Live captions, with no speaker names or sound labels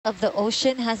of the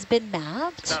ocean has been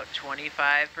mapped? It's about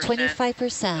 25%.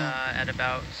 25%. At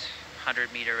about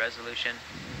 100-meter resolution.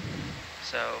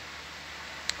 So.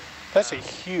 That's a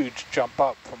huge jump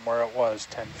up from where it was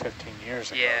 10, 15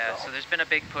 years ago. Yeah, so there's been a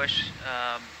big push.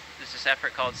 There's this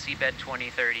effort called Seabed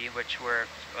 2030, which we're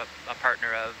a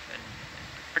partner of, and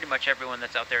pretty much everyone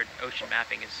that's out there ocean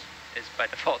mapping is by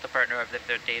default a partner of if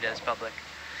their data is public.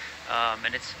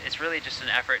 And it's really just an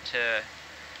effort to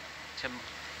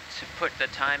put the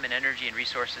time and energy and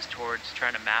resources towards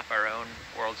trying to map our own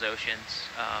world's oceans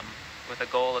with a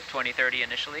goal of 2030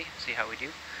 initially, see how we do.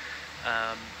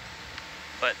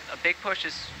 But a big push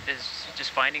is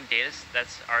just finding data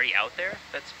that's already out there,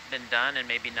 that's been done and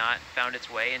maybe not found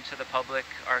its way into the public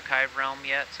archive realm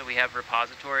yet. So we have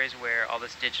repositories where all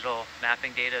this digital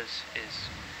mapping data is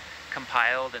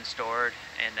compiled and stored,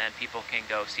 and then people can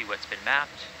go see what's been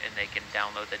mapped and they can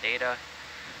download the data.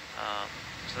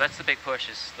 So that's the big push,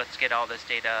 is let's get all this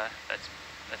data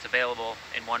that's available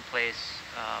in one place,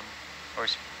 or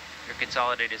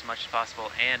consolidate as much as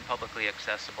possible and publicly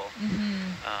accessible.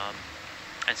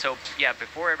 And so, yeah,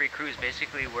 before every cruise,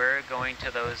 basically we're going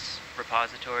to those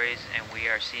repositories and we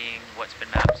are seeing what's been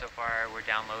mapped so far. We're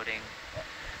downloading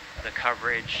the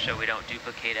coverage so we don't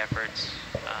duplicate efforts,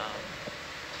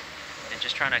 and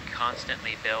just trying to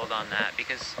constantly build on that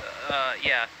because,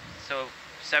 yeah, so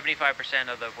 75%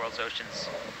 of the world's oceans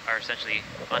are essentially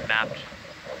unmapped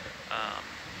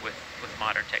with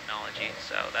modern technology.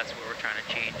 So that's what we're trying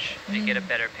to change and get a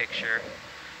better picture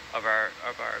of our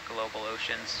global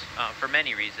oceans for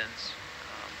many reasons.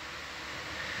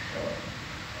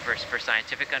 For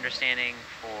scientific understanding,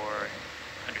 for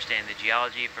understanding the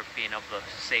geology, for being able to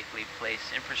safely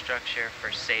place infrastructure,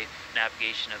 for safe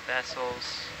navigation of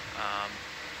vessels.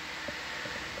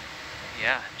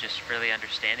 Yeah, just really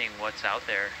understanding what's out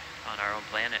there on our own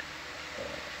planet.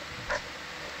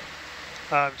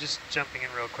 Just jumping in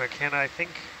real quick, Hannah, I think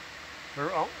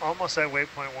we're almost at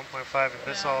waypoint 1.5, and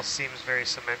this all seems very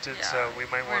cemented, so we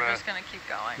might want to... We're just going to keep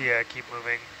going. Yeah, keep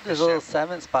moving. There's a little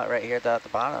 7 spot right here though, at the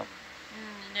bottom.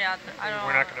 Yeah, I don't...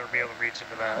 We're not going to be able to reach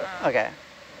into that. Okay.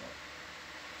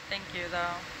 Thank you,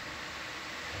 though.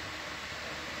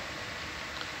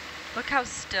 Look how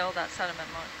still that sediment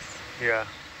looks. Yeah.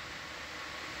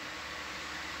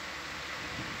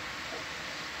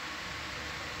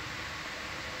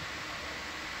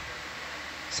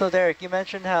 So Derek, you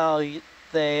mentioned how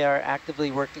they are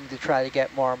actively working to try to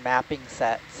get more mapping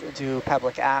sets into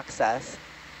public access.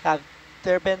 Have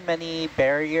there been many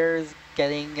barriers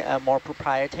getting more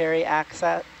proprietary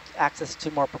access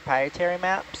to more proprietary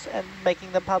maps and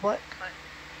making them public?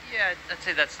 Yeah, I'd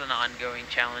say that's an ongoing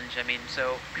challenge. I mean,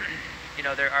 so, you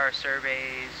know, there are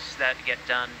surveys that get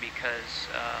done because,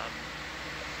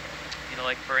 you know,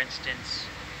 like for instance,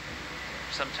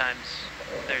 sometimes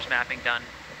there's mapping done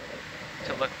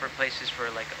to look for places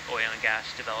for like oil and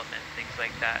gas development, things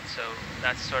like that. So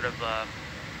that's sort of a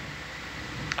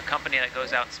company that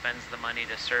goes out and spends the money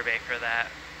to survey for that.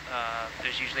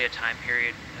 There's usually a time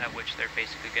period at which they're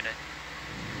basically going to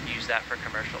use that for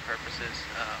commercial purposes.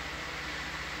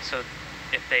 So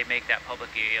if they make that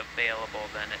publicly available,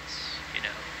 then it's, you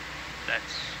know,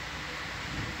 that's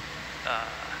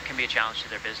can be a challenge to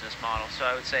their business model. So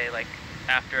I would say, like,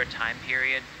 after a time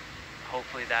period,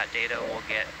 hopefully that data will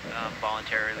get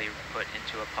voluntarily put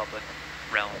into a public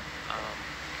realm.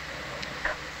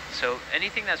 So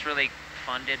anything that's really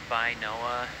funded by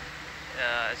NOAA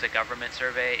as a government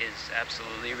survey is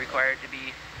absolutely required to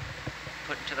be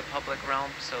put into the public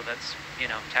realm. So that's, you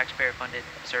know, taxpayer funded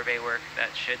survey work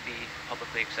that should be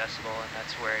publicly accessible, and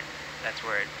that's where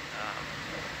it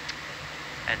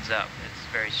ends up. It's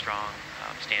very strong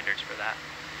standards for that.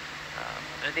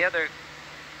 And the other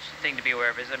thing to be aware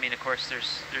of is, I mean, of course,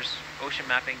 there's ocean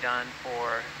mapping done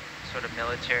for sort of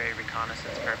military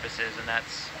reconnaissance purposes, and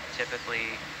that's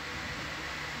typically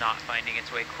not finding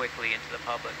its way quickly into the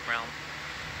public realm.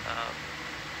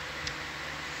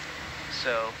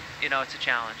 So, you know, it's a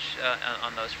challenge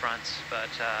on those fronts, but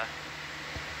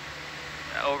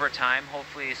over time,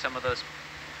 hopefully some of those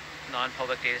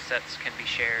non-public data sets can be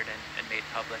shared and made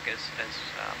public as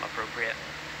appropriate.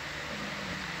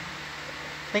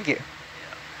 Thank you.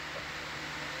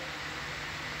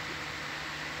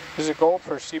 Is the goal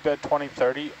for Seabed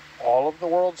 2030 all of the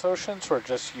world's oceans or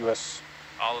just U.S.?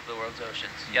 All of the world's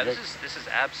oceans. Yeah, this is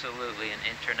absolutely an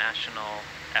international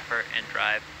effort and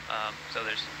drive. So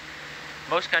there's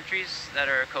most countries that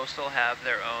are coastal have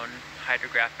their own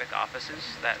hydrographic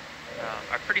offices that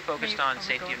are pretty focused on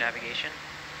safety of navigation,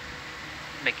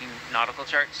 making nautical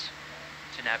charts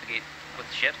to navigate with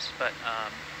ships. But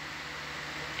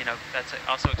you know, that's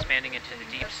also expanding into the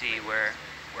deep sea, where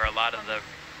a lot of the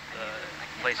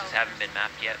the places haven't been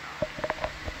mapped yet.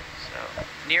 So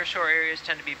near shore areas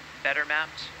tend to be better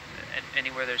mapped, and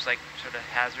anywhere there's like sort of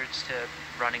hazards to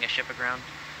running a ship aground.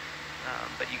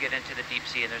 But you get into the deep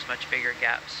sea and there's much bigger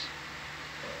gaps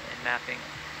in mapping.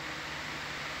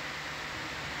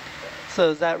 So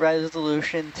is that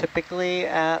resolution typically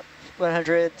at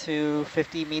 100 to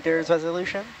 50 meters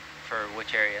resolution? For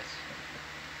which areas?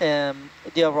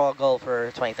 The overall goal for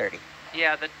 2030.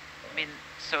 Yeah,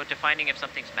 so defining if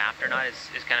something's mapped or not is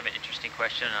kind of an interesting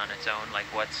question on its own. Like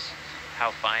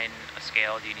how fine a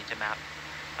scale do you need to map?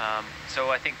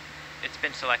 So I think it's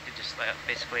been selected just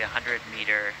basically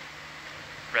 100-meter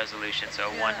resolution. So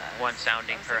one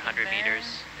sounding per 100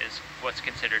 meters is what's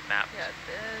considered mapped. Yeah,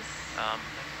 this.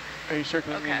 Are you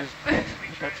circling these as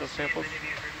potential samples?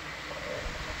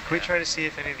 Can we try to see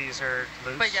if any of these are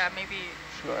loose? But yeah, maybe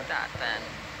Sure. that then.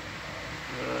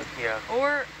 Yeah.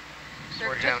 Or there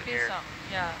Or could down be here. some.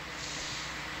 Yeah.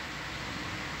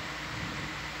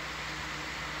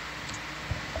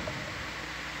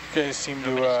 You guys seem You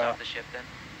want me to to, stop the ship then?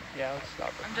 Yeah, let's stop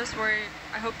it. I'm just worried.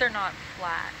 I hope they're not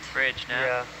flat. Bridge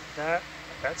now. Yeah,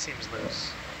 that seems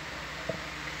loose.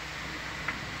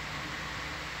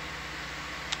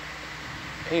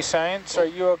 hey, Science, are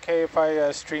you okay if I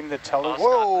stream the tele? I'll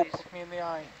Whoa, stop, please. poke me in the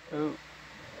eye. Ooh.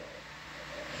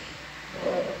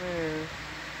 What happened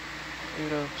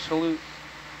there? Salute.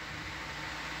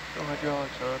 No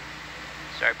hydraulics on.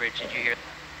 Sorry, Bridge, did you hear?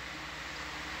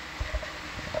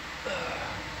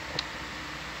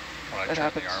 When I That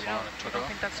turned the happens. arm on and You took don't off.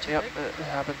 think that's too Yep, big? it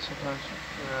happens sometimes.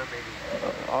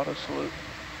 Maybe. Auto salute.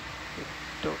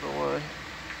 Don't know why.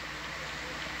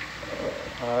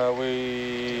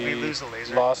 Did Did we lose a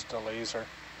laser? Lost a laser.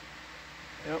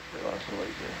 Yep, we lost the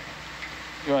laser.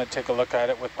 You want to take a look at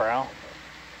it with brow?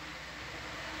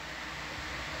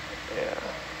 Yeah.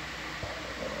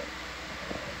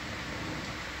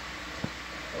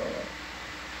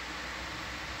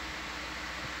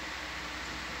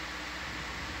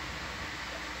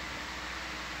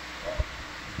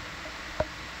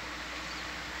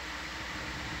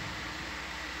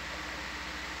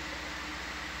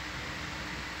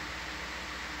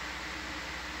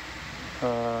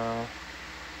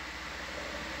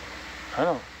 I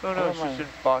don't. Oh I no, don't it's just mind. been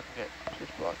blocking it. It's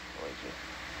just blocking the laser.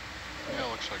 Yeah,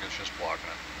 it looks like it's just blocking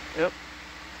it. Yep.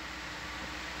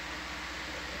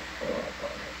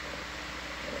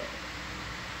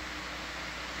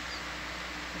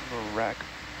 Little rack.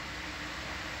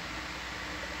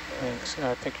 Thanks.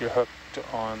 I think you're hooked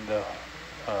on the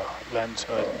lens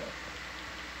hood.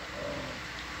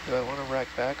 Do I want to rack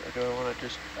back or do I want to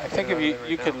just... I get think it if out you of there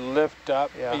you right could now? lift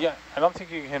up. Yeah. I don't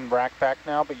think you can rack back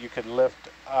now, but you could lift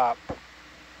up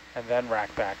and then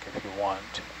rack back if you want.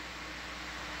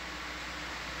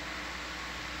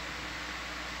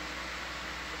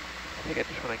 I think I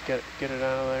just want to get it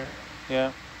out of there.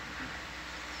 Yeah.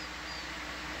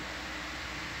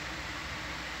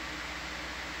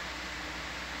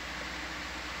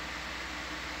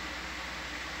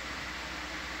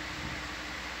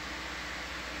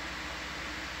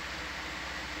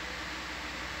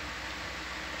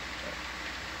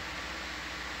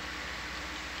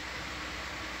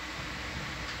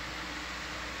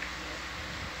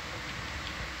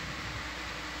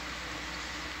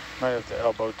 Might have to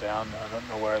elbow down. I don't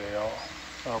know where the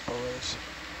elbow is.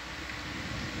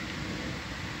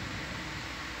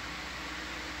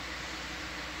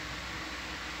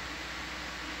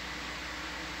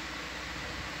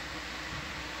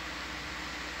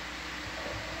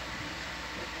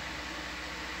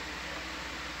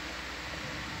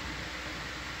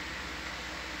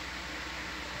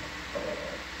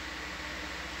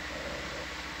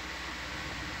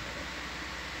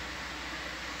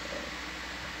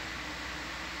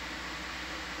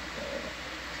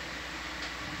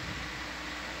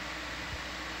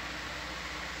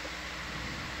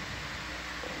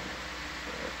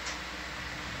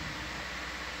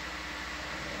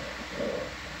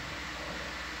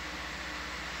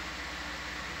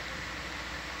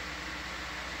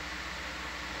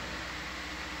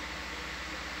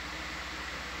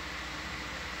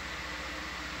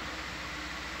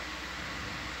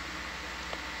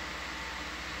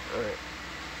 All right.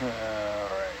 All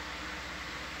right.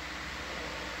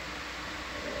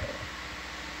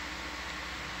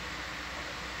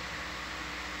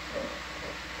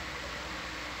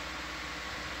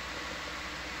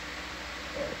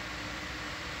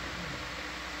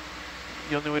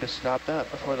 The only way to stop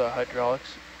that before the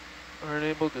hydraulics are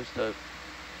enabled is to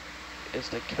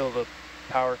kill the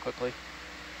power quickly.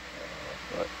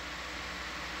 But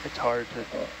it's hard to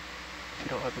if you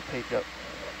don't have the page up.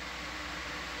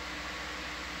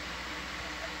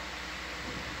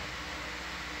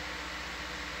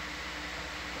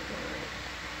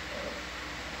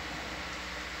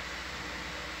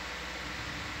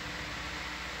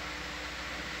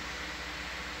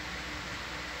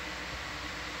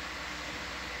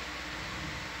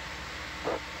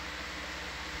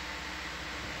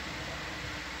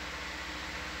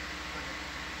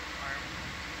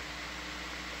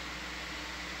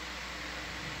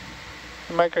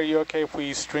 Mike, are you okay if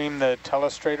we stream the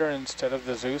telestrator instead of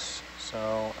the Zeus?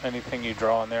 So anything you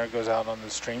draw on there goes out on the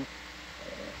stream?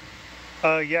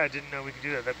 Yeah, I didn't know we could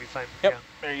do that. That'd be fine. Yep, Yeah.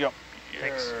 there you go.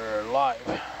 Thanks. You're live.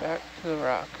 Back to the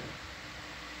rock.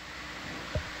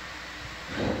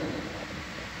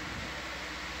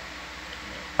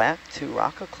 Back to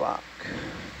rock o'clock.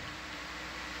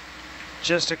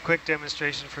 Just a quick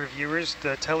demonstration for viewers.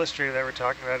 The telestrator that we're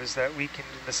talking about is that we can,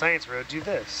 in the science road, do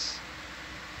this.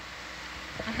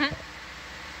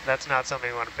 That's not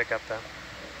something we want to pick up, though.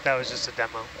 That was just a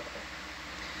demo.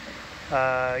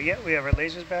 Yeah, we have our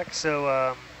lasers back,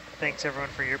 so thanks everyone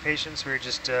for your patience. We were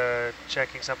just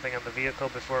checking something on the vehicle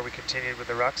before we continued with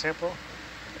the rock sample.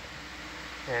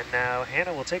 And now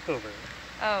Hannah will take over.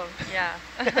 Oh, yeah.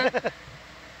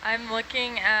 I'm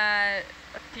looking at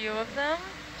a few of them.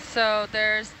 So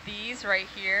there's these right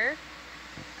here.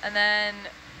 And then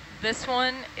this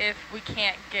one, if we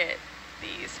can't get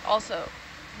these. Also,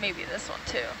 maybe this one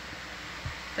too.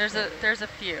 There's a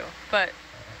few, but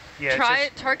Yeah,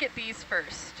 target these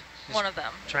first. One of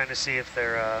them. trying to see if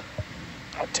they're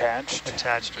Attached?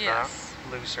 attached or Yes.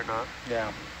 not, loose or not.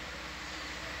 Yeah.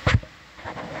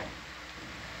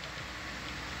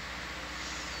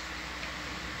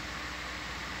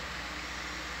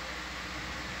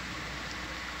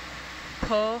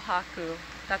 Kohaku.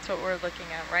 That's what we're looking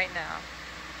at right now.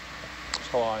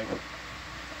 It's alive.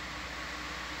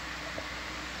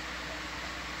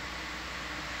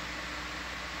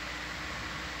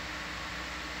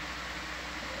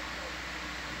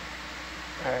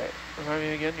 All right, remind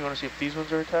me again, you want to see if these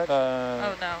ones are attached?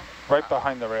 Oh no. Right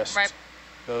behind the wrist. Right,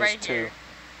 Those right two. here.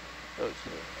 Those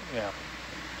two. Yeah.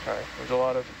 Sorry, there's a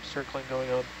lot of circling going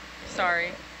on.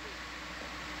 Sorry.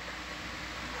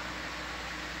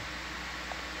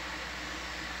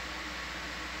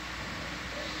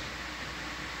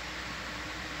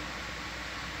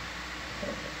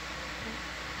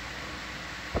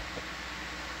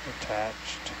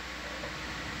 Attached.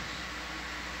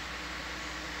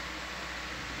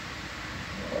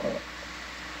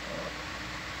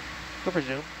 Go for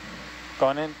zoom.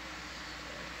 Gone in.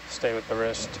 Stay with the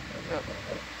wrist. Yep.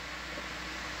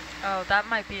 Oh, that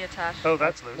might be attached. Oh,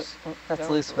 that's loose. That's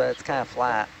loose, but it's kind of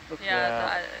flat.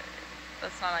 Yeah,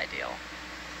 that's not ideal.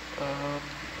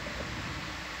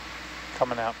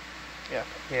 Coming out.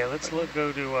 Yeah, let's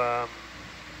go to,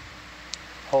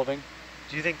 Holding.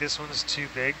 do you think this one's too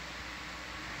big?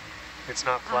 It's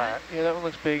not flat. Yeah, that one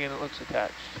looks big and it looks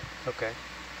attached. Okay.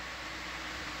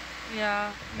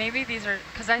 Yeah, maybe these are,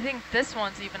 because I think this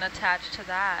one's even attached to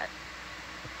that.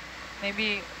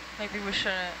 Maybe we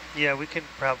shouldn't. Yeah, we can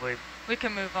probably We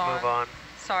can move on. move on.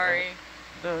 Sorry.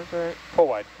 No, it's all right. Pull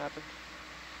wide. Happens.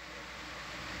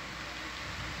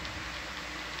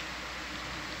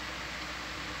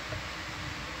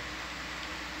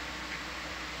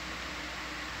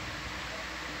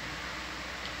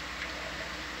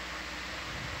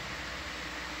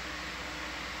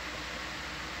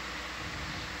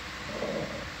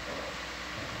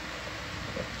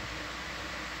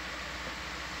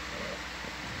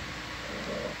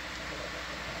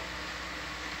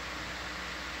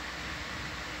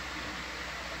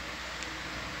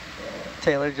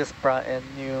 Taylor just brought in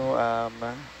new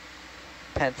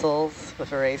pencils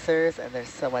with erasers, and they're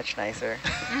so much nicer.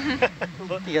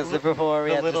 Because before we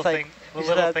The had little just like thing, we the just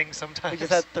little had- thing sometimes. we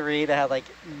just had 3 that had like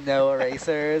no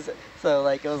erasers, so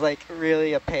like it was like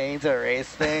really a pain to erase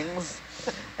things.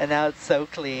 And now it's so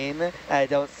clean, and I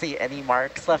don't see any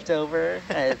marks left over,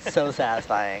 and it's so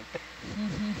satisfying.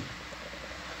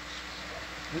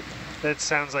 That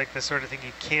sounds like the sort of thing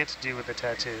you can't do with a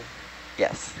tattoo.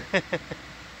 Yes.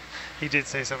 He did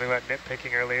say something about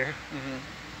nitpicking earlier. Mm-hmm.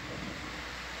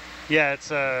 Yeah,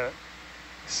 it's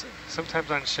sometimes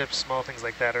on ships, small things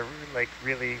like that are like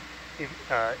really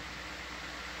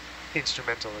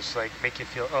instrumental. It's like make you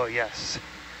feel, oh yes,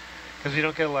 because we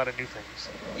don't get a lot of new things.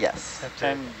 Yes. Have to-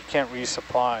 And you can't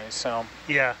resupply, so.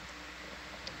 yeah,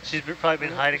 she's probably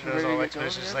been hiding Should those we all get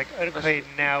expeditions. going Like, okay,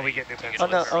 now we get new Oh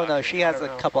pencils. no! Oh no! She has I a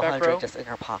don't know. couple Back hundred row? just in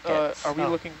her pockets Are we Oh.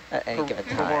 looking at any given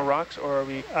for more time. rocks, or are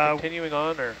we continuing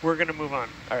on, or? We're gonna move on.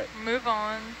 Move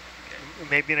on.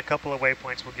 Maybe in a couple of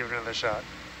waypoints, we'll give it another shot.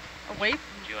 Wait.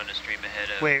 Do you want to stream ahead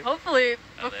of? Wait. Hopefully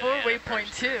I'll let before Anna waypoint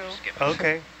first, 2. or skip it?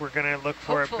 Okay, we're gonna look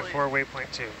for it Hopefully. before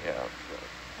waypoint 2. Yeah.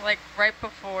 Like right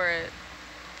before it.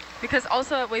 Because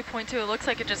also at waypoint 2 it looks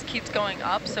like it just keeps going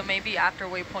up, so maybe after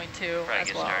waypoint 2 Probably as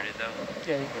get well. started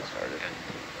though. Yeah, you can get started. Okay.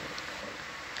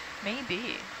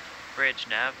 Maybe. Bridge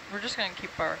nav. We're just gonna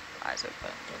keep our eyes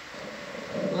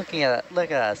open. Look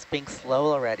at us being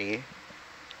slow already.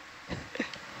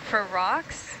 For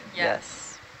rocks?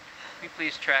 Yes. Can we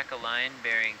please track a line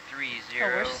bearing 30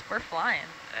 we're flying.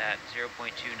 at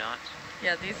 0.2 knots?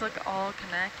 Yeah, these look all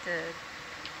connected.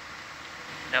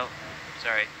 No,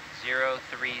 sorry,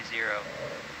 030.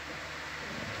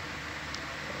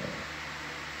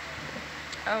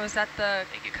 Oh, is that the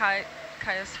Thank you.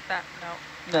 Chiospat? No.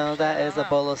 No, that is a Oh.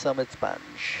 bolosomid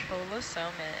sponge.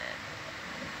 Bolosomid.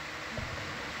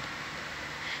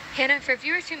 Hannah, for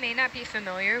viewers who may not be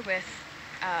familiar with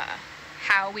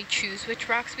how we choose which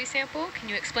rocks we sample, can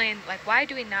you explain, like, why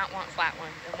do we not want flat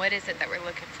ones, and what is it that we're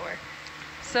looking for?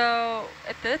 So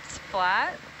if it's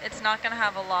flat, it's not going to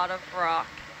have a lot of rock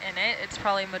in it. It's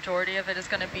probably majority of it is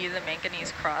going to be the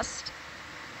manganese crust.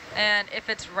 And if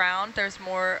it's round, there's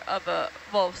more of a,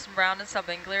 well, round and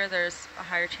subangular, there's a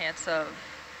higher chance of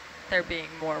there being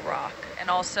more rock. And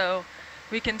also,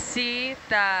 we can see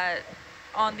that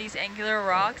on these angular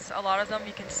rocks, a lot of them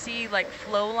you can see like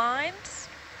flow lines,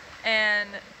 and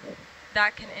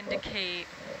that can indicate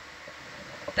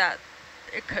that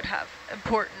it could have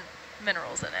important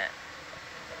minerals in it.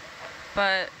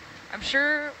 But I'm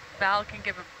sure Val can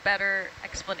give a better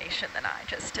explanation than I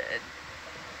just did.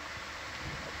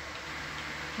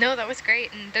 No, that was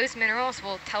great, and those minerals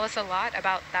will tell us a lot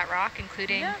about that rock,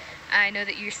 including, I know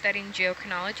that you're studying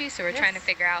geochronology, so we're trying to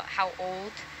figure out how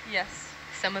old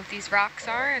some of these rocks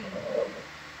are.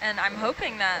 And I'm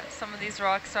hoping that some of these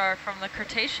rocks are from the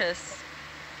Cretaceous,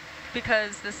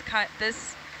 because this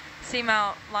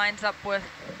seamount lines up with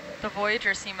the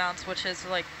Voyager seamounts, which is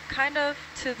like kind of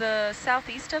to the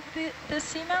southeast of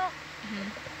this seamount.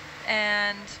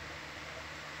 And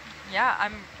yeah,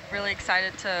 I'm really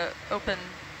excited to open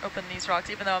these rocks,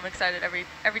 even though I'm excited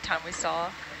every time we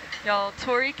saw. Y'all,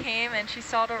 Tori came and she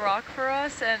sawed a rock for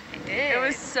us, and it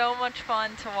was so much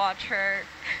fun to watch her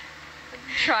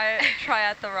try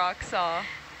at the rock saw.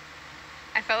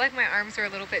 I felt like my arms were a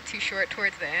little bit too short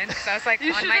towards the end, because I was like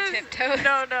on my tiptoes.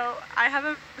 No, I have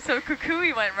a, so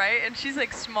Kukui went, right? And she's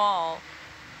like small.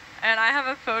 And I have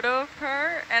a photo of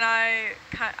her, and I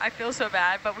feel so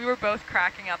bad, but we were both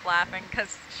cracking up laughing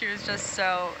because she was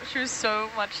so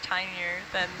much tinier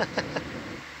than,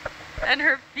 and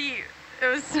her feet, it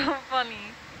was so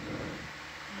funny.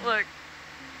 Look.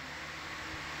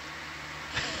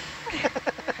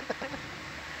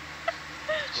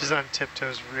 She's on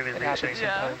tiptoes, really It reaching. happens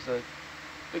sometimes.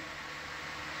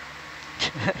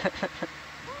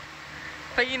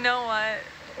 But you know what?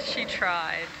 She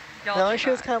tried. You know what she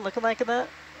was kind of looking like in that?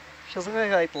 She was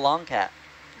looking like the long cat.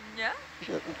 Yeah?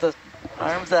 She, the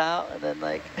arms out and then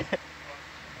like...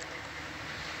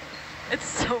 It's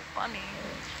so funny.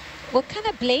 What kind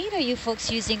of blade are you folks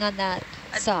using on that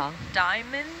saw?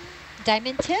 Diamond?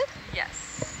 Diamond tip?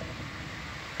 Yes.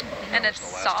 And it's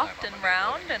soft and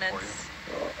round, and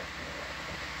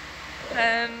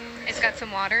it's got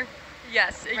some water?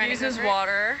 Yes, it uses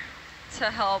water to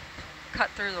help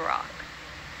cut through the rock.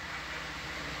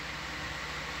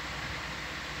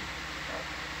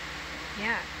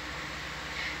 Yeah.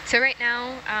 So right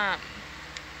now,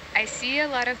 I see a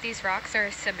lot of these rocks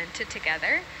are cemented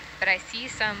together, but I see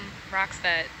some rocks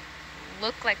that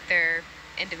look like they're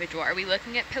individual. Are we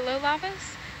looking at pillow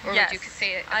lavas? Or Yes. would you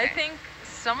say it? I think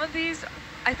some of these,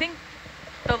 I think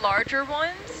the larger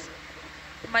ones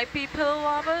might be pillow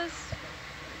lavas.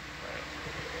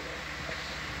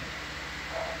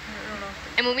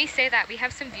 And when we say that, we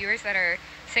have some viewers that are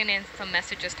sending some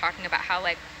messages talking about how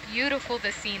like beautiful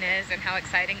the scene is and how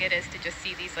exciting it is to just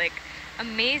see these like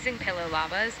amazing pillow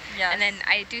lavas. Yes. And then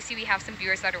I do see we have some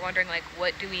viewers that are wondering like,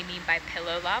 what do we mean by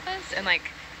pillow lavas? And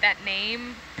like that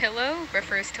name pillow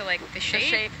refers to like the shape. The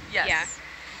shape, yes. Yeah.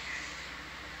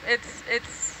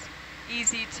 It's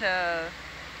easy to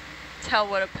tell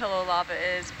what a pillow lava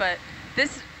is, but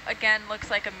this again looks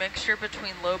like a mixture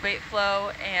between lobate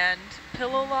flow and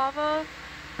pillow lava,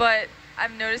 but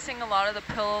I'm noticing a lot of the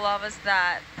pillow lavas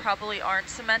that probably aren't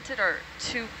cemented are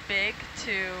too big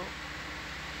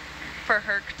for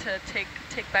Herc to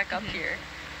take back up here.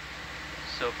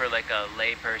 So for like a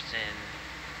lay person,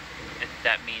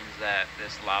 that means that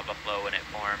this lava flow when it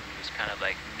formed was kind of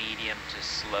like medium to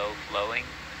slow flowing.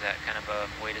 Is that kind of a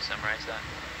way to summarize that?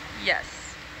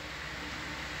 Yes.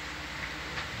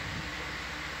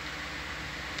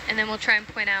 And then we'll try and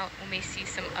point out when we see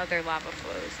some other lava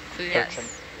flows, including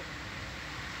Yes.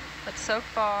 But so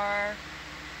far,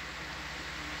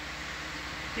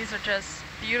 these are just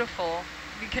beautiful.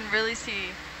 You can really see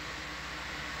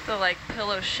the like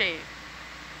pillow shape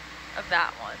of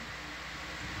that one.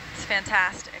 It's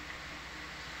fantastic.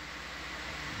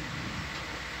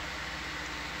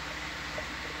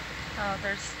 Oh,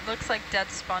 looks like dead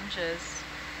sponges.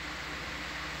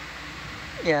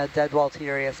 Yeah, dead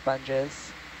Walteria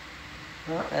sponges.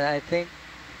 And I think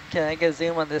Can I get a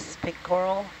zoom on this pink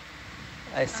coral?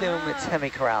 I assume it's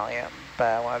hemicorallium, but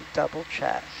I want to double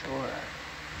check. Sure.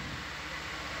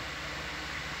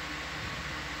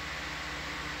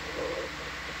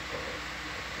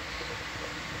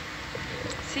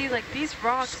 See, like these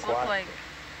rocks Squat. look like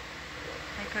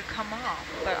they could come off,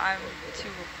 but I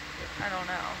don't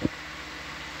know.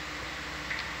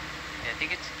 Yeah, I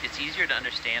think it's easier to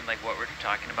understand like what we're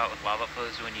talking about with lava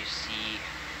flows when you see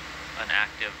an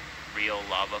active, real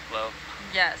lava flow.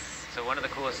 Yes. So one of the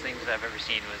coolest things I've ever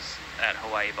seen was at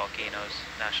Hawaii Volcanoes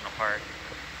National Park,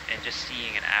 and just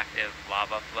seeing an active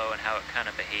lava flow and how it kind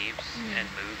of behaves and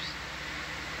moves.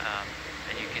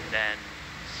 And you can then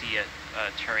see a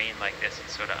terrain like this and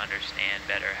sort of understand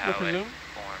better how it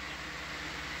formed.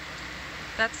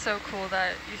 That's so cool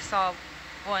that you saw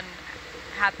one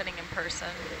happening in person.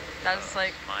 That was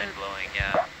like mind-blowing,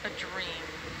 yeah. a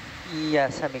dream.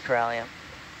 Yes, hemicorallium.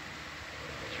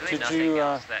 There's really nothing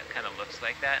else that kind of looks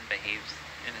like that and behaves,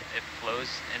 and it flows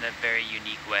in a very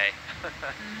unique way.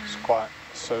 Squat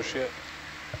associate.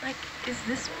 Like, is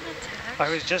this one attached? I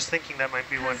was just thinking that might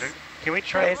be one. Can we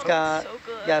try? Hey, Scott. So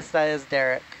good. Yes, that is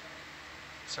Derek.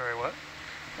 Sorry, what?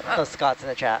 Oh, Scott's in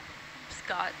the chat.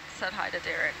 Scott said hi to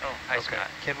Derek. Oh, hi, Okay. Scott.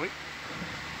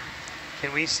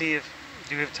 Can we see if?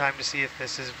 Do we have time to see if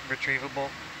this is retrievable?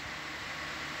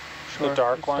 The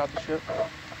dark one. Stop the ship.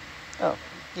 Oh,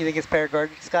 you think it's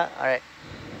Paragorgiid, Scott? All right.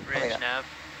 Bridge nav.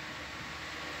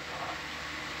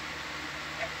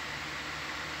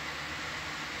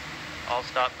 All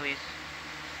stop, please.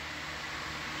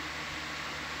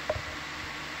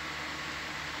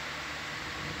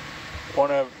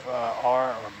 One of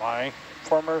my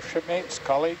former shipmates,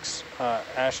 colleagues,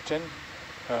 Ashton,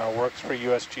 works for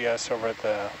USGS over at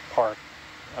the park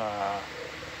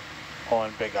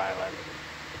on Big Island.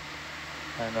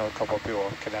 I know a couple of people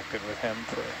have connected with him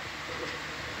for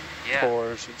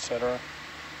tours, etc.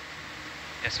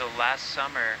 Yeah, so last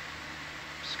summer,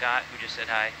 Scott, who just said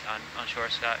hi, on shore,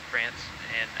 Scott France,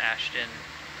 and Ashton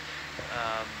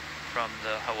from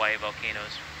the Hawaii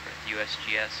Volcanoes for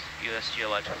USGS, U.S.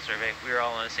 Geological Survey, we were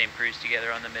all on the same cruise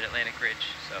together on the Mid-Atlantic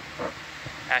Ridge. So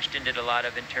Ashton did a lot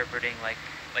of interpreting, like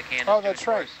Hannah's Oh, doing that's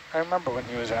for right. us. I remember when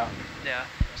he was out. Yeah,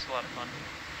 it was a lot of fun.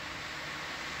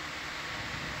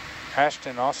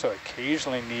 Ashton also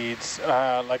occasionally needs,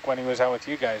 like when he was out with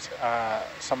you guys,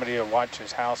 somebody to watch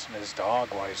his house and his dog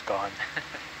while he's gone.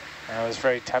 And I was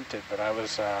very tempted, but I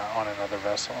was on another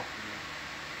vessel.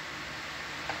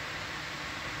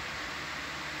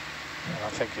 I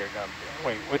don't think you're going to be.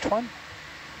 Wait, which one?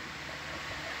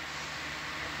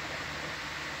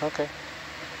 Okay.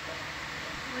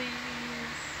 Please.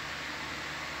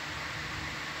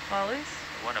 Well, at least.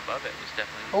 The one above it was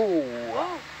definitely... Oh.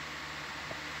 Whoa.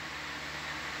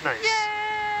 Nice.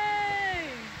 Yay!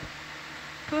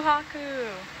 Puhaku.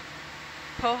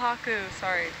 Pohaku,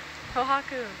 sorry.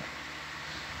 Pohaku.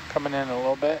 Coming in a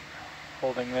little bit.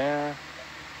 Holding there.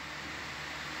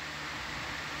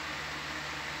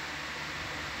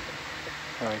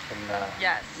 And we can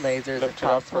Yes. Lasers if lift it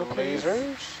up for possible, please.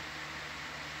 lasers.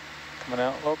 Coming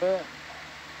out a little bit.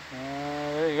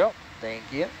 There you go. Thank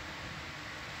you.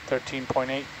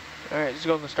 13.8. All right, let's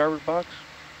go in the starboard box.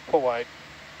 Pull wide.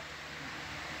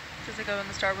 Does it go in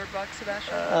the starboard box,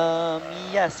 Sebastian?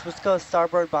 Yes, let's go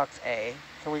starboard box A.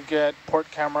 Can we get port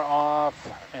camera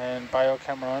off and bio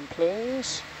camera on,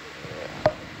 please?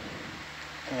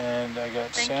 And I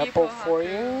got Thank sample you, for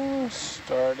Pohaku. you,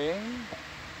 starting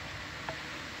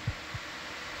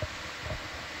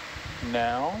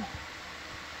now.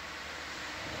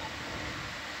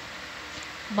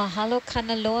 Mahalo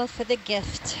Kanaloa for the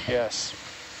gift. Yes.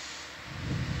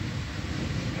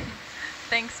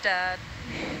 Thanks, Dad.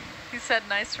 He said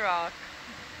nice rock.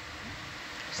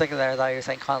 I was thinking that I thought you were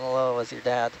saying Kanaloa was your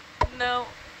dad. No.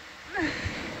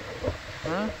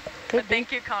 Huh? But Could be.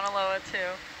 thank you, Kanaloa,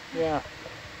 too. Yeah.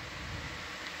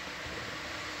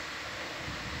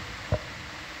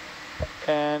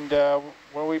 And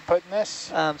where are we putting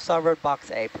this? Starboard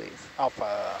box A, please.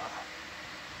 Alpha.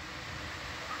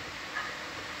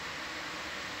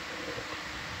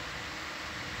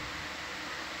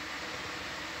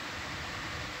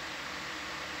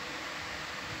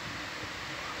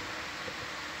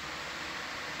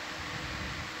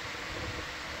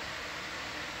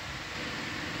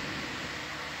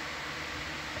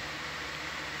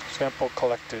 Sample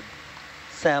collected.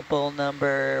 Sample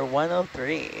number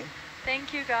 103.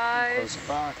 Thank you, Close guys. the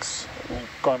box.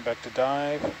 Going back to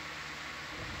dive.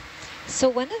 So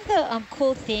one of the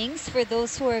cool things for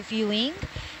those who are viewing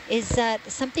is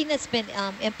that something that's been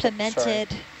implemented.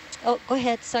 Oh, go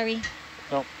ahead, sorry.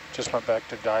 Nope, just went back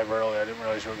to dive early. I didn't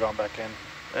realize you were going back in.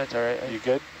 That's all right. You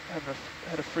good?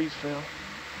 Had a freeze fail.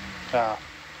 Ah.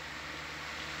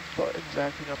 Button's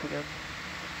acting up again.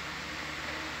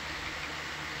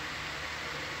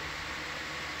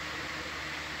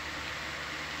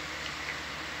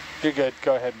 You're good.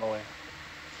 Go ahead, Malay.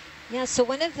 Yeah, so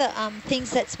one of the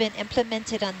things that's been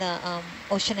implemented on the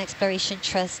Ocean Exploration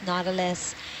Trust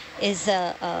Nautilus is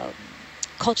a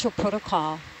cultural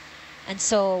protocol. And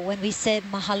so when we said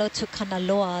mahalo to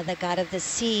Kanaloa, the god of the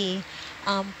sea,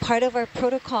 part of our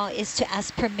protocol is to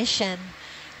ask permission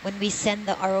when we send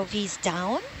the ROVs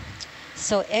down.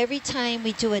 So every time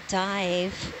we do a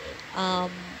dive,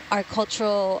 our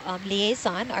cultural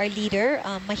liaison, our leader,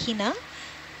 Mahina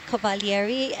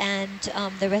Cavalieri, and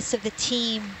the rest of the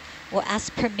team will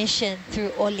ask permission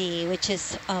through Oli, which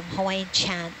is Hawaiian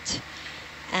chant.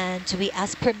 And we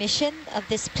ask permission of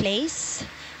this place.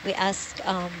 We ask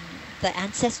the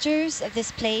ancestors of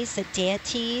this place, the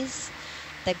deities,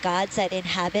 the gods that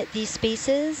inhabit these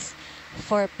spaces,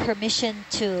 for permission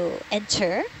to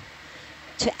enter,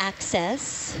 to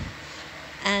access.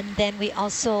 And then we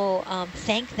also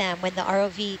thank them when the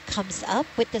ROV comes up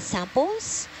with the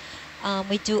samples.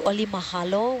 We do Oli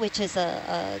Mahalo, which is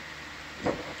a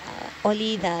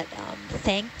Oli that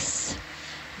thanks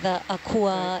the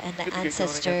Akua and the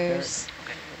ancestors.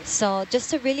 So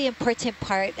just a really important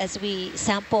part as we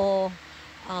sample,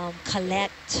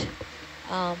 collect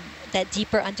that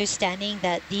deeper understanding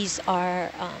that these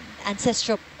are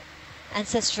ancestral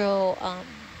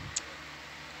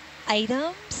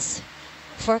items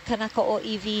for Kanaka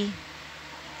O'iwi,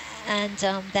 and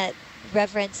that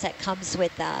reverence that comes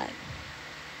with that.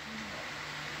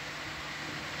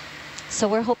 So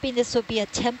we're hoping this will be a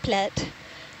template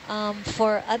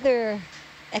for other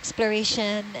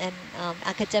exploration and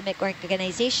academic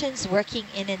organizations working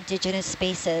in indigenous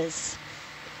spaces.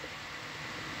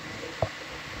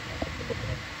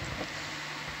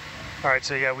 All right,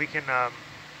 so yeah, we can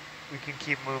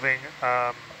keep moving.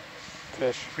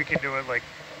 Fish. If we can do it like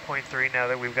 0.3 now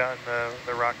that we've gotten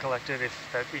the rock collected, if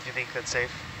you think that's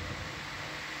safe.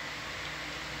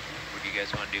 What do you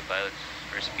guys want to do, pilots,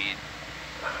 for speed?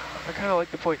 I kind of like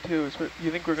the 0.2.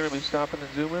 You think we're going to be stopping and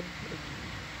zooming?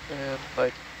 And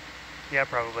like... Yeah,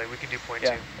 probably. We can do 0.2.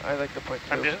 Yeah, I like the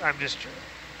 0.2. I'm just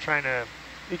trying to...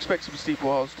 You expect some steep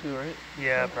walls too, right?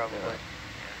 Yeah, probably. Yeah,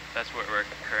 that's what we're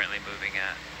currently moving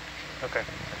at. Okay,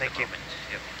 thank you.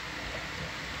 Yep.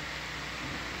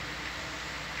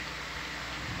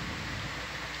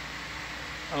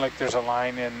 And like there's a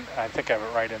line in, I think I have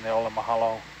it right in the Ola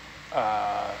Mahalo,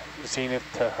 zenith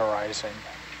to horizon.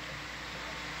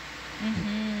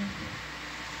 Mm-hmm.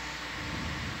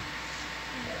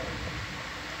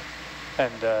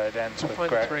 And it ends with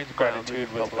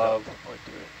gratitude with love.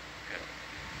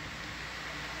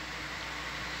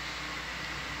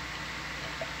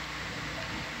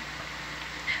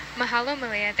 Mahalo,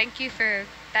 Malaya. Thank you for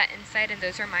that insight and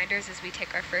those reminders as we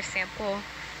take our first sample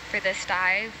for this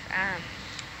dive.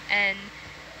 And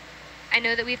I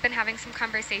know that we've been having some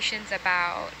conversations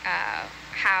about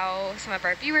how some of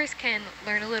our viewers can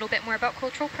learn a little bit more about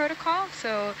cultural protocol.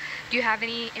 So do you have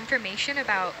any information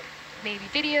about maybe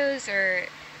videos or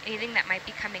anything that might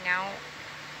be coming out?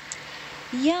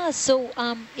 Yeah, so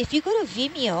if you go to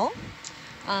Vimeo,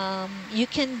 you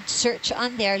can search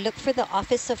on there, look for the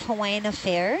Office of Hawaiian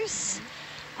Affairs.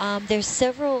 There's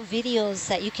several videos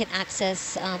that you can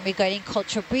access regarding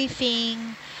cultural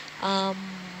briefing,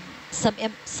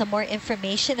 some more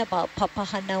information about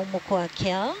Papahanau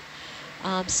Mokuakea.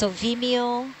 So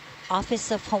Vimeo,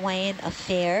 Office of Hawaiian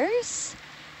Affairs,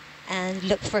 and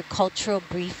look for cultural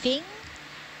briefing.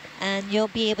 And you'll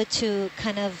be able to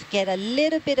kind of get a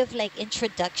little bit of like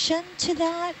introduction to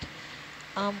that.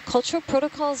 Cultural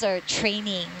protocols are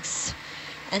trainings.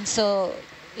 And so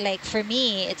like for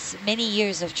me, it's many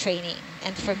years of training.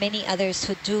 And for many others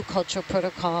who do cultural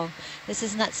protocol, this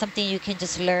is not something you can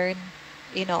just learn,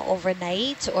 you know,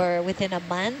 overnight or within a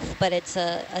month, but it's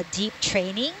a deep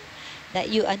training that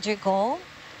you undergo.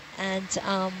 And,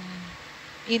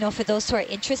 you know, for those who are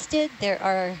interested, there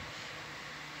are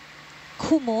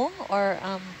kumu, or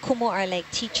kumu are like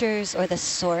teachers or the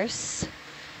source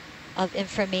of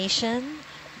information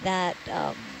that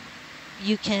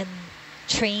you can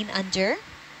train under.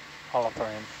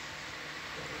 Holothurian.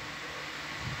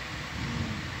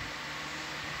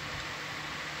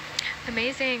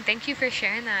 Amazing. Thank you for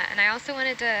sharing that. And I also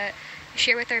wanted to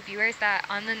share with our viewers that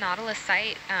on the Nautilus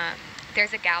site,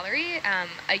 there's a gallery.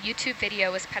 A YouTube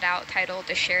video was put out titled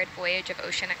The Shared Voyage of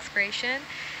Ocean Exploration,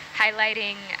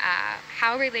 highlighting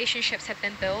how relationships have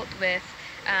been built with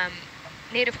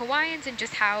Native Hawaiians and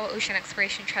just how Ocean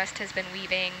Exploration Trust has been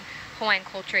weaving Hawaiian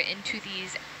culture into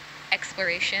these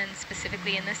exploration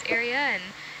specifically in this area, and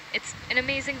it's an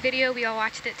amazing video. We all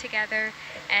watched it together,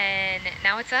 and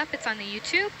now it's up. It's on the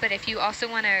YouTube, but if you also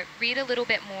want to read a little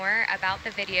bit more about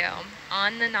the video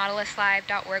on the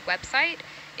nautiluslive.org website,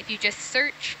 if you just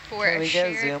search for Can a we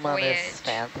shared get a zoom on voyage. this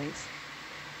fan, please?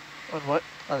 On what?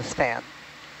 On this fan.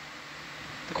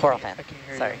 The coral fan. I can't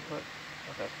hear Sorry. you. What?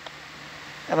 Okay.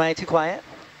 Am I too quiet?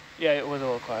 Yeah, it was a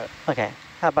little quiet. Okay.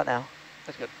 How about now?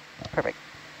 That's good. Perfect.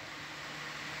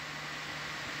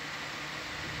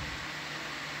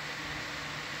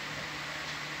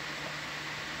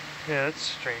 Yeah,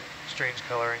 that's strange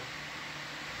coloring.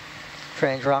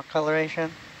 Strange rock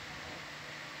coloration.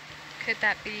 Could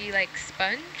that be like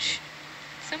sponge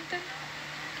something?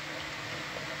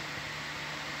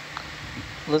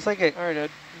 Looks like it All right,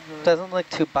 Ed. doesn't look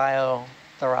too bio,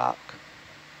 the rock.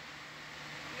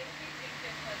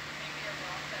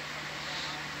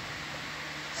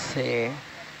 Let's see.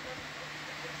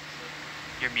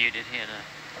 You're muted, Hannah.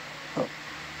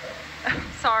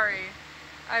 Sorry.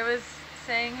 I was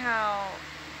saying how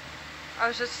I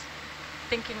was just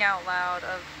thinking out loud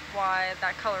of why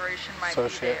that coloration might be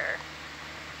there.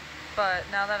 But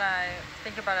now that I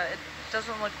think about it, it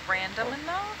doesn't look random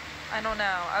enough. I don't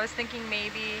know. I was thinking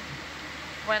maybe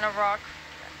when a rock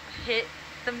hit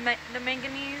the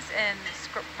manganese and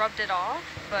rubbed it off,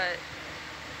 but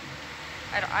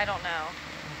I don't know.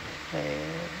 Okay.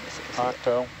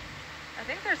 Octo. I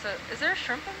think is there a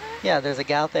shrimp in there? Yeah, there's a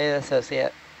Galthea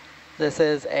associate. This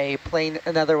is a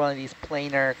another one of these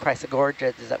planar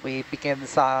Chrysogorgiids that we began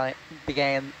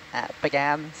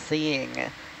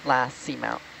seeing last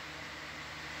seamount.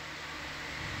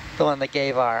 The one that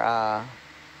gave our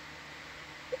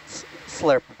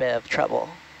slurp a bit of trouble.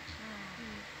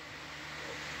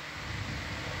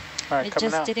 All right, It coming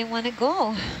just out. didn't want to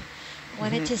go.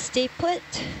 Wanted to stay put.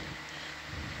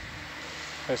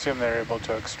 I assume they're able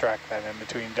to extract that in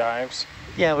between dives.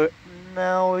 Yeah,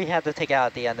 no, we had to take it out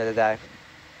at the end of the dive.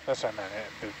 That's what I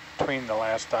meant. Between the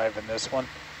last dive and this one,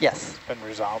 Yes, it's been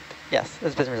resolved. yes,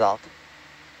 it's been resolved.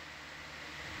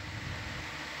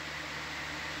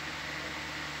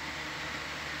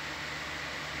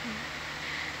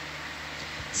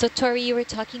 So Tori, you were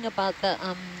talking about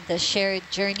the shared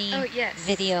journey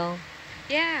video.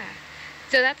 Yeah.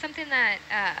 So that's something that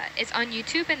is on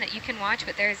YouTube and that you can watch,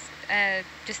 but there's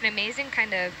just an amazing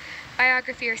kind of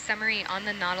biography or summary on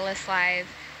the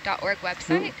nautiluslive.org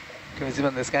website. Ooh. Can we zoom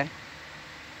on this guy?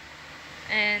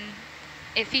 And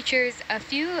it features a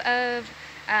few of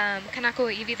Kanako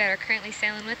Iwi that are currently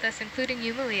sailing with us, including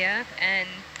you, Malia, and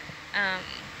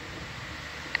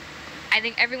I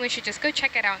think everyone should just go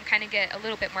check it out and kind of get a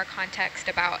little bit more context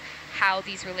about how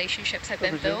these relationships have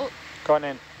been built. Go on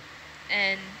in.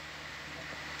 And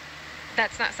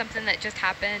that's not something that just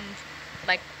happened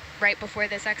like right before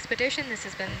this expedition. This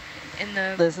has been in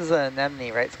the... This is an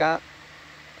anemone, right, Scott?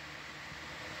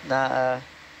 Not a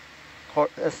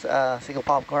single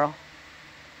palm coral?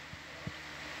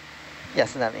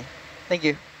 Yes, anemone. Thank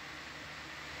you.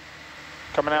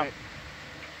 Coming out.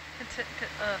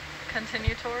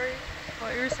 Continue, Tori.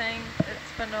 What you were saying,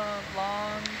 it's been a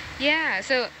long... Yeah,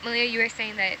 so Malia, you were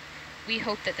saying that we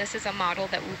hope that this is a model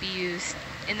that will be used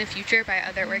in the future by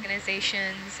other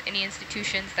organizations, any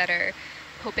institutions that are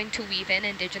hoping to weave in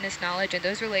indigenous knowledge, and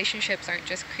those relationships aren't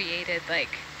just created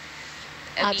like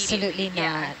Absolutely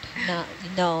yeah. not.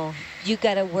 No. You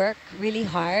got to work really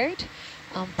hard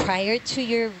prior to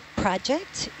your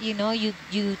project. You know, you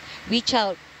reach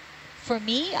out. For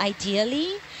me,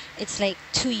 ideally, it's like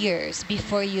 2 years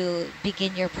before you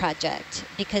begin your project,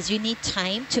 because you need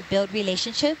time to build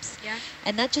relationships. Yeah.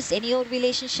 And not just any old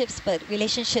relationships, but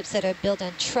relationships that are built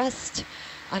on trust,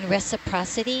 on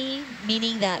reciprocity,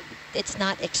 meaning that it's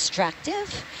not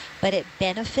extractive, but it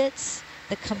benefits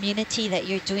the community that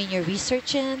you're doing your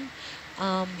research in.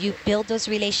 You build those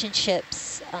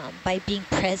relationships by being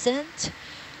present,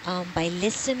 by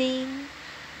listening,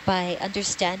 by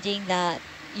understanding that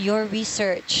your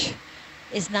research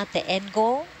is not the end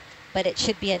goal, but it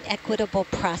should be an equitable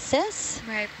process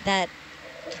that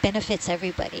benefits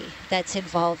everybody that's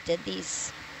involved in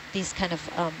these kind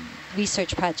of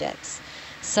research projects.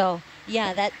 So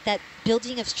yeah, that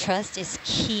building of trust is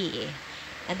key,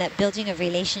 and that building of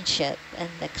relationship and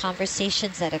the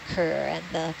conversations that occur and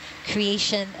the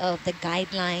creation of the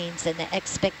guidelines and the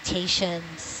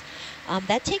expectations,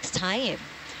 that takes time.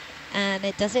 And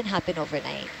it doesn't happen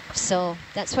overnight. So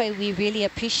that's why we really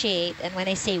appreciate, and when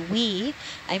I say we,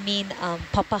 I mean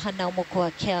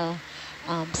Papahanaumokuakea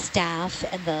staff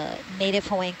and the Native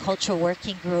Hawaiian Cultural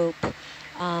Working Group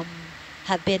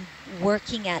have been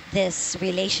working at this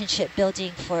relationship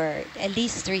building for at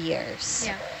least 3 years.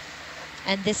 Yeah.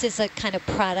 And this is a kind of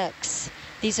products.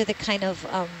 These are the kind of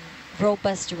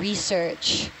robust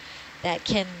research that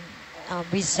can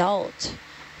result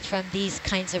from these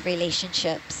kinds of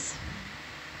relationships.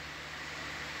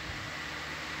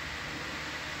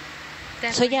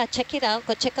 Definitely. So yeah, check it out.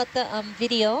 Go check out the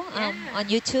video on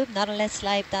YouTube,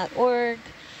 nautiluslive.org,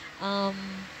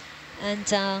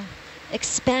 and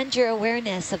expand your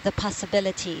awareness of the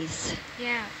possibilities.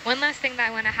 Yeah. One last thing that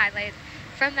I want to highlight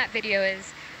from that video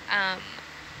is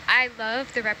I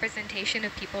love the representation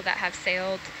of people that have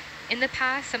sailed in the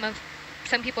past.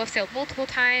 Some people have sailed multiple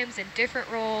times in different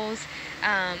roles,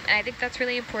 and I think that's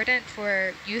really important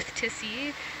for youth to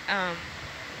see,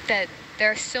 that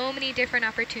there are so many different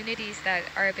opportunities that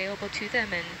are available to them,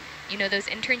 and you know, those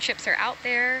internships are out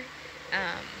there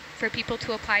for people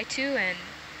to apply to, and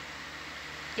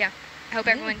yeah, I hope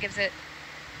everyone gives it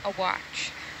a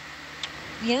watch.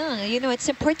 Yeah, you know, it's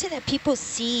important that people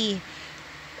see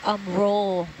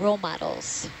role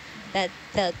models, that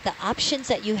the options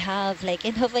that you have, like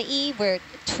in Hawaii, we're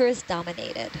tourist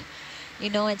dominated, you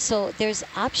know, and so there's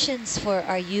options for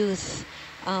our youth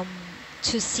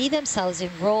to see themselves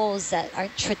in roles that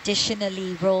aren't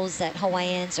traditionally roles that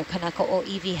Hawaiians or Kanaka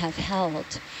O'iwi have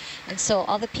held. And so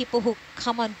all the people who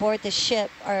come on board the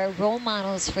ship are role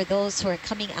models for those who are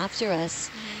coming after us,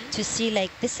 to see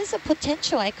like, this is a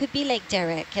potential. I could be like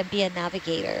Derek and be a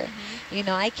navigator. You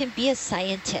know, I can be a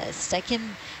scientist. I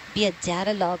can be a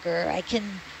data logger. I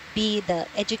can be the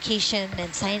education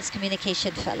and science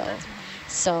communication fellow.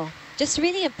 So just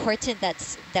really important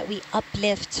that we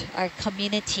uplift our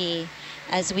community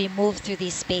as we move through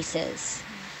these spaces.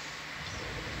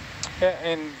 Yeah,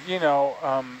 and you know,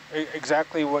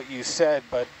 exactly what you said,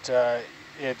 but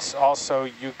it's also,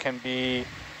 you can be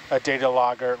a data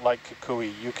logger like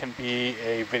Kukui. You can be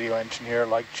a video engineer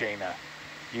like Jaina.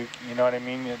 You know what I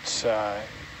mean? It's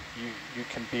you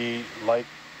can be like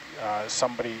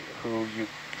somebody who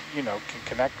you know can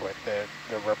connect with.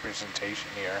 The representation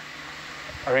here.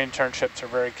 Our internships are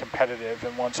very competitive,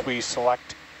 and once we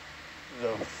select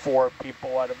the 4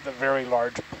 people out of the very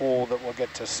large pool that will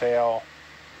get to sail,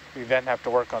 we then have to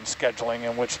work on scheduling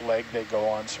and which leg they go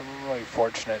on. So we're really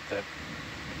fortunate that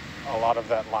a lot of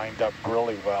that lined up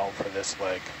really well for this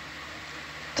leg.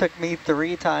 Took me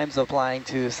 3 times applying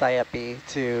to SIEPI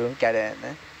to get in,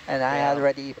 and I had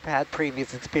already had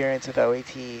previous experience with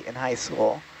OET in high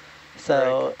school.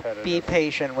 So be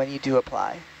patient when you do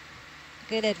apply.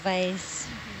 Good advice.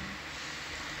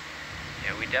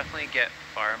 Yeah, we definitely get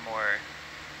far more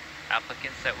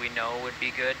applicants that we know would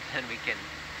be good than we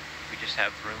just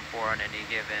have room for on any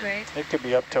given. Right. It could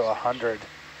be up to 100.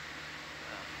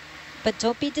 But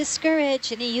don't be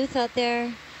discouraged. Any youth out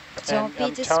there, don't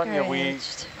be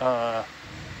discouraged. I'm telling you,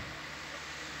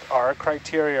 our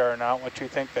criteria are not what you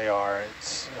think they are.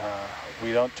 It's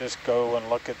we don't just go and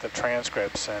look at the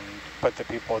transcripts and put the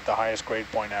people at the highest grade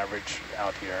point average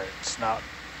out here. It's not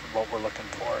what we're looking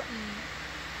for.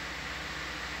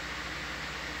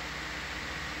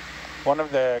 One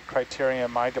of the criteria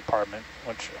in my department,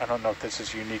 which I don't know if this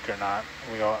is unique or not,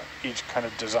 we all each kind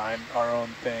of design our own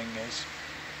thing, is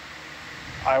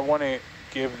I want to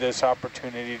give this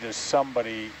opportunity to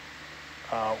somebody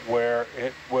where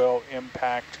it will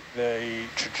impact the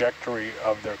trajectory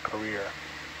of their career.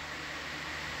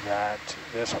 That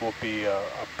this will be a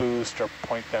boost or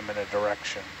point them in a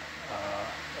direction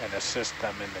and assist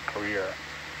them in the career.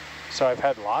 So I've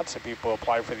had lots of people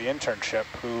apply for the internship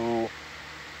who,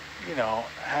 you know,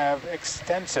 have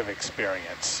extensive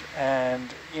experience,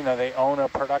 and you know, they own a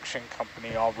production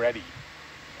company already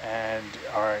and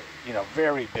are, you know,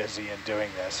 very busy in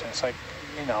doing this. And it's like,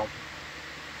 you know,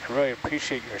 I really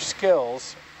appreciate your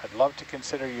skills. I'd love to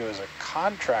consider you as a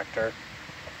contractor.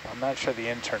 I'm not sure the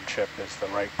internship is the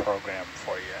right program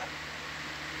for you.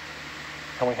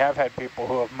 And we have had people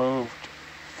who have moved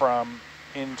from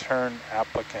intern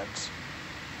applicants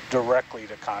directly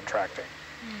to contracting.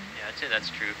 Yeah, I'd say that's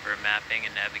true for mapping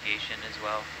and navigation as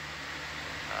well.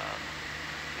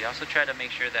 We also try to make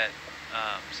sure that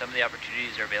some of the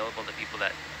opportunities are available to people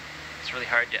that it's really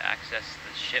hard to access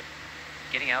the ship.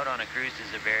 Getting out on a cruise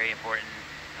is a very important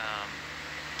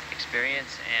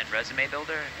experience and resume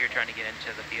builder if you're trying to get into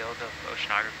the field of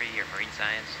oceanography or marine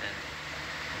science. And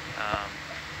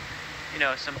you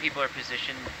know, some people are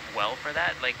positioned well for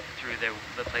that, like through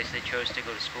the place they chose to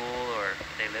go to school, or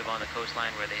they live on the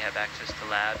coastline where they have access to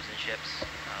labs and ships.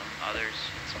 Others,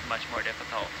 it's much more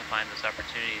difficult to find those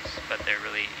opportunities, but they're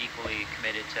really equally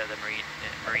committed to the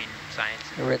marine science.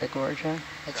 Chrysogorgiid.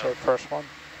 That's our first one.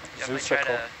 Definitely try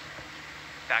to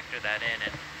factor that in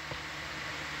and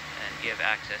give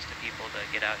access to people to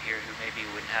get out here who maybe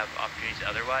wouldn't have opportunities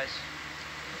otherwise.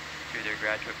 through their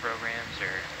graduate programs,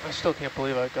 or? I still can't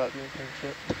believe I got the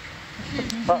internship.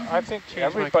 But I think Changed my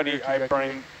everybody career I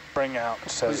trajectory bring out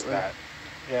says completely. that.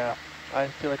 Yeah. I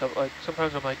feel like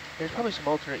sometimes I'm like, there's probably some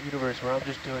alternate universe where I'm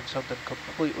just doing something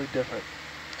completely different.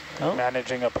 Oh.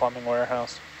 Managing a plumbing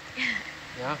warehouse.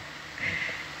 Yeah.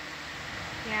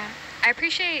 Yeah, I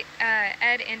appreciate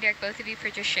Ed and Derek, both of you, for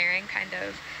just sharing kind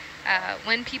of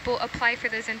when people apply for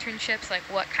those internships, like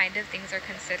what kind of things are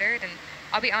considered. And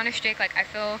I'll be honest, Jake, like I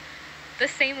feel the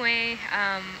same way.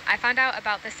 I found out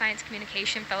about the Science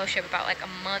Communication Fellowship about like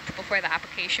a month before the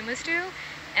application was due.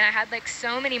 And I had like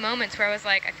so many moments where I was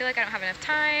like, I feel like I don't have enough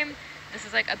time. This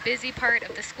is like a busy part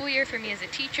of the school year for me as a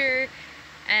teacher.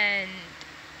 And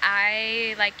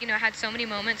I like, you know, had so many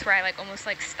moments where I like almost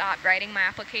like stopped writing my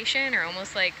application, or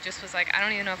almost like just was like, I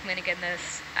don't even know if I'm going to get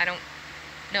this. I don't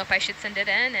know if I should send it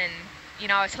in. And, you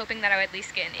know, I was hoping that I would at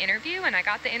least get an interview, and I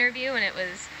got the interview, and it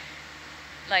was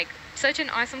like such an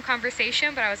awesome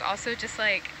conversation, but I was also just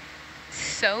like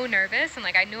so nervous, and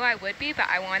like I knew I would be, but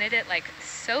I wanted it like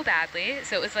so badly.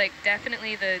 So it was like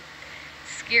definitely the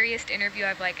scariest interview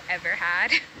I've like ever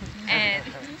had. And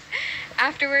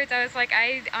afterwards I was like,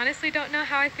 I honestly don't know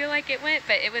how I feel like it went,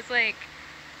 but it was like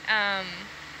I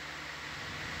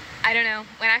don't know,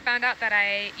 when I found out that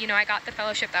I got the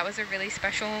fellowship, that was a really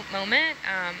special moment.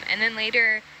 And then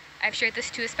later I've shared this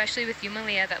too, especially with you,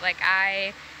 Malia, that like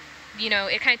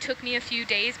it kind of took me a few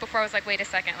days before I was like, wait a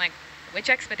second, like which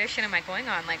expedition am I going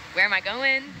on? Like, where am I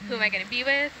going? Who am I going to be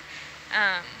with?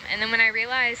 And then when I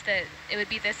realized that it would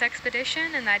be this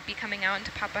expedition and that I'd be coming out into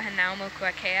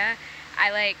Papahanaumokuakea,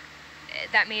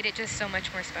 that made it just so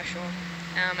much more special.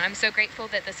 I'm so grateful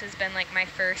that this has been like my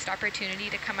first opportunity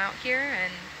to come out here,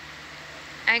 and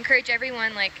I encourage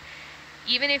everyone, like,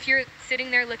 even if you're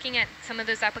sitting there looking at some of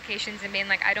those applications and being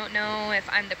like, I don't know if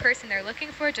I'm the person they're looking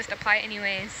for, just apply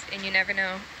anyways, and you never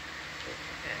know.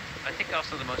 Yeah. I think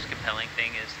also the most compelling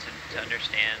thing is to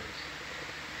understand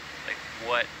like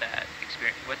what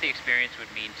the experience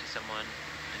would mean to someone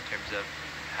in terms of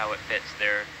how it fits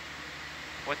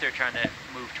what they're trying to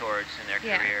move towards in their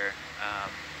career.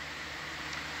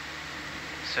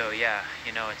 So yeah,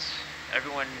 you know,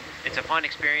 it's a fun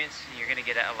experience, and you're going to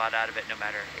get a lot out of it no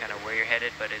matter kind of where you're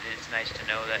headed, but it is nice to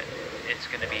know that it's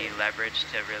going to be leveraged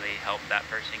to really help that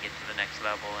person get to the next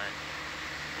level and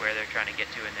where they're trying to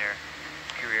get to in their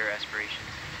career aspirations.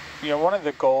 You know, one of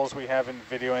the goals we have in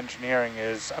video engineering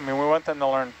is, we want them to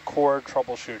learn core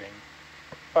troubleshooting,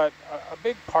 but a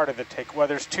big part of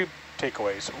there's two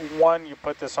takeaways. One, you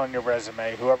put this on your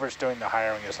resume, whoever's doing the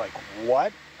hiring is like,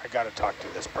 what? I got to talk to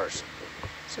this person.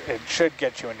 So it should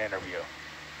get you an interview.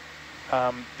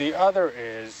 The other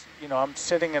is, I'm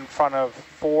sitting in front of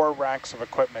 4 racks of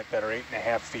equipment that are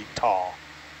 8.5 feet tall.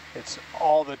 It's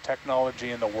all the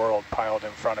technology in the world piled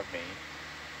in front of me.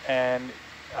 And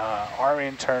our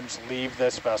interns leave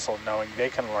this vessel knowing they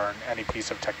can learn any piece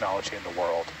of technology in the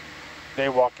world. They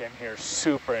walk in here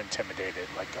super intimidated,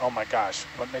 like, oh my gosh,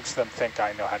 what makes them think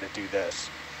I know how to do this?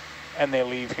 And they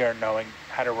leave here knowing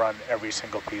how to run every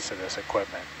single piece of this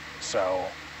equipment. So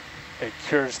it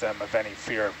cures them of any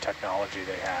fear of technology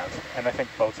they have. And I think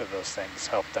both of those things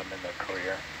help them in their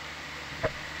career.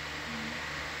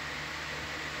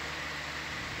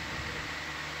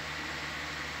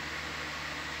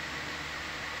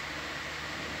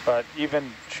 But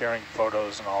even sharing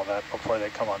photos and all that before they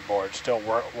come on board, still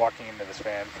walking into this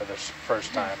van for the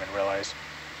first time and realize,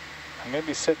 I'm going to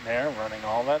be sitting there running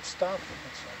all that stuff.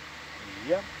 It's like,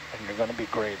 yep, and you're going to be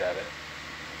great at it.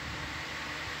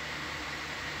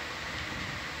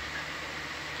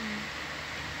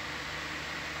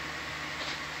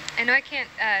 I know I can't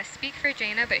speak for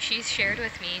Jaina, but she's shared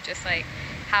with me just like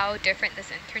how different this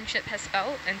internship has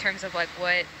felt in terms of like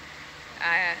what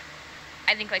I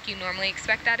think like you normally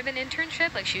expect out of an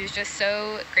internship. Like she was just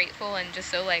so grateful and just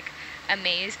so like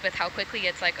amazed with how quickly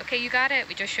it's like, okay, you got it.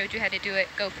 We just showed you how to do it.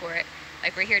 Go for it.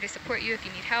 Like we're here to support you if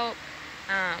you need help.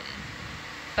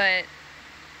 But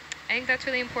I think that's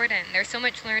really important. There's so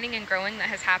much learning and growing that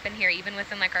has happened here, even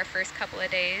within like our first couple of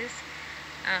days.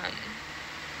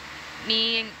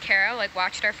 Me and Kara like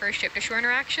watched our first ship to shore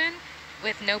interaction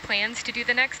with no plans to do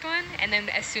the next one. And then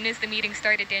as soon as the meeting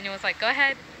started, Daniel was like, go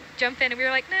ahead, jump in. And we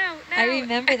were like, no. I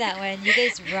remember that one. You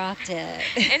guys rocked it.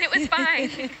 And it was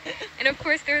fine. And of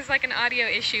course there was like an audio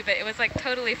issue, but it was like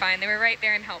totally fine. They were right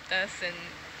there and helped us and,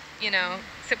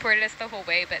 supported us the whole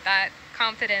way. But that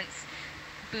confidence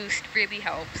boost really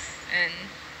helps.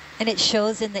 And it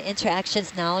shows in the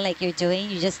interactions now, like you're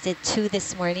doing. You just did 2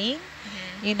 this morning.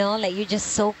 Like you're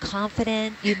just so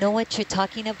confident. You know what you're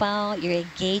talking about. You're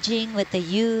engaging with the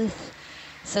youth.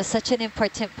 So such an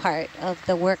important part of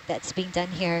the work that's being done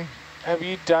here. Have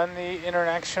you done the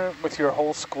interaction with your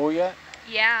whole school yet?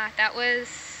 Yeah, that was,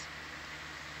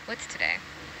 what's today?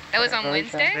 That was on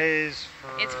Wednesday? Today's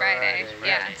It's Friday,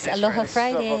 yeah. It's Aloha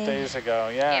Friday. Several days ago,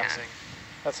 yeah. Yeah.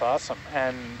 That's awesome.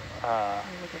 And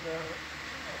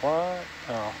what?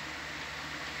 Oh.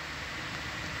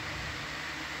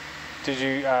 Did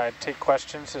you take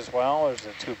questions as well, or is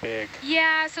it too big?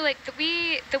 Yeah, so like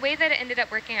the way that it ended up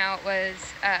working out was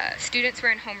students were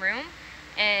in homeroom,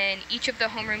 and each of the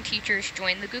homeroom teachers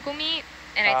joined the Google Meet.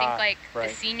 And I think like right.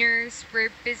 the seniors were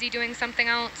busy doing something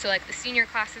else, so like the senior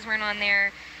classes weren't on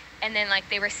there, and then like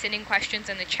they were sending questions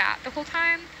in the chat the whole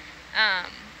time.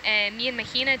 And me and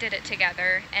Mahina did it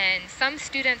together, and some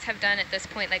students have done at this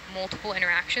point like multiple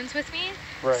interactions with me.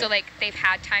 Right. So like they've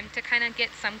had time to kind of get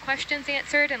some questions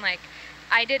answered, and like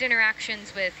I did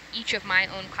interactions with each of my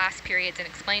own class periods and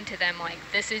explained to them like,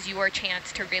 this is your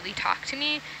chance to really talk to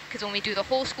me, because when we do the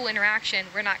whole school interaction,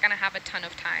 we're not gonna have a ton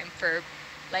of time for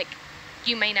like,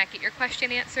 you may not get your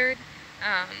question answered.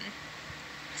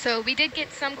 So we did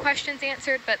get some questions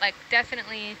answered, but like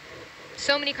definitely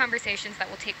so many conversations that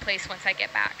will take place once I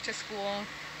get back to school.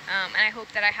 And I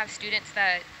hope that I have students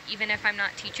that, even if I'm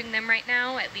not teaching them right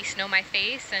now, at least know my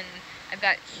face. And I've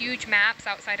got huge maps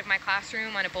outside of my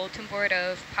classroom on a bulletin board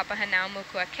of Papahanao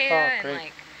Mokuakea and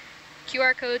like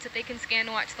QR codes that they can scan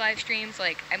to watch live streams.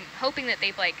 Like I'm hoping that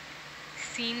they've like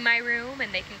seen my room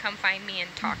and they can come find me and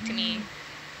talk to me,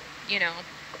 you know,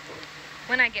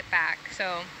 when I get back.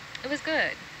 So it was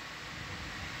good.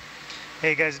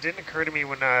 Hey guys, it didn't occur to me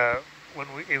when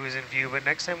it was in view, but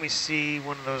next time we see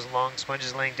one of those long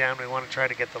sponges laying down, we want to try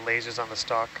to get the lasers on the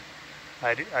stalk.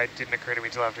 I didn't occur to me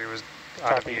until after it was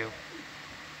out of view.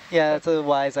 Yeah, that's a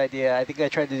wise idea. I think I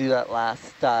tried to do that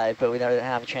last dive, but we never didn't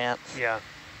have a chance. Yeah.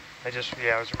 I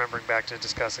was remembering back to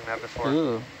discussing that before.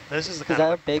 Ooh. This is the Is kind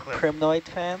that of a big crinoid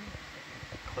fan?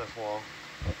 cliff wall.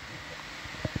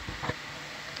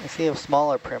 I see a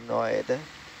smaller crinoid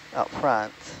out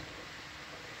front.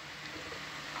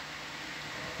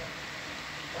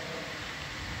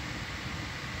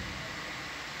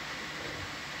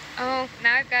 Oh,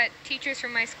 now I've got teachers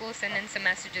from my school sending some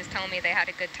messages telling me they had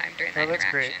a good time during that that's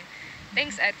interaction. great.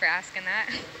 Thanks, Ed, for asking that.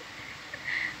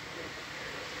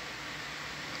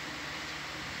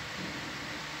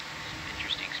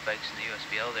 Interesting spikes in the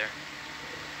USBL there.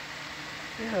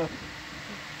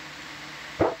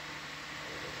 Yeah.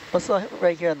 What's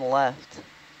right here on the left?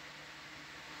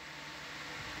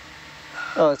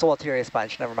 Oh, it's a Walteria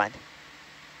sponge. Never mind.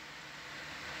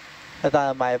 I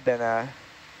thought it might have been a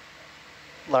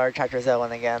large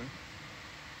hydrozoan again.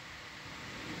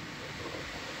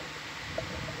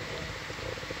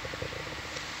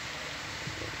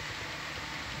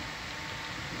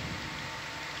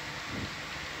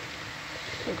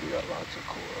 I think we got lots of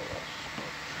coral.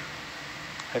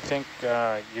 I think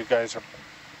you guys are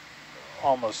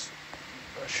almost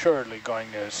assuredly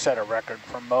going to set a record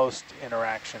for most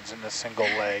interactions in a single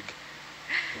leg.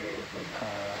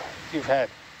 You've had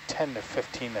 10 to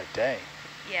 15 a day.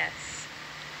 Yes,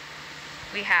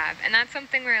 we have. And that's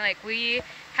something where like we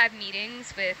have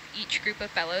meetings with each group of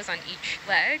fellows on each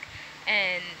leg.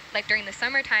 And like during the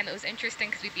summertime, it was interesting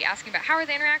because we'd be asking about how are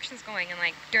the interactions going. And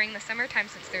like during the summertime,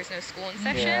 since there's no school in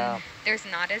session, there's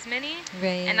not as many.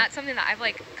 Right. And that's something that I've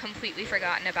like completely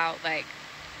forgotten about, like,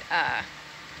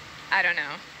 I don't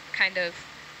know, kind of.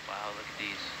 Wow, look at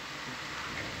these.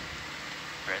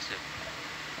 Impressive.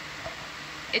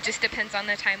 It just depends on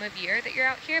the time of year that you're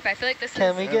out here, but I feel like this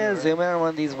Can is... we get a zoom in on one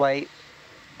of these white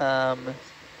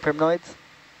primnoids?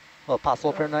 Well,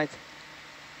 possible primnoids?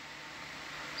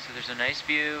 So there's a nice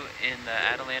view in the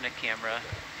Atalanta camera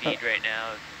feed right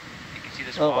now. You can see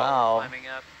this wall wow. climbing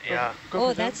up. Yeah.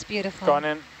 Oh, that's beautiful. Gone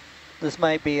in. This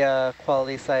might be a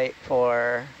quality site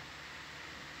for,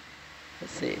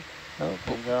 let's see. Oh,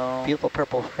 Bingo. beautiful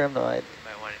purple primnoid. You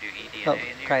might want to do eDNA Oh, in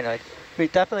here. crinoid. We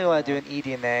definitely want to do an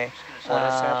eDNA.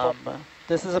 Water sample.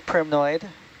 This is a primnoid.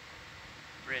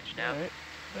 Bridge now.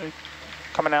 Right.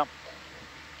 Coming out.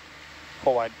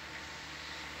 Full wide.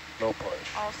 Low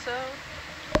push.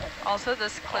 Also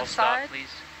this All cliffside stop,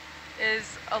 please.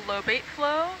 is a lobate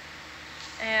flow,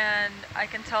 and I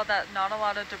can tell that not a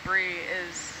lot of debris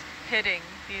is hitting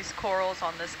these corals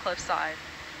on this cliffside.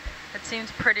 It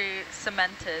seems pretty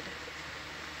cemented.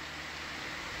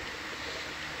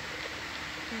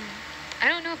 I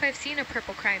don't know if I've seen a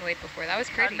purple crinoid before. That was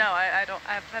pretty. No, I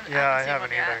haven't Yeah, I seen haven't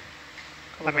one yet. either.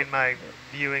 I mean, my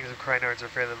viewings of crinoids are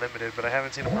fairly limited, but I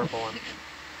haven't seen a purple one.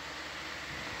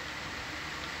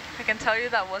 I can tell you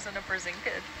that wasn't a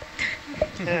Brasinkid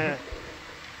Yeah.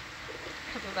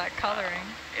 because of that coloring.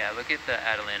 Yeah, look at the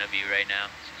Atalanta view right now.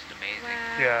 It's just amazing.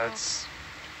 Wow. Yeah, it's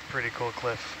a pretty cool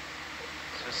cliff.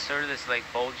 So it's sort of this like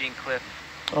bulging cliff,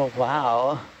 Oh,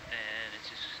 wow. and it's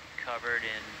just covered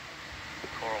in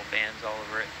coral bands all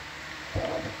over it.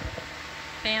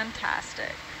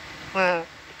 Fantastic.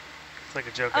 It's like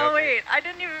a joke. Oh wait, I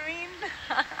didn't even mean.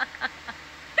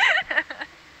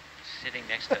 Sitting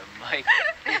next to Mike,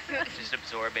 just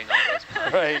absorbing all those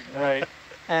puns. Right, right.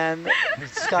 And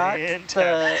Scott, the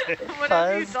Fantastic. What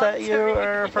have you fuzz done that to you me?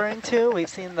 are referring to, we've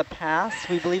seen in the past.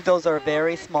 We believe those are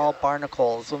very small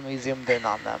barnacles when we zoomed in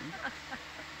on them.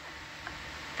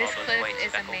 This All those cliff white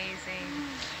is speckles. amazing.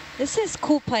 This is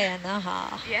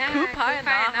Kupayanaha. Yeah, Kupayanaha.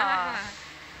 Kupayanaha.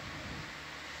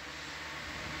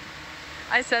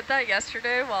 I said that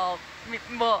yesterday while,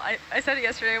 I said it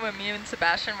yesterday when me and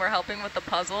Sebastian were helping with the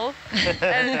puzzle,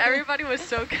 and everybody was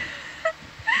so good.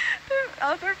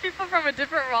 Other people from a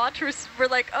different watch were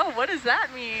like, oh, what does that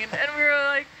mean? And we were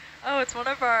like, oh, it's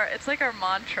it's like our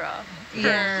mantra for,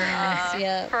 Yes,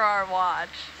 yeah. for our watch.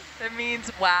 It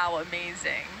means, wow,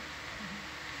 amazing.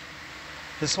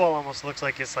 This wall almost looks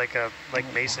like it's like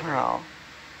masonry. Wow.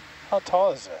 How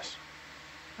tall is this?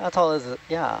 How tall is it?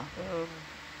 Yeah.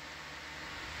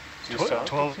 You saw-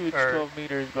 12 Altitude's or 12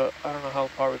 meters, but I don't know how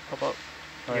far we've come up.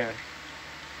 yeah,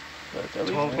 But it's at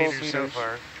least 12 meters so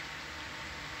far.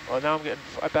 Well, now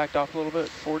I backed off a little bit,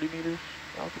 40 meters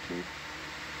altitude.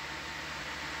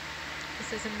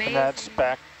 This is amazing. And that's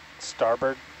back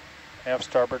starboard, half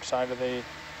starboard side of the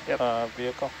Yep.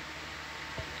 vehicle.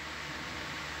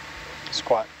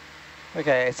 Squat.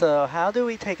 Okay, so how do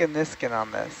we take a Niskin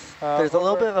on this? There's a little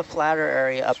over- bit of a flatter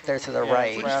area up there to the Yeah,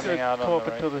 right. We're just Rounding going out to on come up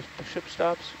the until the ship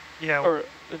stops, Yeah, or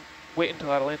wait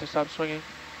until Atalanta stops swinging,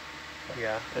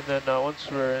 yeah. and then once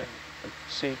we're in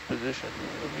a safe position,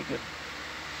 then we can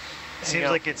It seems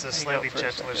like it's a slightly for a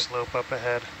gentler second. slope up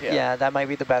ahead. Yeah, that might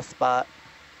be the best spot.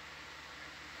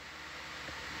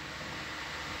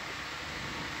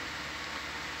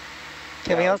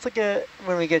 Can we also get,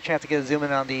 when we get a chance to get a zoom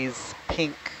in on these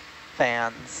pink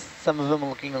fans, some of them are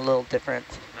looking a little different.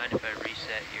 Mind if I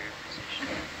reset your position?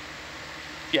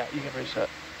 Yeah, you can reset. Okay.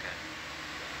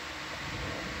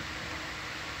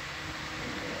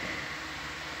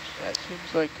 Yeah, it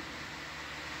seems like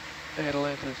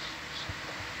Atalanta's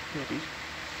maybe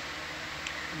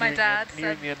My dad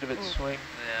nearing said, the end of its ooh. swing.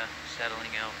 Yeah,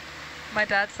 settling out. My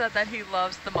dad said that he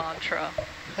loves the mantra.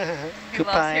 He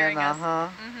loves hearing us. Kupayanaha.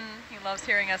 He loves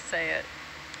hearing us say it.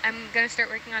 I'm going to start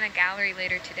working on a gallery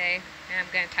later today, and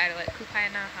I'm going to title it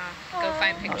Kupayanaha. Go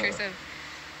find pictures of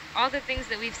all the things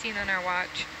that we've seen on our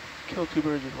watch. Kill two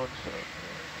birds with one stone.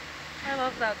 I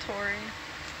love that, Tori.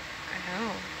 I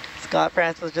know. Scott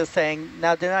France was just saying,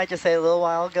 now didn't I just say a little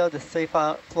while ago the sea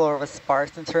floor was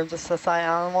sparse in terms of society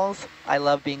animals? I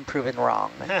love being proven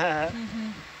wrong.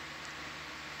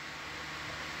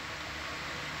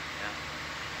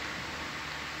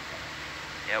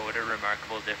 Yeah, what a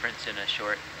remarkable difference in a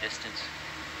short distance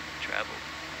traveled.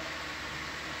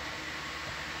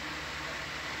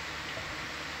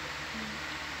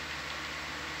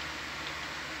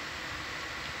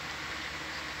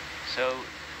 So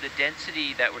the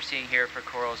density that we're seeing here for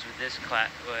corals with this at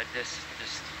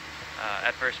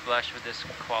first blush, would this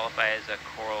qualify as a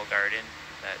coral garden,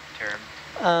 that term?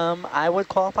 I would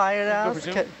qualify it as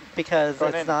resume. because Go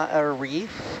it's ahead. not a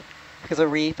reef. Because a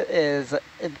reef is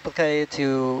implicated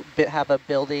to have a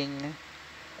building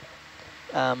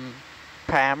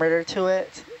parameter to it.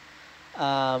 Is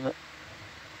that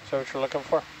what you're looking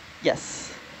for?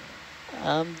 Yes.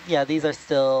 Yeah, these are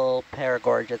still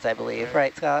paragorgids, I believe.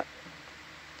 Right, Scott?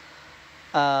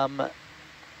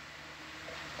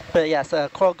 But yes, a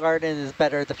coral garden is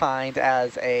better defined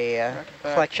as a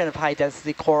collection of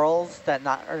high-density corals that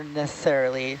are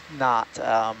necessarily not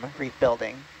reef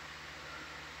building.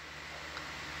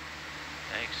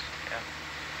 Thanks, yeah.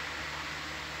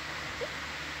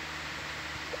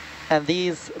 And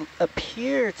these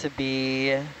appear to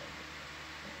be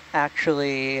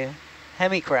actually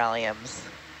hemicoralliums.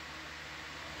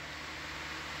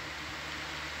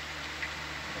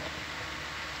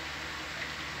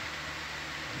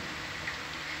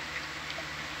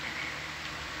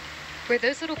 Were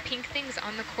those little pink things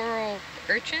on the coral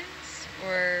urchins,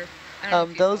 or I don't know if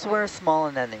you Those saw were them. small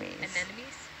anemones.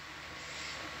 Anemones?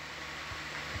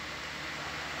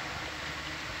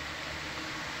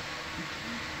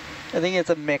 I think it's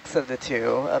a mix of the two,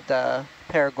 of the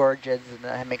paragorgids and the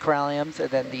hemicoralliums, and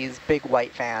then these big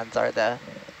white fans are the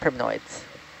crinoids.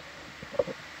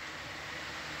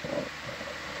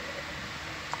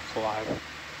 It's alive.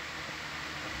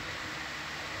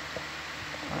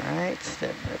 All right,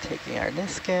 then we're taking our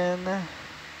Niskin.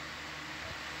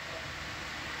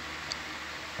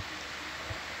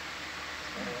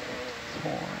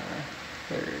 Four,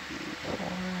 34.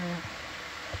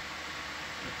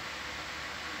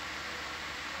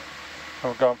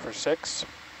 We're going for 6.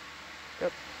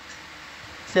 Yep.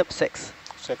 Yep, 6.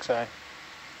 6I.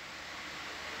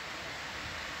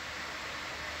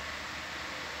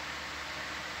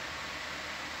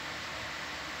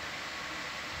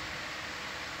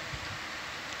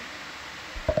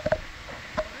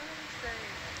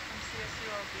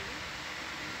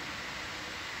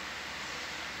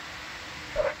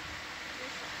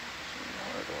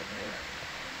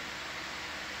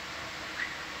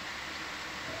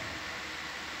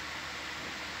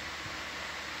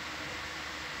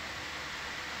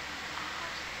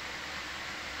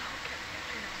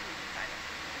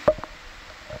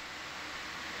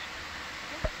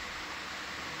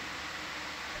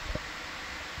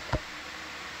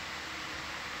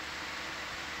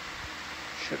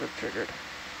 Should have triggered.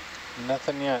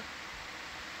 Nothing yet.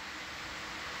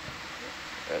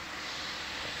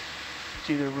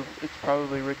 It's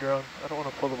probably rigged wrong. I don't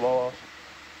want to pull the ball off.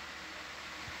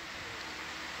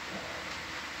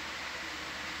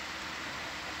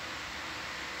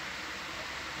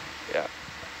 Yeah.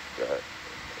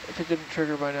 If it didn't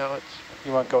trigger by now, it's.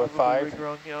 You want to go with 5? Rigged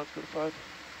wrong. Yeah, let's go to 5.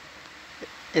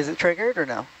 Is it triggered or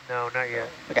no? No, not yet.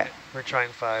 Okay. We're trying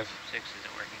 5. 6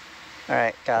 isn't working. All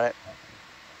right, got it.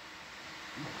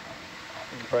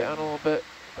 Right. Down a little bit.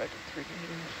 Back to 3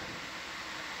 meters.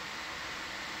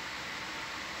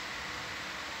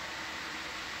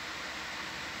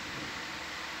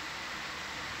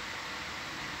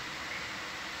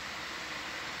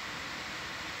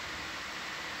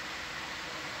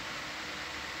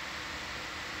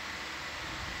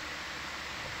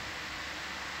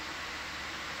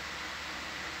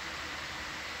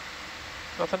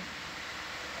 Nothing?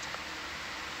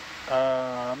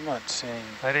 I'm not seeing.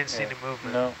 I didn't see any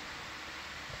movement. No.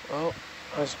 Well,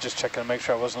 I was just checking to make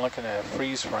sure I wasn't looking at a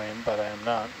freeze frame, but I am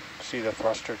not. See the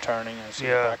thruster turning, I see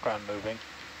the background moving.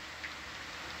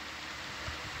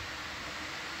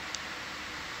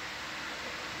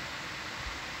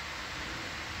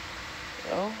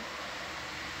 well,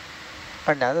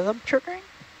 Are none of them triggering?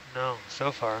 No,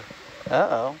 so far.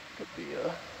 Uh-oh. could be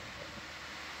a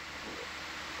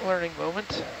learning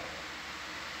moment.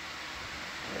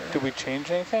 Did we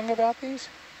change anything about these?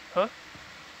 Huh?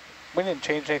 We didn't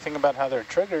change anything about how they're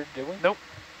triggered, did we? Nope.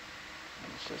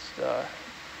 It's just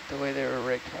the way they were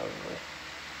rigged, probably.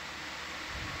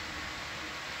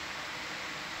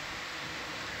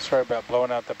 Sorry about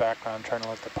blowing out the background, trying to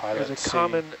let the pilot There's a see.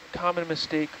 common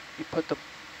mistake. You put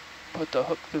the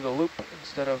hook through the loop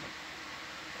instead of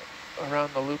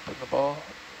around the loop in the ball.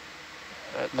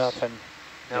 That's Nothing.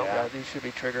 No. Yeah, these should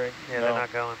be triggering. Yeah, No. they're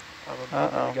not going.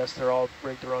 I guess they're all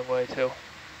rigged the wrong way too.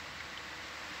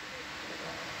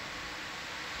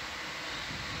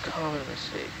 Common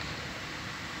mistake.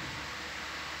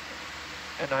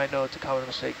 And I know it's a common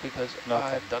mistake because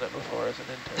Nothing. I've done it before as an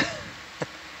intern.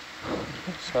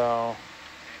 So,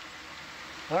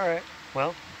 All right.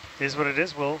 Well, is what it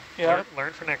is. We'll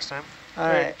learn for next time. All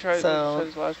right, Try so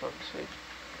his last one. See.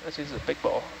 This is a big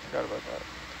ball. Forgot about that.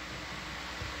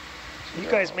 You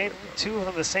guys made 2 of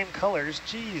them the same colors.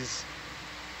 Jeez.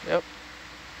 Yep.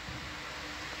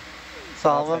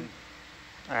 solve them.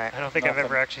 All right. I don't think I've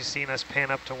ever actually seen us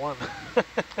pan up to 1. I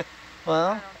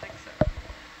Well, don't think so.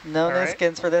 no All right.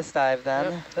 skins for this dive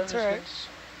then. Yep. That's all right. It's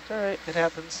all right. It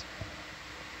happens.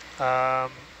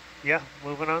 Yeah,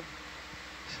 moving on.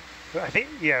 I think,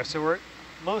 yeah, so we're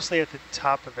mostly at the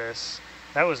top of this.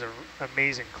 That was an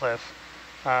amazing cliff.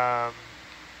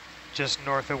 Just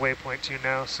north of waypoint 2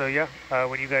 now. So yeah,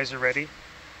 when you guys are ready,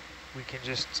 we can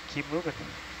just keep moving.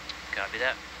 Copy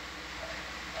that.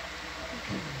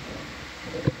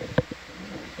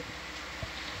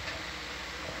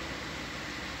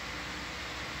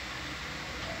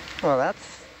 Well,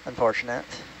 that's unfortunate.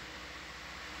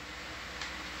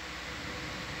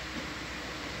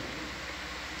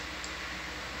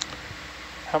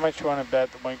 how much you want to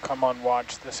bet that when we come on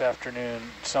watch this afternoon,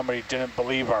 somebody didn't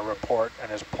believe our report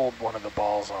and has pulled one of the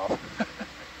balls off?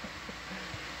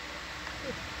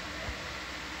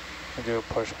 We do a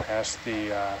push past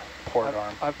the port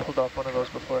arm. I've pulled off one of those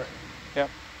before. Yep.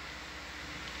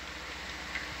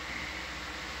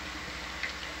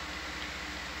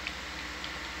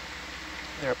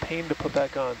 They're a pain to put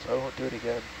back on, so I won't do it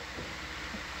again.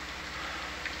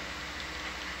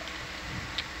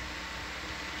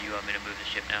 You want me to move the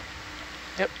ship now?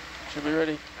 Yep, should be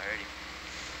ready. Alrighty.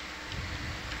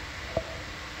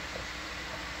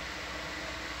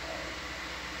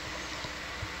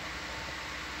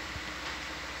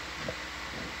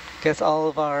 Guess all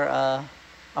of our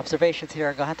observations here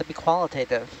are going to have to be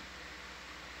qualitative.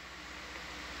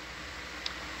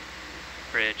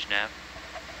 Bridge, nav.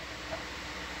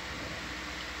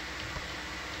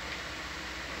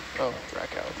 Oh, rack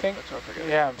out. I think, That's what I forget.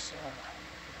 yeah, I was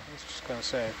just going to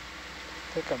say, I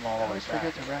think I'm all I the way always back.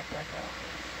 forget to rack back out.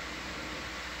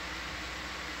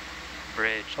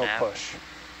 Bridge, Oh, nav. push.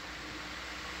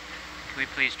 Can we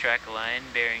please track a line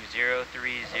bearing 030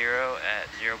 at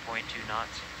 0.2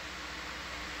 knots?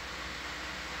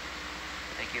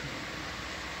 Thank you.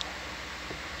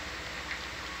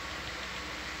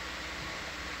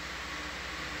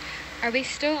 Are we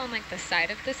still on like the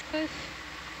side of this cliff?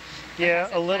 Yeah,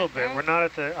 has a a little flat bit. We're not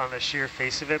at the on the sheer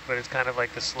face of it, but it's kind of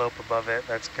like the slope above it.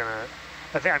 That's gonna.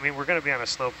 I mean, we're gonna be on a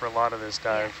slope for a lot of this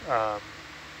dive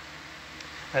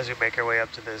as we make our way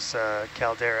up to this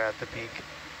caldera at the peak.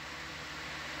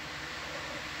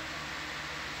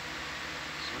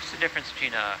 So what's the difference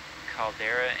between a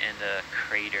caldera and a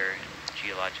crater in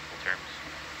geological terms?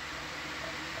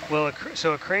 Well,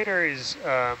 so a crater is,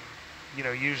 you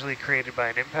know, usually created by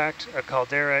an impact. A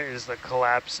caldera is the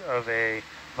collapse of a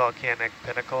volcanic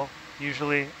pinnacle,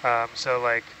 usually. So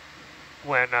like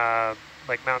when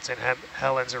like Mount St.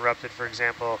 Helens erupted, for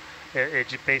example, it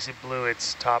just basically blew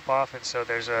its top off, and so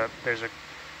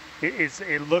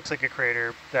it looks like a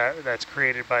crater that's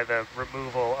created by the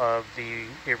removal of the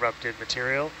erupted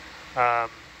material. A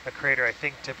crater, I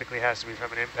think, typically has to be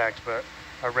from an impact, but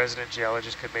a resident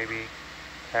geologist could maybe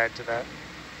add to that.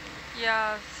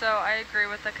 Yeah, so I agree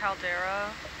with the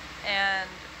caldera, and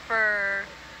for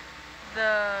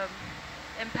the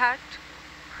impact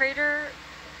crater,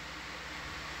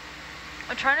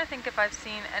 I'm trying to think if I've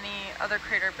seen any other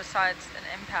crater besides an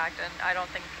impact, and I don't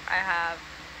think I have.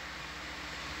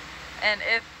 And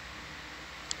if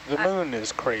The moon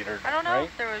is cratered, I don't know right?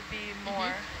 if there would be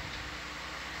more.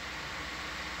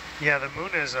 Yeah, the moon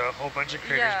has a whole bunch of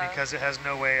craters Yeah. because it has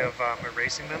no way of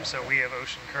erasing them. So we have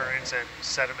ocean currents and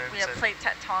sediments We have and plate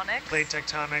tectonics. plate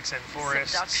tectonics and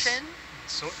forests Subduction.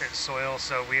 and soil.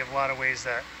 So we have a lot of ways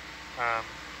that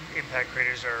impact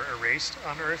craters are erased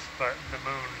on Earth, but the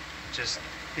moon just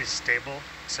is stable,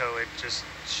 so it just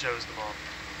shows them all.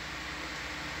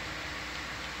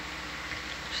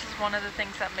 Which is one of the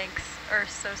things that makes Earth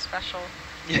so special.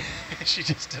 Yeah, she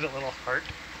just did a little heart.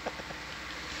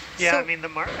 Yeah, So- I mean,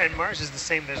 and Mars is the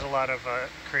same. There's a lot of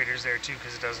craters there too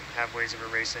because it doesn't have ways of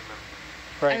erasing them.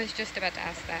 Right. I was just about to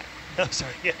ask that. Oh,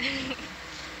 sorry. Yeah.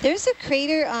 There's a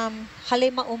crater,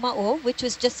 Hale-Ma'uma'u, which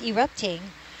was just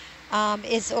erupting,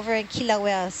 is over in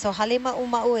Kilauea. So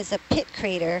Hale-Ma'uma'u is a pit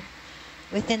crater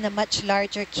within the much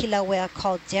larger Kilauea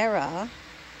caldera.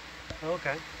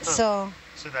 Okay. Huh.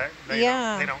 So that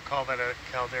yeah. they don't call that a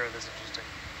caldera. That's interesting.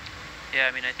 Yeah,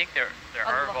 I mean, I think there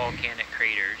are volcanic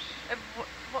craters.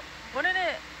 Wouldn't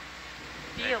it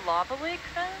be a lava lake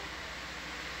then?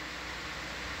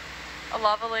 A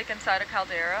lava lake inside a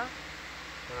caldera?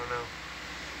 I don't know.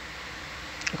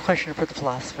 A question for the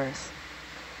philosophers.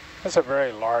 That's a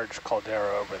very large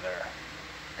caldera over there.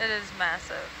 It is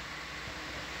massive.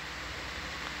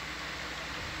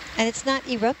 and it's not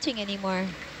erupting anymore.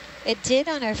 It did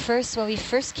on our first, when we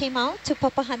first came out to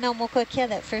Papahanaumokuakea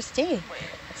that first day. Wait,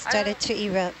 It started to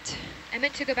erupt. I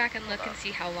meant to go back and look and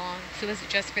see how long. So was it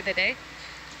just for the day?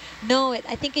 No,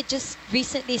 I think it just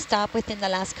recently stopped within the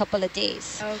last couple of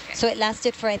days. Okay. So it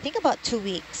lasted for, I think, about 2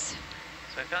 weeks.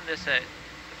 So I found this at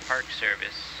the Park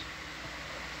Service.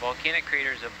 Volcanic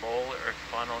crater is a bowl or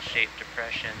funnel-shaped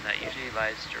depression that usually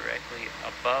lies directly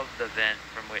above the vent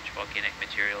from which volcanic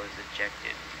material is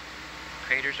ejected.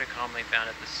 Craters are commonly found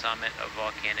at the summit of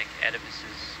volcanic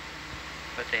edifices,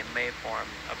 but they may form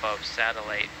above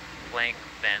satellite flank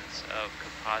vents of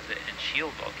composite and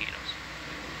shield volcanoes.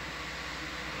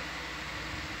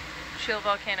 Shield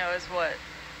volcano is what?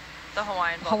 The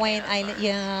Hawaiian volcano. Hawaiian Island,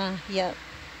 yeah, yep.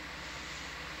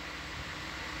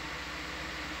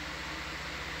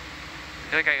 I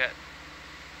feel like I got,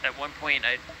 at one point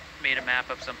I made a map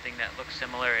of something that looks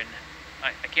similar, and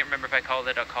I can't remember if I called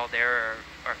it a caldera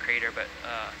or crater, but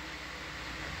I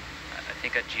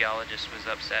think a geologist was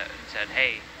upset and said,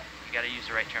 hey, you got to use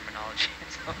the right terminology.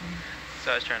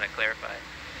 So I was trying to clarify.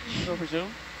 Go for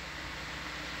Zoom.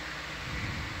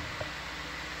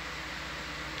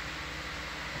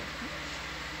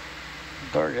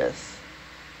 Gorgeous.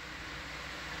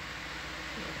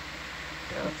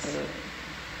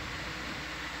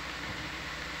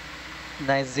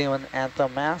 Nice zoom on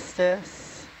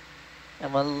Anthomastus,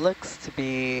 and what looks to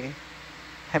be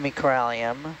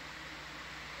Hemicorallium.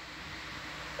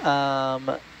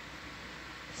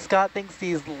 Scott thinks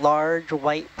these large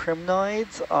white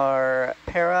primnoids are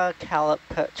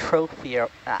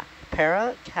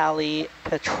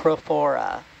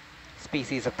Paracalipetrophora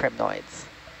species of primnoids.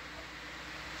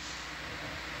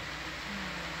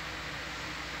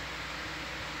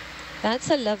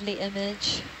 That's a lovely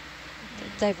image. the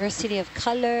diversity of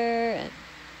color and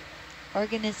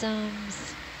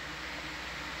organisms.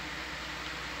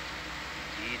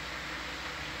 Indeed.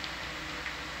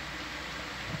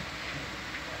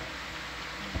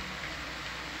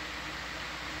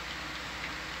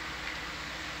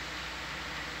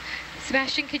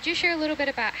 Sebastian, could you share a little bit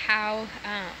about how,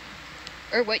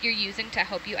 or what you're using to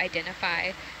help you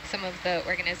identify some of the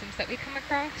organisms that we come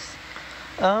across?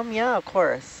 Yeah, of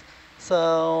course.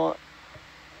 So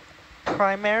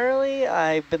primarily,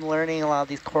 I've been learning a lot of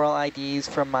these coral IDs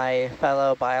from my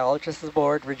fellow biologists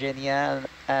aboard, Virginia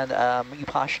and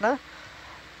Upashna.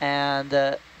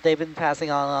 And they've been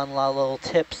passing on a lot of little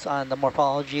tips on the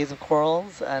morphologies of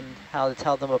corals and how to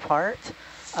tell them apart.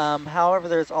 However,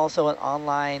 there's also an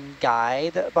online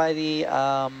guide by the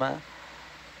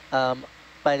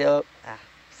NOAA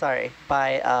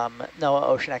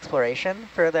Ocean Exploration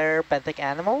for their benthic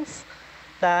animals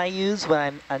that I use when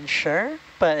I'm unsure,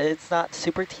 but it's not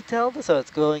super detailed, so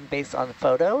it's going based on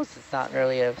photos. It's not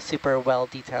really a super well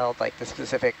detailed, like the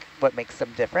specific what makes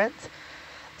them different.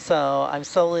 So I'm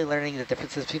slowly learning the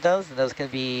differences between those, and those can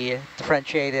be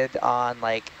differentiated on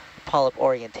like polyp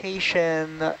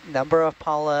orientation, number of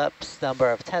polyps, number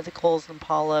of tentacles in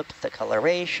polyps, the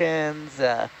colorations,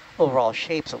 overall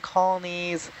shapes of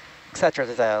colonies, etc.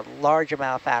 There's a large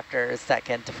amount of factors that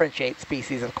can differentiate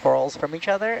species of corals from each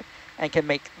other and can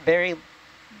make the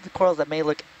corals that may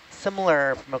look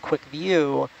similar from a quick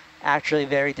view actually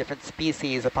very different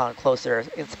species upon closer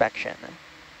inspection.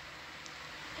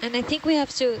 And I think we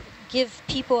have to give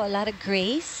people a lot of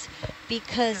grace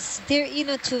because they're,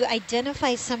 to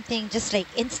identify something just like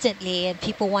instantly and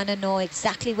people want to know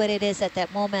exactly what it is at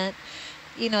that moment,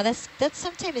 that's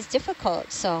sometimes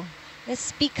difficult. So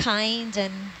let's be kind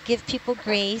and give people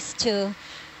grace to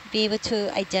be able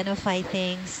to identify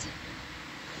things.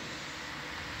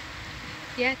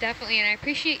 Yeah, definitely. And I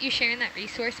appreciate you sharing that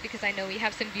resource because I know we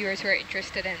have some viewers who are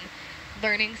interested in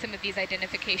learning some of these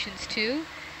identifications too.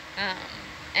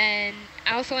 And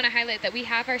I also want to highlight that we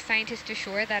have our scientists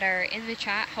ashore that are in the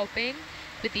chat helping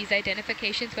with these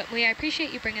identifications. But I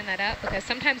appreciate you bringing that up because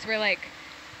sometimes we're like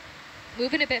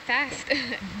moving a bit fast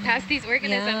past these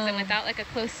organisms, and without like a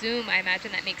close zoom, I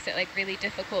imagine that makes it like really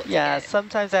difficult. Yeah,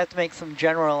 sometimes I have to make some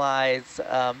generalized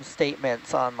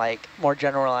statements on like more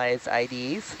generalized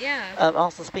IDs. Yeah.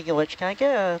 Also, speaking of which, can I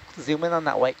get a zoom in on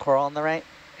that white coral on the right?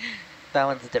 That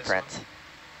one's different.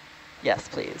 Yes,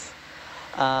 please.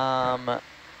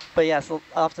 But yes,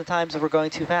 oftentimes if we're going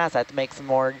too fast, I have to make some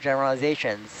more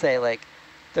generalizations. Say like,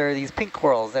 there are these pink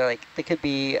corals. They could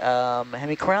be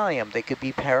hemicorallium. They could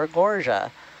be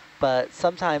paragorgia. But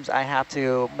sometimes I have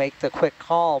to make the quick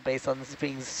call based on this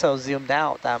being so zoomed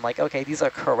out that I'm like, okay, these are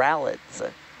corallids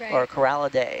or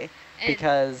corallidae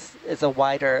because it's a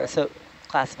wider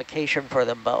classification for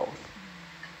them both.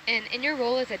 And in your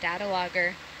role as a data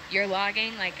logger, you're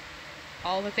logging like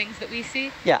all the things that we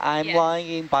see? Yeah, I'm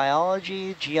logging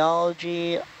biology,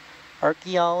 geology,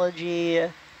 archaeology,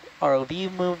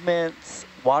 ROV movements,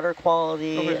 water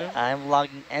quality. I'm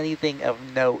logging anything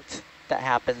of note that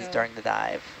happens during the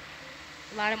dive.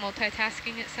 A lot of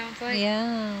multitasking, it sounds like.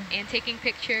 Yeah. And taking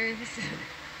pictures.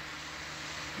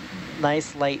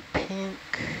 Nice light pink.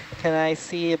 Can I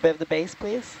see a bit of the base,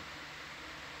 please?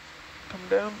 Come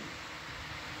down.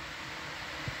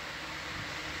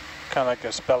 Kind of like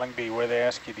a spelling bee where they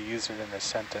ask you to use it in a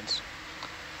sentence.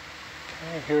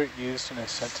 Can I hear it used in a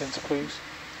sentence, please?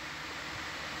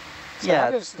 So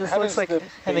yeah, this looks like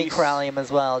hemicorallium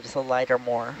as well, just a lighter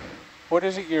more. What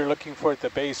is it you're looking for at the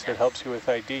base that helps you with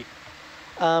ID?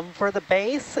 For the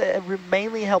base, it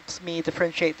mainly helps me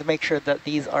differentiate to make sure that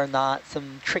these are not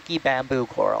some tricky bamboo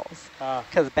corals.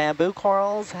 Because bamboo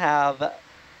corals have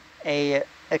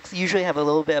usually have a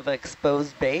little bit of an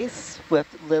exposed base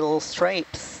with little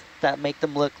stripes that make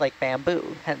them look like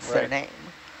bamboo, hence their name.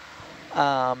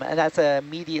 And that's an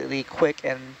immediately quick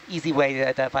and easy way to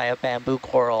identify a bamboo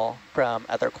coral from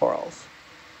other corals.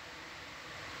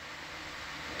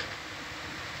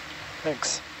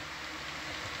 Thanks.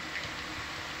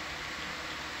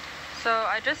 So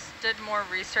I just did more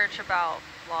research about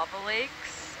lava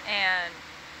lakes and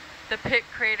the pit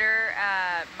crater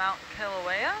at Mount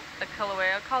Kilauea, the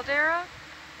Kilauea caldera.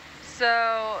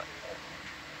 So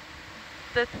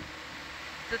the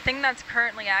thing that's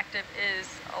currently active is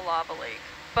a lava lake,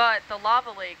 but the lava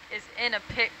lake is in a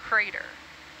pit crater.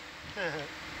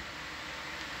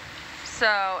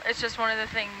 So it's just one of the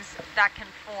things that can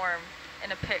form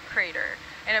in a pit crater.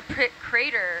 And a pit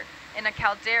crater in a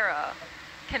caldera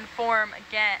can form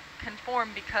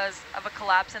because of a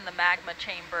collapse in the magma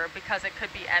chamber because it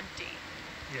could be empty.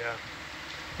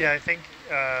 Yeah, I think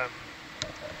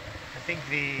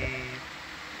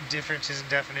differences in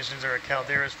definitions are a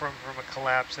caldera is formed from a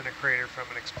collapse and a crater from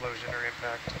an explosion or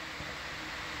impact.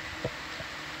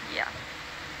 Yeah.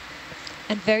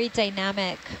 And very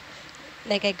dynamic.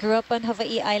 Like I grew up on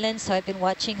Hawaii Island, so I've been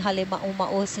watching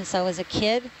hhmmss since I was a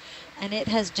kid, and it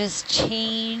has just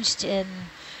changed in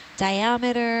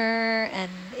diameter,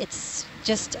 and it's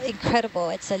just incredible.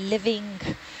 It's a living,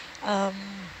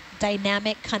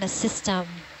 dynamic kind of system.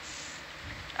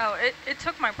 Oh, it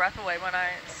took my breath away when I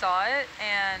saw it,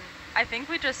 and I think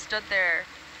we just stood there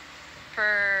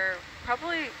for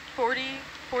probably 40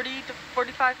 to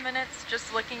 45 minutes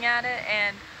just looking at it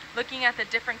and looking at the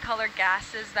different colored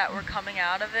gases that were coming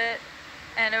out of it,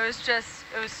 and it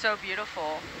was so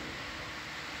beautiful.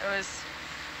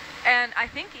 And I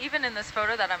think even in this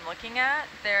photo that I'm looking at,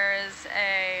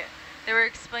 they were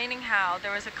explaining how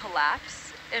there was a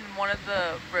collapse in one of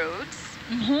the roads,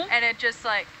 and it just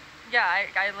like, yeah,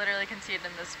 I literally can see it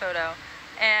in this photo,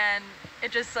 and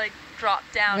it just like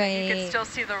dropped down, and you could still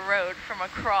see the road from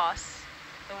across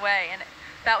the way, and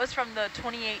that was from the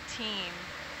 2018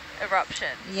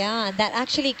 eruption. Yeah, and that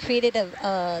actually created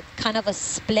a kind of a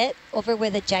split over where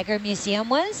the Jagger Museum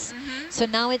was. So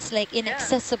now it's like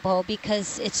inaccessible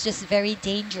because it's just very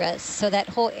dangerous. So that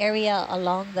whole area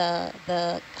along the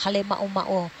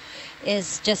Hale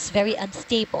is just very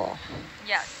unstable.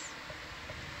 Yes.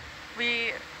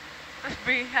 We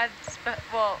had,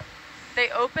 well,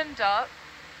 they opened up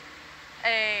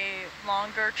a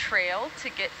longer trail to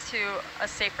get to a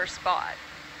safer spot.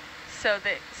 So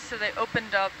they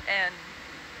opened up and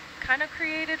kind of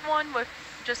created one with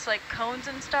just like cones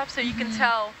and stuff, so you can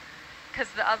tell, because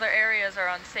the other areas are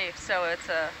unsafe, so it's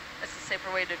a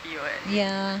safer way to view it.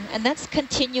 Yeah, and that's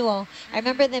continual. I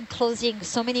remember them closing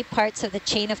so many parts of the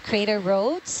chain of crater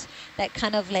roads that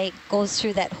kind of like goes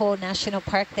through that whole national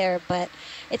park there, but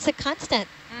it's a constant,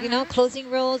 you know,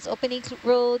 closing roads, opening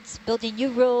roads, building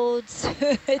new roads.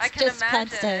 It's I can just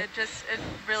imagine. constant. It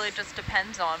really just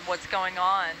depends on what's going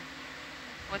on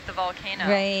with the volcano.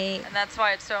 Right. And that's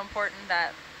why it's so important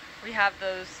that we have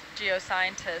those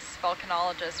geoscientists,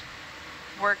 volcanologists,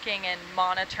 working and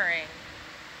monitoring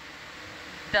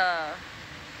the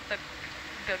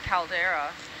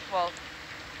caldera, well,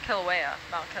 Kilauea,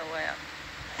 Mount Kilauea.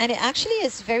 And it actually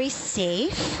is very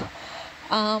safe,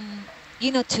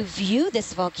 you know, to view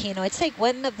this volcano. It's like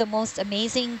one of the most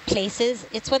amazing places.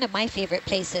 It's one of my favorite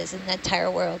places in the entire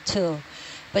world too.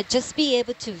 But just be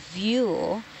able to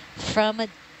view from a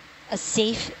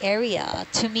safe area,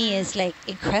 to me, is like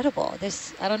incredible.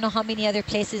 I don't know how many other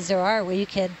places there are where you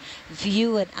can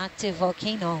view an active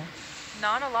volcano.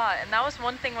 Not a lot. And that was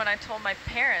one thing when I told my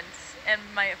parents and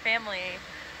my family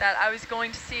that I was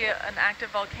going to see an active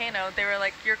volcano. They were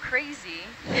like, "You're crazy.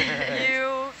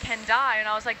 You can die." And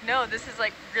I was like, "No, this is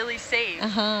like really safe."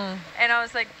 And I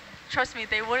was like, "Trust me,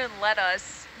 they wouldn't let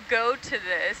us go to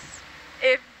this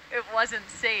if it wasn't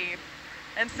safe."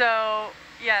 And so,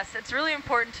 yes, it's really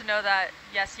important to know that,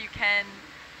 yes, you can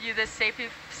view this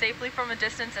safely from a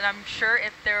distance, and I'm sure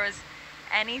if there was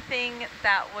anything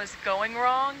that was going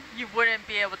wrong, you wouldn't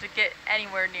be able to get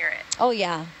anywhere near it. Oh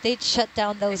yeah, they'd shut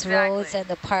down those roads and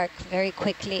the park very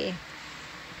quickly.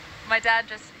 My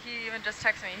dad he even just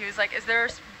texted me. He was like, is there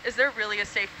really a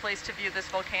safe place to view this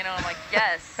volcano? I'm like,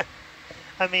 yes.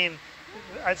 I mean,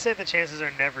 I'd say the chances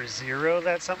are never zero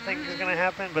that something is going to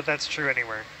happen, but that's true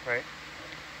anywhere, right?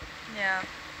 Yeah.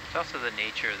 It's also the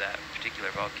nature of that particular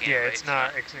volcano. Yeah, right? it's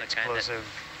not the kind that explosive.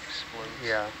 explodes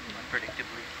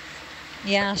unpredictably.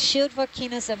 Yeah, shield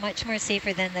volcanoes are much more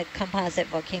safer than the composite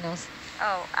volcanoes.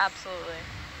 Oh, absolutely.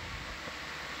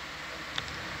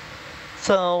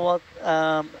 So,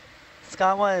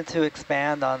 Scott wanted to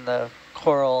expand on the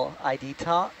coral ID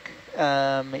talk.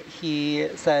 He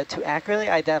said to accurately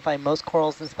identify most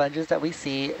corals and sponges that we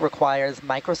see requires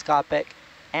microscopic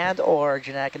and/or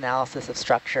genetic analysis of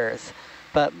structures.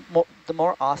 But the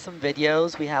more awesome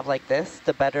videos we have like this,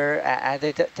 the better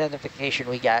identification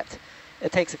we get.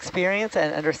 It takes experience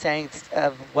and understanding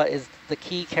of what is the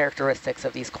key characteristics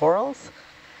of these corals.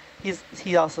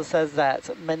 He also says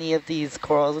that many of these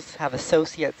corals have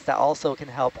associates that also can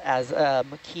help as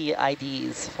key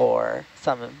IDs for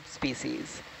some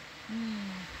species.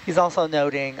 He's also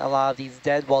noting a lot of these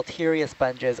dead Walteria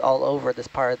sponges all over this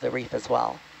part of the reef as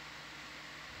well.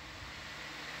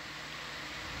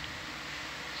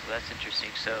 So that's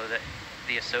interesting. So that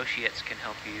the associates can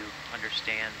help you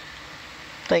understand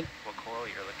what coral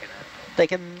you're looking at. They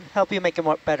can help you make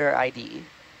a better ID,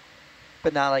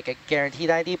 but not like a guaranteed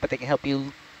ID, but they can help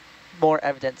you more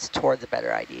evidence towards a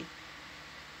better ID.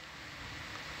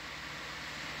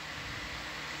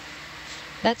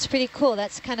 That's pretty cool.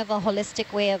 That's kind of a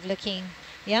holistic way of looking,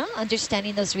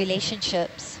 understanding those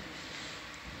relationships.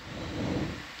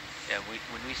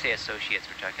 when we say associates,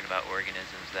 we're talking about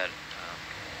organisms that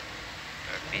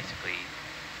are basically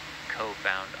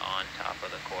co-found on top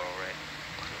of the coral, right?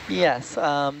 Yes,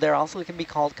 there also can be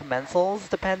called commensals,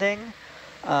 depending.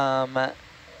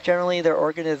 Generally, they're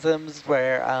organisms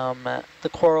where the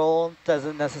coral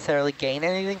doesn't necessarily gain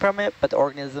anything from it, but the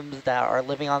organisms that are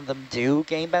living on them do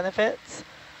gain benefits.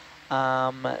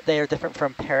 They are different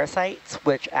from parasites,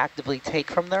 which actively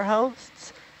take from their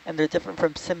hosts, and they're different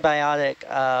from symbiotic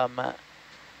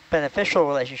beneficial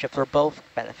relationships where both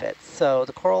benefits. So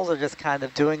the corals are just kind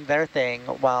of doing their thing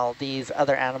while these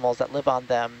other animals that live on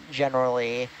them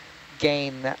generally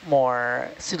gain more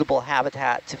suitable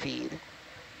habitat to feed.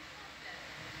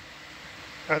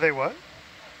 Are they what?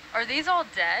 Are these all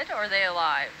dead or are they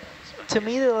alive? To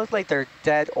me, they look like they're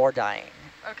dead or dying,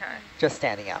 Okay. just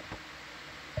standing up.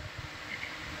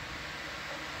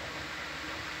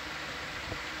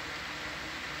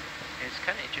 It's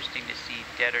kind of interesting to see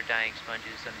dead or dying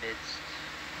sponges amidst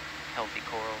healthy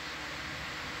corals.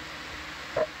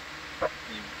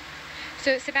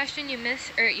 So Sebastian, you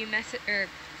mentioned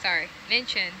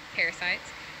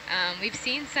parasites. We've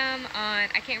seen some on,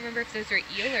 I can't remember if those were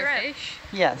eel or fish.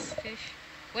 Yes. Fish.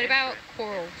 What about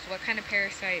corals? What kind of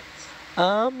parasites?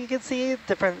 You can see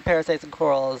different parasites in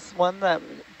corals. One that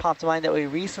popped to mind that we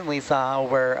recently saw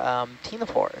were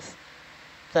ctenophores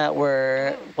that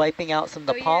were wiping out some of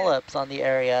the polyps on the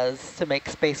areas to make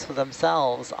space for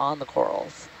themselves on the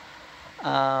corals.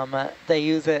 They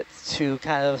use it to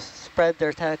kind of spread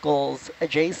their tentacles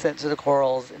adjacent to the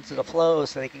corals into the flow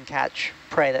so they can catch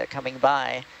prey that are coming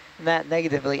by. And that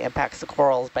negatively impacts the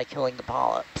corals by killing the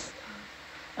polyps.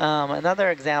 Another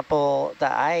example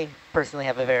that I personally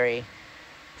have a very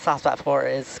soft spot for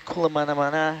is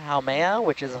Culamanamana haumea,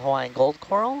 which is a Hawaiian gold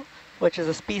coral, which is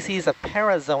a species of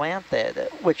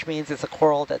parazoanthid, which means it's a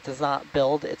coral that does not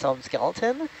build its own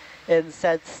skeleton. It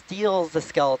instead steals the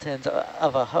skeletons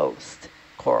of a host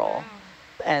coral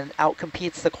and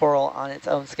outcompetes the coral on its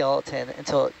own skeleton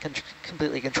until it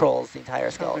completely controls the entire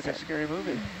skeleton. Sounds like a scary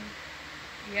movie.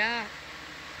 Yeah.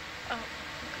 Oh.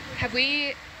 Have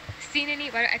we seen any?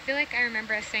 I feel like I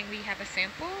remember us saying we have a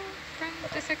sample from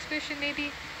this expedition,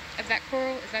 maybe, of that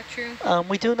coral. Is that true?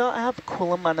 We do not have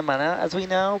Culamanamana, as we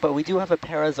know, but we do have a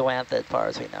parazoanthid, as far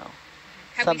as we know.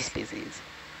 Some species.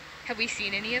 Have we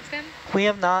seen any of them? We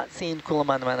have not seen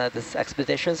Culamanamana this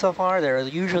expedition so far. They're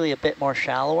usually a bit more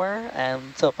shallower,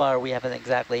 and so far we haven't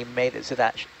exactly made it to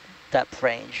that depth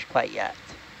range quite yet.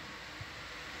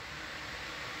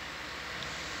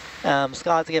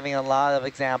 Scott's giving a lot of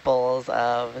examples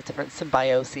of different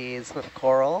symbioses with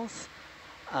corals.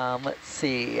 Let's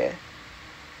see.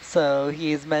 So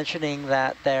he's mentioning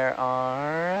that there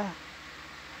are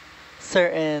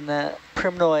certain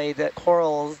crinoid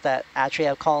corals that actually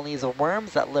have colonies of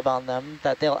worms that live on them,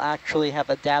 that they'll actually have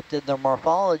adapted their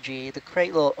morphology to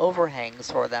create little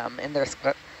overhangs for them in their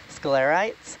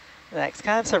sclerites that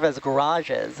kind of serve as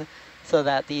garages so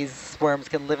that these worms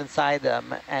can live inside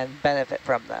them and benefit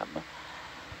from them.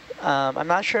 I'm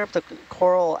not sure if the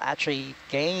coral actually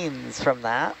gains from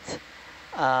that,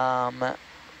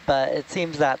 but it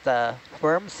seems that the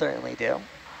worms certainly do.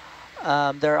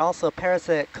 There are also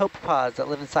parasitic copepods that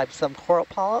live inside some coral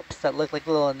polyps that look like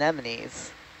little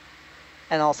anemones.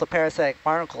 And also parasitic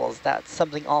barnacles. That's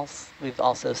something else we've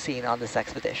also seen on this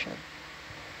expedition.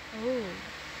 Ooh.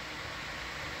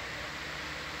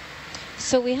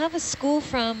 So we have a school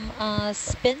from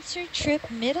Spencer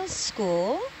Tripp Middle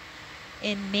School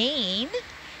in Maine.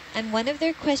 And one of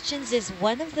their questions is,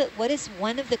 what is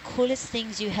one of the coolest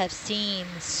things you have seen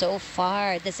so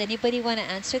far? Does anybody want to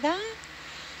answer that?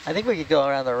 I think we could go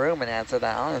around the room and answer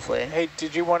that, honestly. Hey,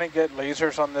 did you want to get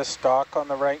lasers on this stalk on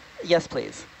the right? Yes,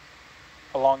 please.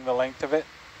 Along the length of it?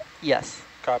 Yes.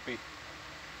 Copy.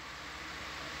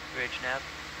 Bridge nav.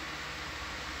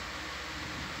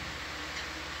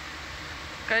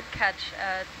 Good catch,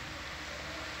 Ed.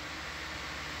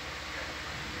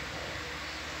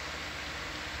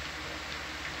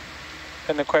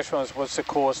 And the question was, what's the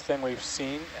coolest thing we've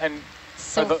seen? And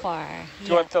so far, do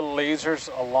you want the lasers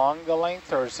along the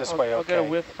length, or is this way okay? I'll get a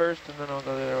width first, and then I'll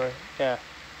go the other way. Yeah.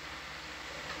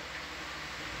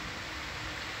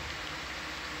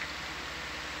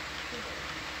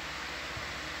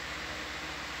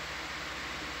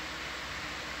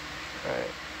 All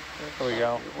right. There we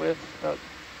go. Width, about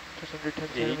just under 10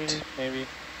 centimeters. 8, maybe.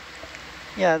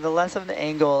 Yeah, the less of the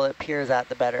angle it appears at,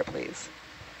 the better, please.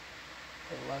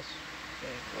 The less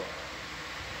angle.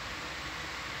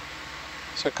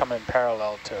 So come in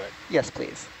parallel to it. Yes,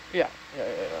 please. Yeah.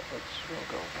 That's what we'll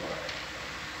go for.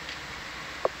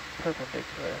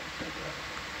 Perpendicular.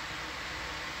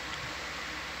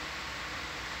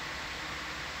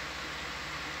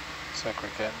 Looks like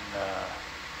we're getting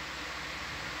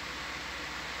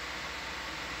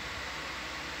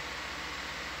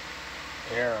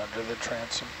air under the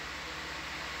transom.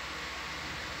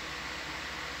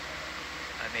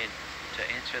 I mean, to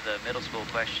answer the middle school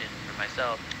question for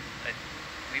myself,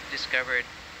 we've discovered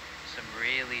some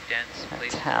really dense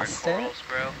places where corals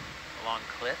grow along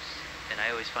cliffs, and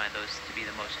I always find those to be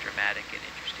the most dramatic and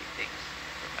interesting things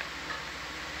from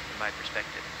my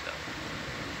perspective. So,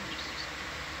 just these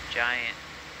giant,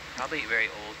 probably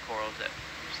very old corals that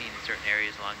we've seen in certain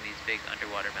areas along these big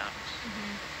underwater mountains.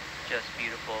 Just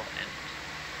beautiful, and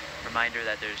reminder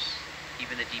that there's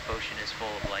even the deep ocean is full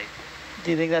of life.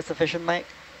 Do you think that's sufficient, Mike?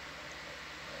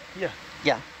 Yeah.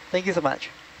 Yeah. Thank you so much.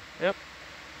 Yep.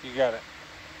 You got it.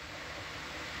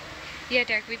 Yeah,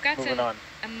 Derek, we've got Moving some on.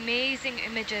 amazing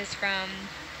images from,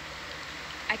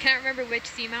 I can't remember which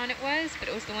seamount it was, but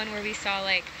it was the one where we saw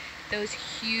like those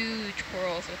huge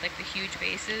corals with like the huge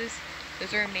bases.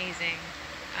 Those are amazing.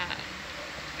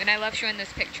 And I love showing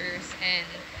those pictures and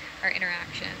our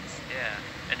interactions. Yeah,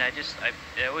 and I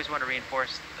always want to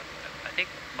reinforce, I think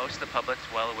most of the public's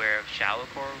well aware of shallow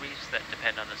coral reefs that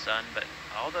depend on the sun, but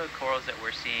all the corals that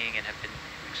we're seeing and have been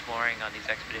exploring on these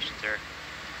expeditions are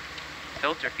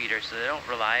filter feeders, so they don't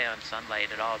rely on sunlight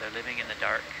at all. They're living in the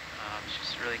dark. It's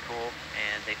just really cool,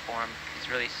 and they form these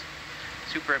really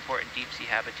super important deep sea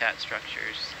habitat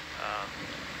structures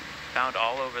found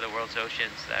all over the world's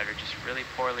oceans that are just really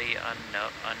poorly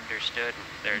understood,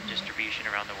 their distribution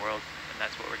around the world, and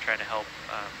that's what we're trying to help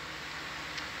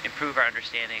improve our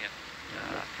understanding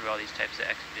through all these types of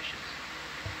expeditions.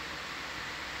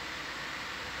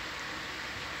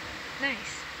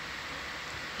 Nice.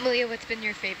 Malia, what's been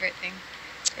your favorite thing,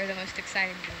 or the most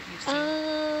exciting thing that you've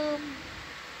seen?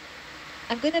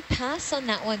 I'm going to pass on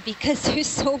that one because there's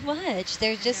so much.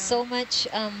 There's just so much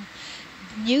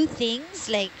new things,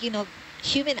 like, you know,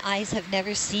 human eyes have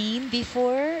never seen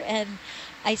before, and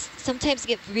I sometimes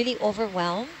get really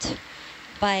overwhelmed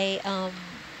by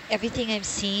everything I'm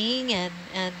seeing,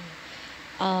 and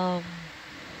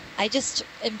I just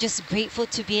am just grateful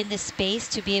to be in this space,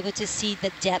 to be able to see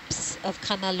the depths of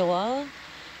Kanaloa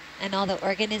and all the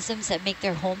organisms that make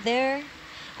their home there.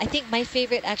 I think my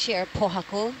favorite actually are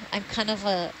pohaku. I'm kind of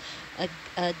a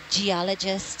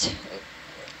geologist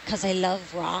because I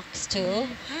love rocks too.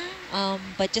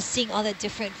 But just seeing all the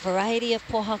different variety of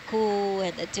pohaku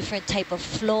and the different type of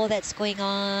flow that's going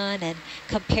on, and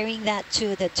comparing that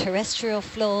to the terrestrial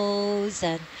flows,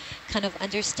 and kind of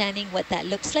understanding what that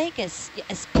looks like as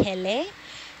pele,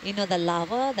 you know, the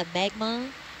lava, the magma.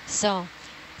 So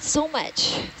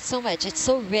much. It's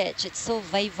so rich. It's so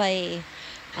vai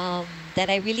that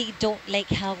I really don't like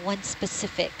have one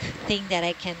specific thing that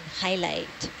I can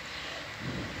highlight.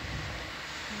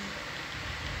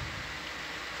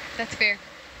 That's fair.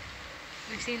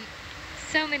 We've seen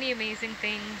so many amazing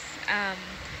things. I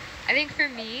think for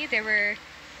me, there were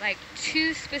like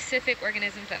 2 specific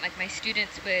organisms that like my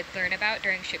students would learn about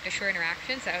during ship-to-shore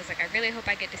interactions. So I was like, I really hope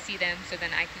I get to see them, so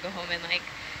then I can go home and like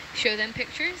show them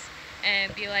pictures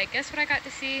and be like, guess what I got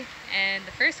to see? And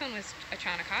the first one was a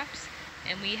Chaunacops,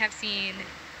 and we have seen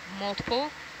multiple,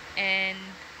 and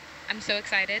I'm so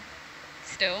excited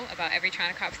still about every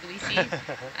Chaunacops that we see.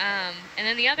 And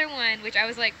then the other one, which I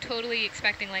was like totally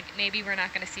expecting, like maybe we're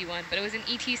not going to see one, but it was an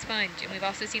ET sponge, and we've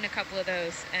also seen a couple of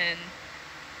those, and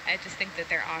I just think that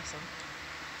they're awesome.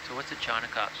 So what's a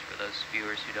Chaunacops for those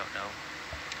viewers who don't know?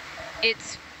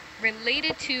 It's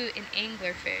related to an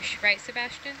anglerfish, right,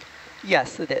 Sebastian?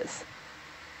 Yes, it is.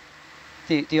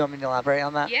 Do you want me to elaborate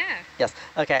on that? Yeah. Yes.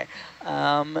 Okay.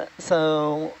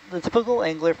 So the typical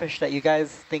anglerfish that you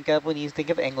guys think of when you think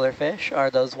of anglerfish are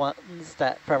those ones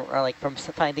that are like from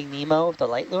Finding Nemo, the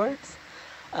light lures.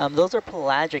 Those are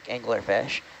pelagic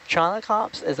anglerfish.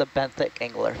 Chaunacops is a benthic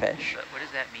anglerfish. But what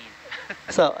does that mean?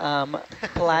 So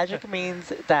pelagic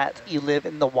means that you live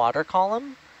in the water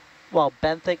column, while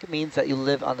benthic means that you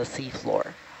live on the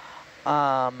seafloor.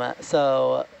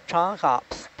 So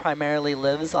Chaunacops primarily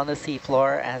lives on the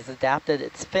seafloor and has adapted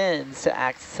its fins to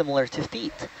act similar to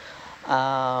feet.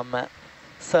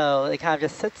 So it kind of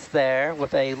just sits there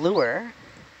with a lure,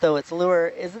 though its lure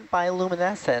isn't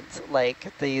bioluminescent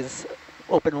like these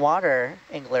open water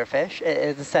anglerfish. It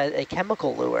is instead a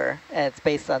chemical lure, and it's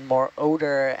based on more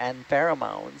odor and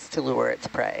pheromones to lure its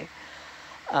prey.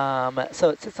 So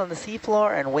it sits on the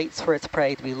seafloor and waits for its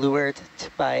prey to be lured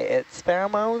by its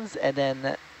pheromones, and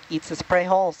then eats its prey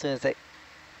whole as soon as it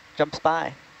jumps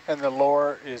by. And the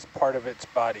lure is part of its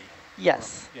body.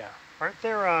 Yes. Yeah. Aren't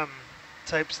there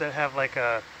types that have like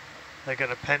an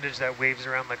appendage that waves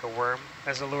around like a worm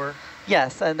as a lure?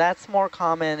 Yes, and that's more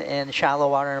common in shallow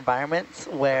water environments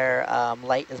where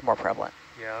light is more prevalent.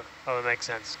 Yeah. Oh, it makes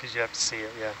sense because you have to see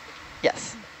it. Yeah.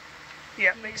 Yes.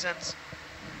 Yeah, makes sense.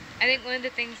 I think one of the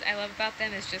things I love about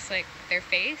them is just like their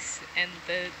face and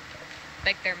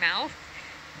their mouth.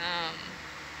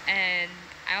 And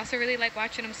I also really like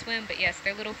watching them swim, but yes,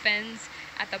 their little fins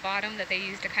at the bottom that they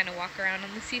use to kind of walk around on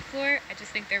the seafloor, I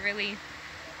just think they're really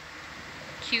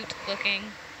cute looking,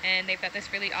 and they've got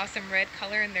this really awesome red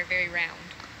color, and they're very round.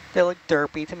 They look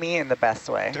derpy to me in the best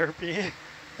way. Derpy.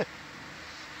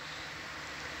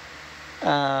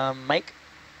 Mike?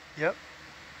 Yep.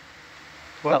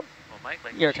 What? Well, Well, Mike,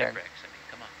 like Your shipwrecks. turn. I mean,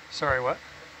 come on. sorry, what?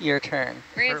 Your turn.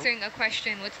 We're answering a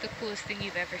question. What's the coolest thing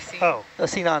you've ever seen? Oh.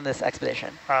 Seen on this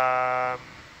expedition.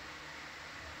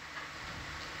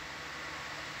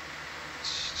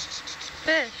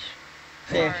 Fish.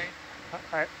 Yeah.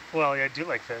 Sorry. Well, yeah, I do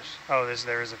like fish. Oh,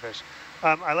 there is a fish.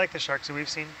 I like the sharks that we've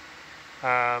seen.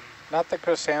 Not the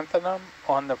chrysanthemum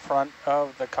on the front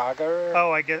of the cogger?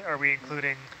 Oh, I guess, are we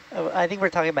including? I think we're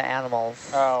talking about animals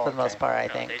for the most part, I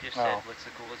No, think. they just said, what's the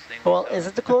coolest thing? Well, we is saw?"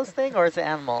 it the coolest thing or is it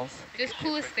animals? Just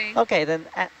coolest thing. Okay, then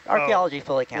archaeology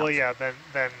fully counts. Well, yeah,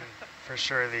 then for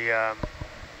sure the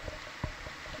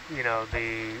you know,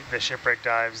 the shipwreck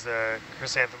dives, the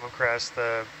chrysanthemum crest,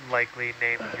 the likely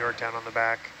name of Yorktown on the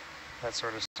back, that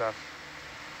sort of stuff.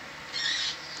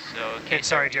 So, in And case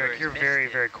sorry, our Derek, viewers you're missed very,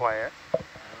 it- very quiet.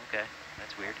 Okay,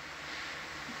 that's weird.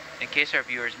 In case our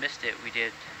viewers missed it, we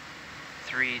did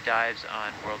 3 dives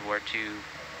on World War II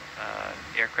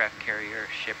aircraft carrier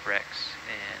shipwrecks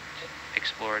and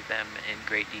explored them in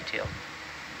great detail.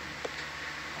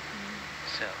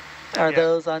 So, Are Yeah.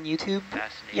 those on YouTube?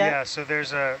 fascinating. Yeah. So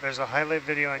there's a highlight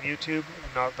video on YouTube,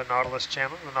 not the Nautilus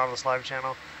channel, the Nautilus Live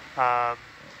channel.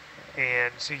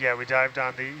 And so yeah, we dived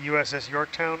on the USS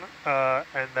Yorktown,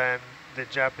 and then the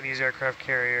Japanese aircraft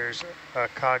carriers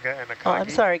Kaga and Akagi. Oh, I'm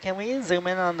sorry. Can we zoom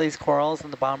in on these corals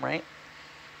in the bottom right?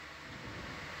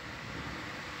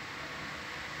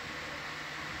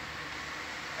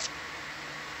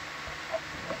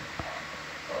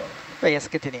 Oh, yes,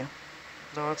 continue.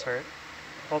 No, that's all right.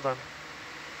 Hold on.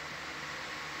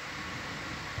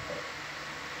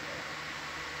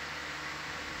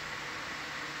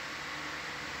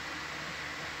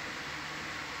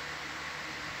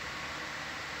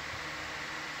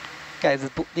 Guys,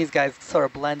 these guys sort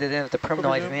of blended in with the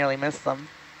crinoids and nearly missed them.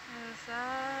 Is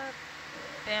that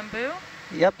bamboo?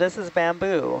 Yep, this is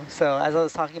bamboo. So as I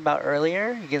was talking about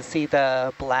earlier, you can see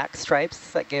the black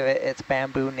stripes that give it its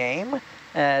bamboo name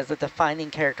as a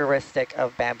defining characteristic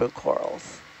of bamboo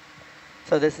corals.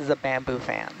 So this is a bamboo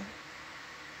fan.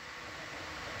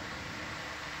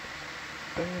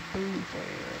 Bamboo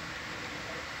fan.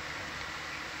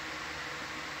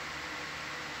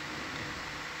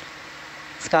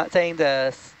 Scott saying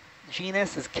the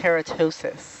genus is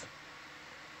Keratosis.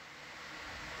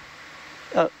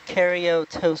 Oh,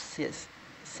 Caryoptosis.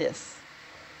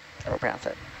 How do I pronounce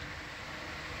it?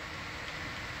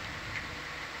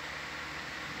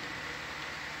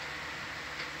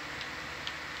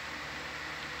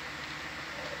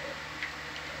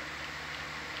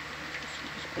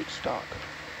 It's big stock.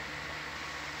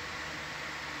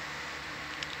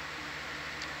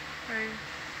 Are you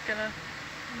gonna,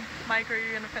 Mike, are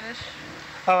you gonna finish?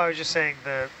 Oh, I was just saying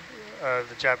the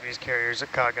Japanese carriers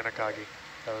at Kaga and Akagi.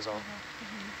 That was all.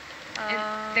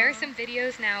 And there are some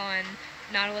videos now on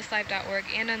nautiluslive.org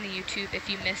and on the YouTube if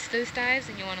you missed those dives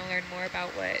and you want to learn more about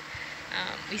what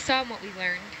we saw and what we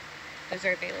learned. Those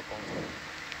are available.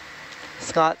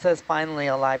 Scott says finally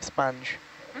a live sponge.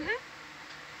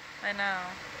 I know.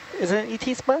 Is it an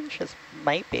ET sponge? It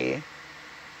might be.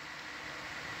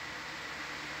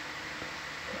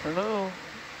 I don't know.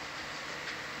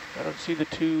 I don't see the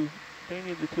two. They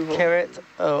need the two holes.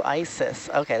 Keratosis.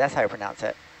 Okay, that's how you pronounce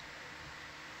it.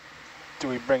 Do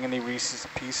we bring any Reese's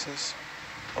Pieces?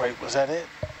 Wait, was that it?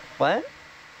 What?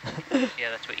 Yeah,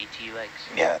 that's what ET likes.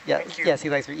 Yeah, Yeah, thank you. yes, he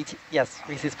likes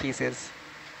Reese's Pieces.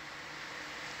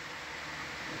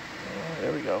 Oh,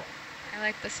 there we go. I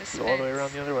like the suspense. Go all the way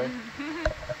around the other way.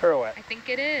 Pirouette. I think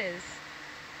it is.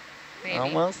 Maybe.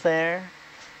 Almost there.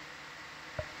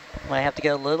 Might have to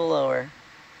get a little lower.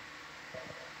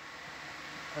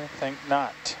 I think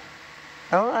not.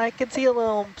 Oh, I can see a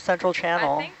little central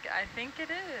channel. I think it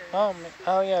is.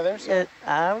 Oh yeah, there's a,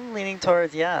 I'm leaning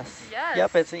towards yes. Yes.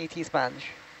 Yep, it's an ET sponge.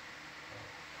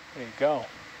 there you go. All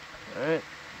right.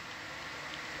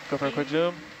 Go for a quick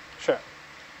zoom. Sure.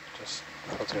 Just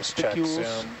focus, check,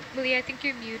 Conspicuous. zoom. Willie, I think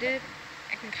you're muted.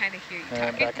 I can kind of hear you And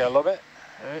talking. back out a little bit.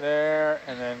 All right. There,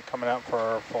 and then coming out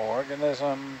for full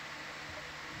organism.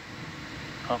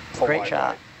 Oh, full Great wide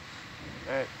shot.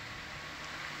 All right.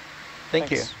 Thank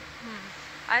you. Thanks.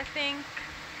 I think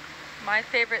my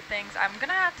favorite things, I'm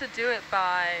gonna have to do it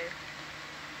by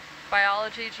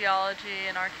biology, geology,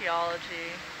 and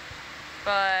archaeology.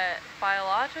 But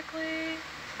biologically,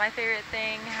 my favorite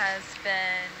thing has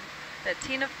been the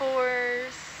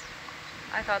ctenophores.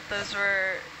 I thought those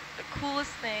were the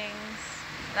coolest things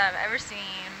that I've ever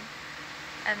seen.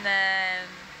 And then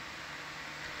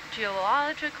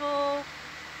geological,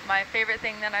 my favorite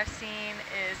thing that I've seen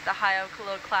is the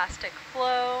hyaloclastic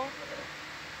flow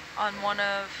on one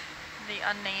of the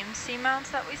unnamed seamounts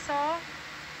that we saw.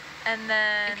 And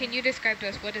then... And can you describe to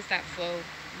us, what does that flow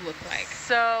look like?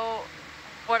 So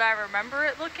what I remember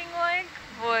it looking like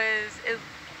was it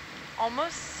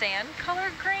almost sand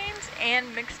colored grains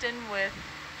and mixed in with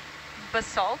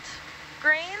basalt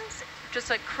grains, just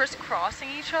like crisscrossing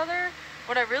each other.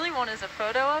 What I really want is a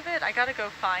photo of it. I gotta go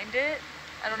find it.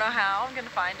 I don't know how I'm gonna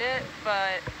find it,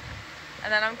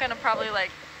 and then I'm gonna probably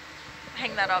like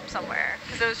hang that up somewhere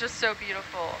because it was just so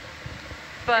beautiful.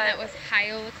 But and that was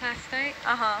hyaloclastite?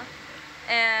 Uh-huh.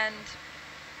 And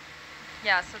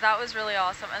yeah, so that was really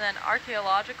awesome. And then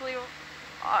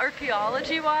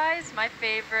archaeology-wise, my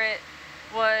favorite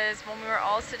was when we were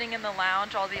all sitting in the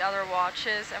lounge, all the other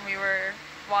watches, and we were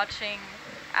watching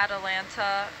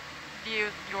Atalanta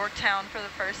view Yorktown for the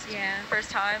first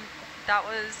time. That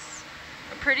was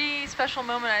a pretty special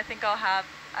moment. I think I'll have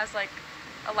as like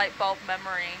a light bulb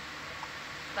memory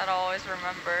that I'll always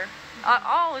remember.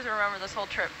 I'll always remember this whole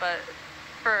trip, but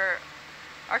for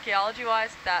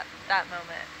archaeology-wise, that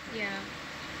moment. Yeah.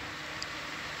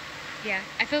 Yeah,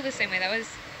 I feel the same way. That was,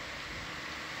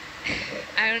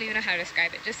 I don't even know how to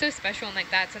describe it. Just so special, and like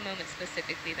that's a moment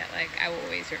specifically that like I will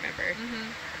always remember.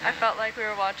 I felt like we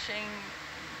were watching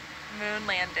moon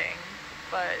landing,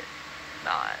 but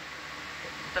not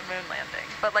the moon landing.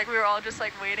 But like we were all just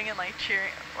like waiting and like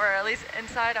cheering, or at least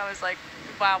inside I was like,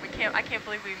 wow, I can't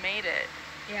believe we made it.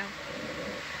 Yeah.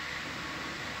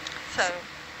 So,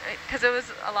 because it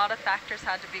was a lot of factors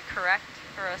had to be correct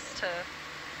for us to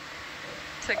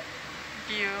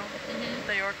view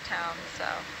the Yorktown, so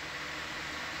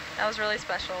that was really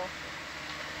special.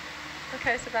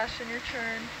 Okay, Sebastian, your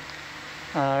turn.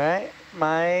 All right,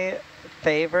 my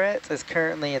favorite is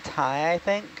currently a tie, I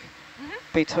think,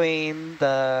 between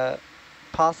the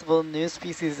possible new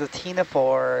species of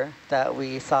ctenophore that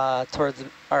we saw towards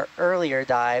our earlier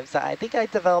dives that I think I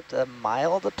developed a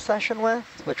mild obsession with,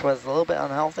 which was a little bit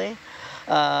unhealthy.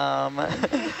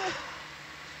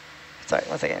 Sorry,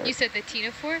 one second. You said the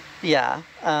ctenophore? Yeah.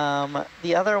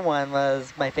 The other one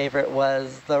was, my favorite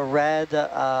was the red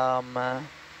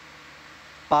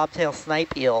bobtail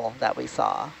snipe eel that we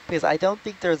saw, because I don't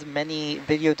think there's many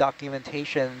video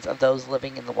documentations of those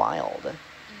living in the wild.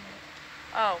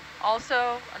 Oh,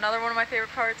 also, another one of my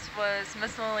favorite parts was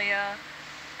Miss Malia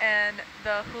and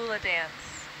the hula dance.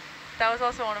 That was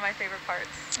also one of my favorite parts.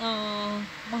 Oh,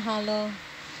 mahalo. Yeah.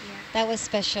 That was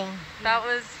special. That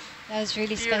was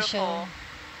really beautiful. special.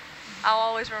 I'll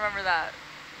always remember that.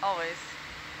 Always.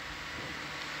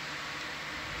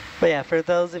 But yeah, for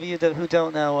those of you who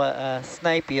don't know what a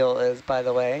snipe eel is, by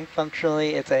the way,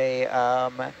 functionally it's a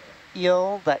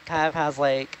eel that kind of has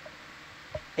like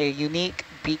a unique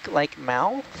beak-like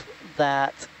mouth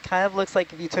that kind of looks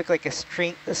like if you took like a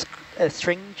string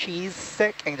cheese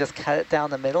stick and just cut it down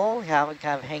the middle, how it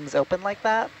kind of hangs open like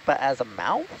that, but as a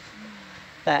mouth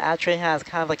that actually has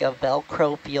kind of like a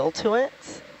Velcro feel to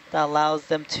it that allows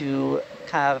them to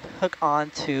kind of hook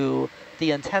onto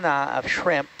the antenna of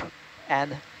shrimp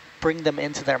and bring them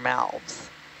into their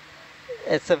mouths.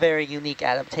 It's a very unique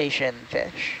adaptation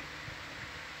fish.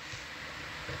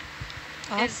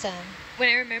 Awesome. And when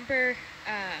I remember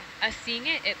us seeing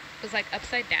it, it was like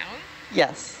upside down.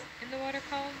 Yes. In the water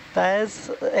column. That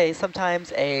is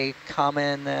sometimes a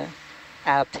common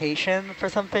adaptation for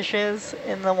some fishes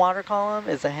in the water column,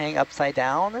 is to hang upside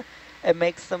down. It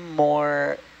makes them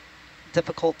more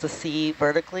difficult to see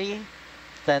vertically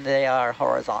than they are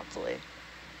horizontally.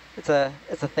 It's a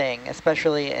thing,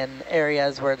 especially in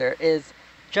areas where there is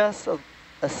just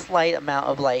a slight amount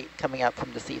of light coming up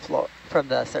from the seafloor, from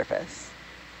the surface.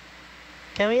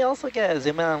 Can we also get a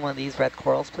zoom in on one of these red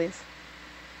corals, please?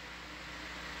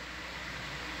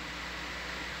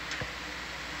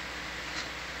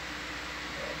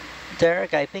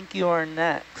 Derek, I think you are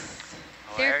next.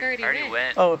 Oh, Derek I already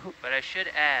went. Oh, but I should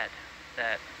add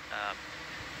that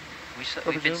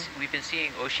we've been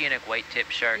seeing oceanic white-tip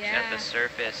sharks at the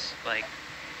surface, like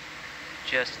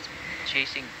just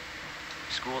chasing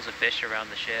schools of fish around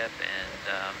the ship,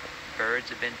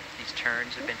 and these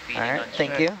terns have been feeding on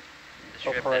thank you. the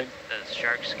shrimp that the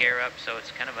sharks scare up. So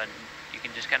it's kind of you can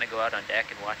just kind of go out on deck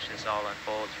and watch this all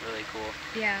unfold. It's really cool.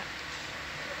 Yeah.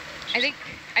 I think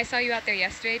I saw you out there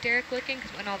yesterday, Derek, looking,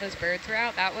 because when all those birds were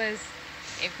out, that was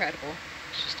incredible.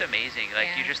 It's just amazing. Like,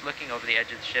 Yeah. you're just looking over the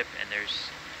edge of the ship, and there's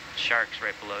sharks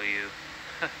right below you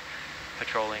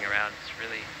patrolling around. It's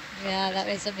really Yeah, that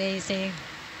was amazing.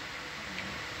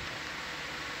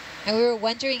 And we were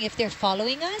wondering if they're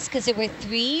following us, because there were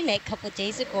 3 like a couple of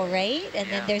days ago, right? And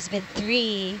then there's been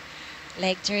 3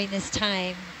 like during this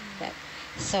time.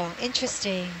 So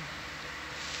interesting.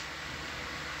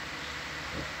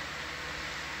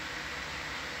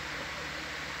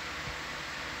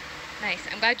 Nice.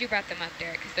 I'm glad you brought them up,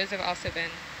 Derek, because those have also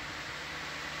been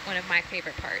one of my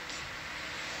favorite parts.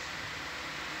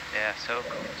 Yeah, so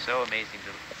amazing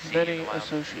to see in Many the wild.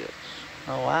 associates.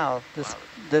 Oh wow,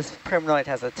 this crinoid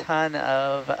has a ton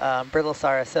of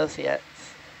brittlestar associates.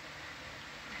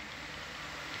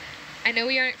 I know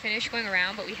we aren't finished going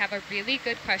around, but we have a really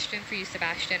good question for you,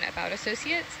 Sebastian, about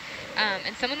associates.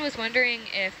 And someone was wondering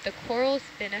if the corals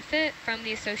benefit from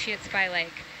the associates by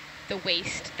like the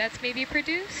waste that's maybe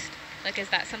produced. Like, is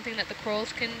that something that the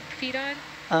corals can feed on?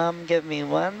 Give me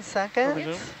 1 second.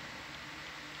 Yes.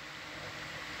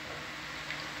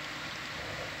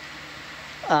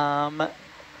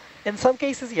 In some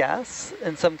cases, yes.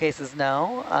 In some cases,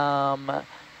 no.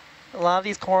 A lot of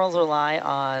these corals rely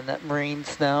on marine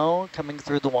snow coming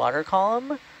through the water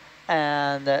column.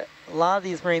 And a lot of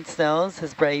these marine snows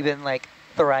has already been like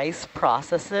thrice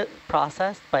processed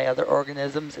by other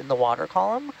organisms in the water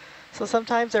column. So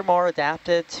sometimes they're more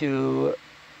adapted to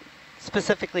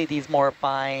specifically these more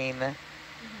finely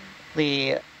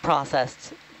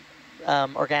processed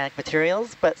organic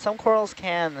materials, but some corals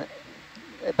can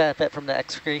benefit from the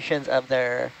excretions of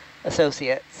their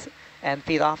associates and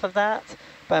feed off of that,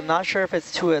 but I'm not sure if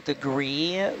it's to a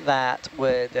degree that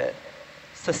would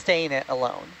sustain it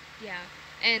alone. Yeah,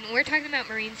 and we're talking about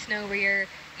marine snow where you're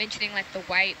mentioning like the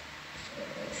white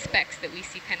specks that we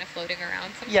see kind of floating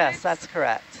around sometimes. Yes, that's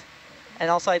correct. And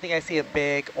also I think I see a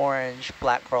big orange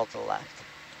black coral to the left.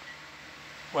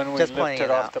 When we Just lifted pointing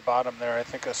it off out. the bottom there, I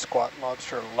think a squat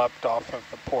lobster leapt off of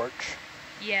the porch.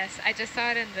 Yes, I just saw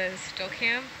it in the still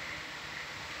cam.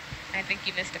 I think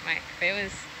you missed it, Mike, but it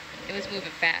was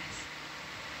moving fast.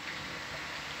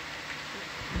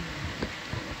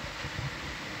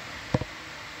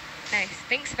 Nice.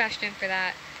 Thanks, Sebastian, for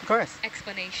that Of course.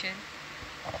 explanation.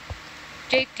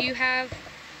 Jake, do you have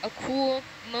a cool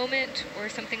moment or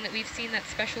something that we've seen that's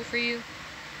special for you?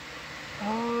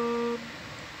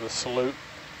 The salute.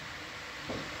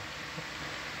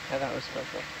 Yeah, that was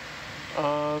special.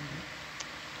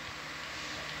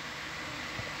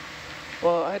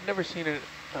 Well, I had never seen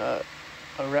a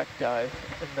wreck dive,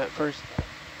 and the first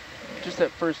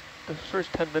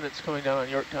 10 minutes coming down on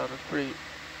Yorktown was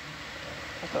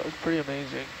I thought it was pretty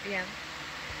amazing. Yeah.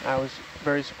 I was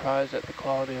very surprised at the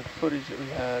quality of footage that we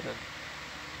had, and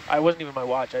I wasn't even my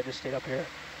watch, I just stayed up here.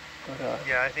 But,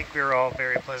 yeah, I think we were all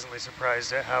very pleasantly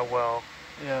surprised at how well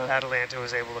yeah, Atalanta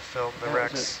was able to film the that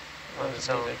was wrecks That on was its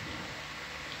own. amazing.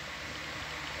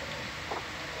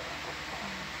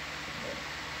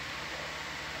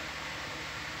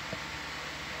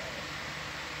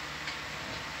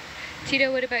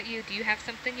 Tito, what about you? Do you have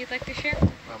something you'd like to share?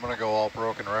 I'm going to go all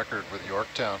broken record with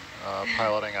Yorktown,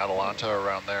 piloting Atalanta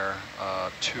around there,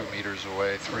 2 meters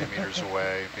away, 3 meters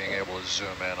away, being able to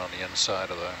zoom in on the inside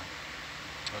of the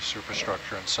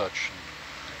superstructure and such. And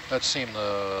that seemed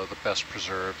the best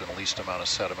preserved and least amount of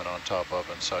sediment on top of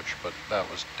and such, but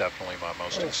that was definitely my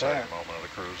most What is exciting that? moment of the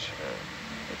cruise.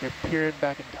 Like you're peering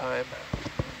back in time.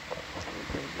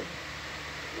 Pretty good.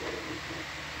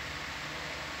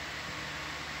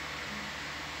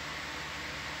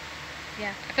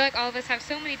 Yeah, I feel like all of us have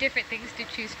so many different things to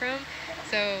choose from.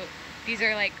 So these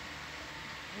are like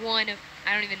one of,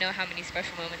 I don't even know how many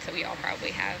special moments that we all probably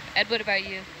have. Ed, what about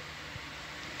you?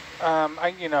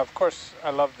 Of course, I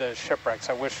love the shipwrecks.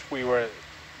 I wish we were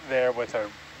there with a,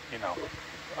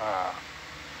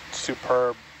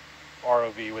 superb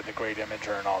ROV with a great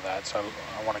imager and all that. So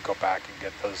I want to go back and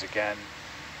get those again.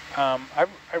 I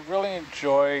really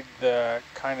enjoyed the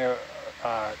kind of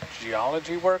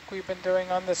geology work we've been doing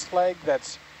on this leg.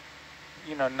 That's,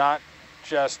 not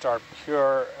just our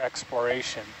pure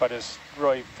exploration, but is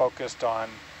really focused on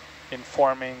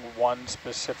informing one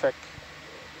specific,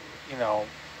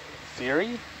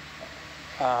 theory.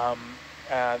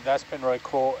 That's been really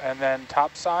cool. And then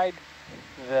topside,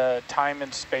 the time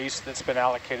and space that's been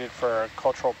allocated for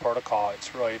cultural protocol,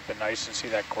 it's really been nice to see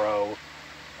that grow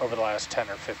over the last 10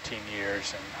 or 15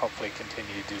 years and hopefully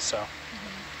continue to do so.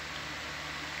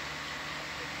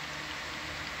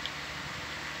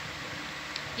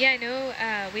 Yeah, I know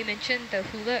we mentioned the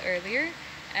hula earlier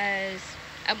as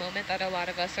a moment that a lot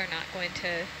of us are not going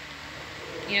to,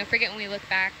 you know, forget when we look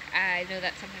back. I know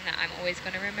that's something that I'm always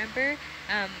going to remember.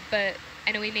 But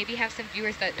I know we maybe have some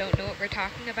viewers that don't know what we're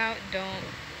talking about and don't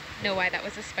know why that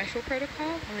was a special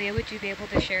protocol. Malia, would you be able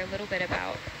to share a little bit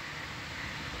about?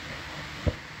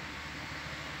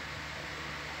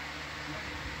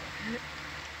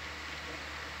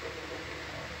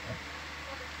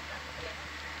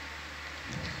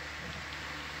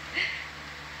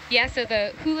 Yeah, so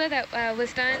the hula that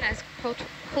was done as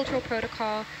cultural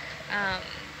protocol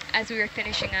as we were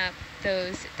finishing up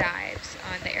those dives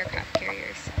on the aircraft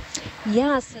carriers.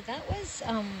 Yeah, so that was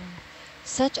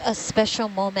such a special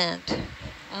moment.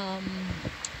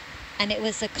 And it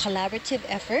was a collaborative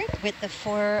effort with the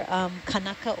 4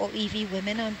 Kanaka Oiwi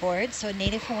women on board, so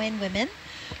Native Hawaiian women,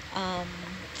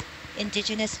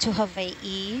 indigenous to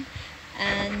Hawaii.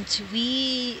 And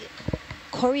we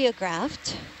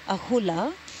choreographed a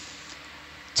hula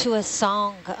to a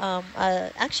song,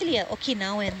 actually an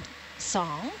Okinawan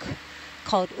song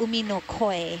called Umi no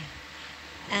Koi.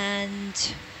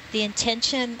 And the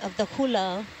intention of the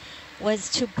hula was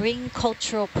to bring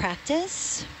cultural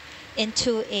practice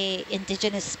into a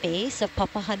indigenous space of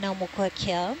Papahana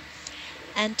Mokuakea,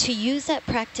 and to use that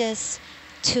practice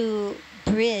to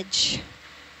bridge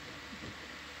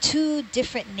 2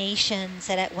 different nations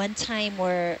that at one time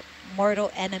were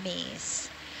mortal enemies.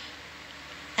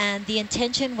 And the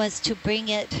intention was to bring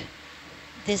it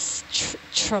this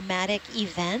traumatic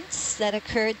events that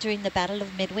occurred during the Battle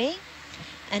of Midway,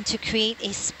 and to create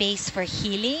a space for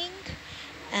healing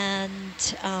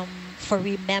and for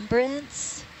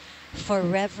remembrance, for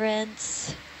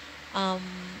reverence,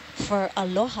 for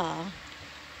aloha,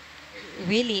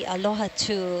 really aloha,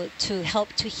 to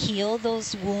help to heal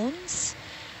those wounds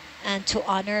and to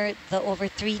honor the over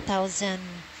 3,000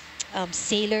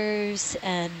 sailors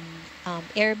and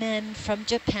airmen from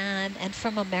Japan and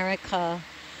from America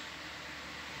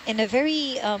in a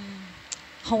very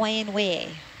Hawaiian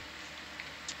way.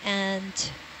 And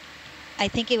I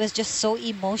think it was just so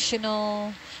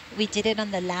emotional. We did it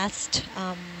on the last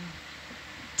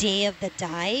day of the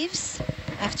dives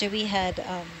after we had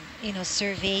you know,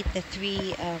 surveyed the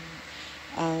 3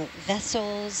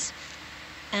 vessels,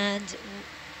 and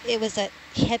it was a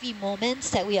heavy moments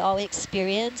that we all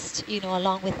experienced, you know,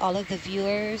 along with all of the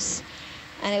viewers.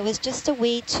 And it was just a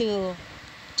way to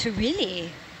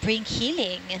really bring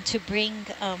healing and to bring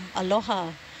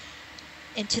aloha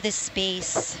into this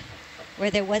space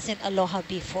where there wasn't aloha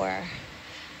before.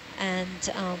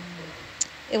 And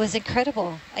it was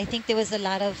incredible. I think there was a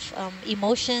lot of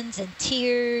emotions and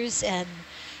tears and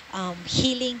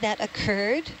healing that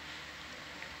occurred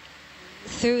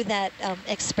through that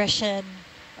expression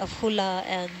of hula,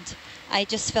 and I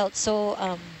just felt so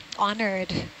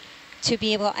honored to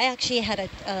be able. I actually had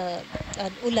an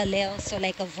ulaleo, so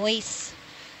like a voice,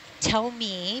 tell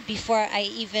me before I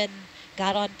even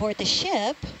got on board the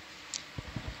ship.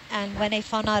 And when I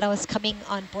found out I was coming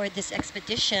on board this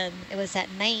expedition, it was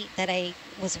at night that I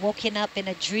was woken up in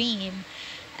a dream,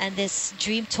 and this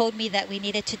dream told me that we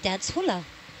needed to dance hula.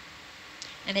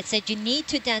 And it said, you need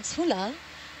to dance hula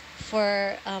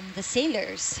for the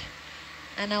sailors.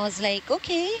 And I was like,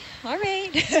 okay, all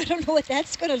right. I don't know what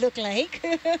that's going to look like.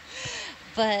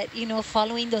 But, you know,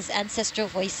 following those ancestral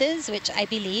voices, which I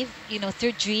believe, you know,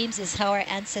 through dreams is how our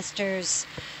ancestors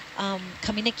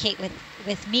communicate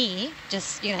with me.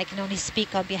 Just, you know, I can only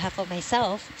speak on behalf of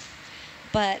myself.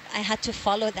 But I had to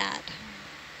follow that.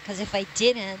 Because if I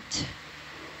didn't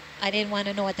want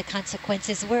to know what the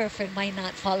consequences were for my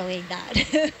not following that.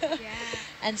 Yeah.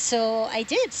 And so I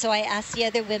did. So I asked the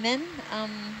other women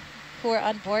who were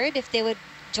on board if they would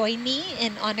join me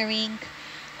in honoring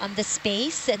the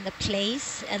space and the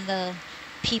place and the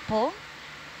people.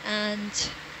 And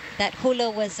that hula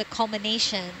was a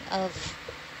culmination of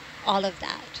all of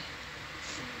that.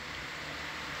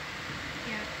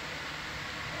 Yeah.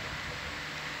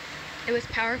 It was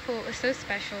powerful. It was so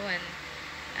special. And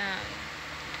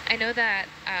I know that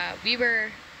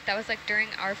that was like during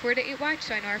our 4 to 8 watch,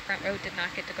 so I know our front row did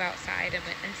not get to go outside and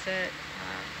witness it.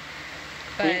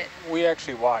 But we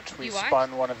actually watched. We watched?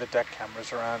 spun one of the deck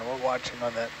cameras around, and we're watching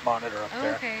on that monitor up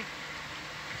there. Okay.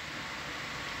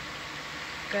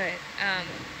 Good.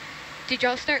 Did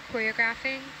y'all start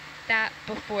choreographing that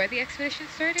before the expedition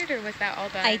started, or was that all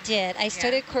done? I did. I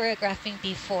started choreographing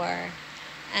before.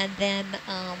 And then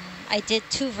I did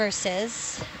 2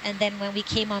 verses. And then when we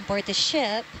came on board the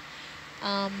ship,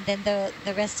 then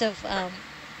the rest of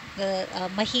the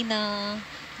Mahina,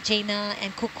 Jaina,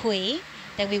 and Kukui,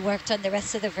 then we worked on the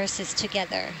rest of the verses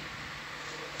together,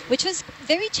 which was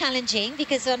very challenging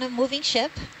because on a moving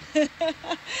ship,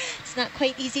 it's not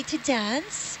quite easy to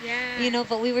dance. Yeah. You know,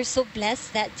 but we were so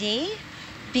blessed that day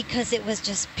because it was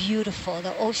just beautiful.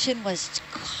 The ocean was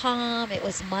calm, it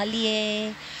was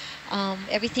malie.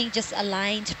 Everything just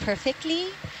aligned perfectly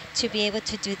to be able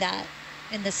to do that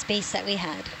in the space that we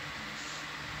had.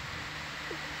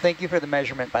 Thank you for the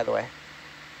measurement, by the way.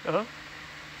 Uh-huh.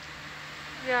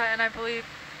 Yeah, and I believe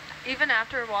even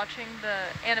after watching the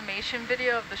animation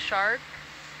video of the shark,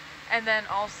 and then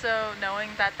also knowing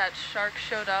that that shark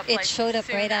showed up, It like, showed up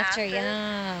soon right after,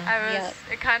 yeah. I was, Yep.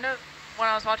 it kind of, when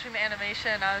I was watching the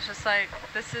animation, I was just like,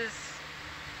 this is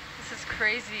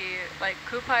crazy, like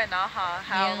Kupai Naha,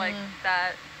 how like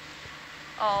that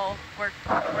all worked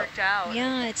out.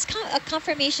 Yeah, it's a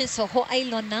confirmation. So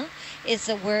ho'ailona is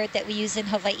a word that we use in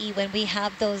Hawaii when we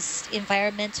have those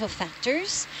environmental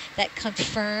factors that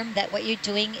confirm that what you're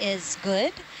doing is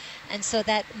good. And so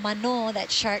that mano,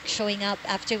 that shark showing up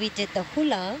after we did the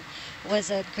hula, was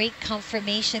a great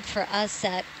confirmation for us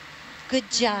that good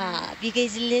job, you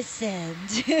guys listened.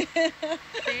 See,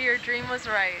 your dream was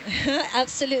right.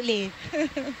 Absolutely.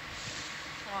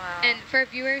 Wow. And for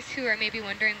viewers who are maybe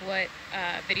wondering what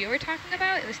video we're talking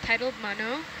about, it was titled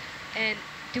Mano. And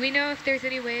do we know if there's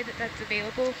any way that that's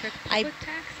available for the public to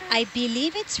access? I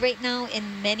believe it's right now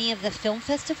in many of the film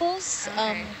festivals.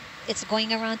 Okay. It's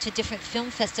going around to different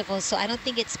film festivals, so I don't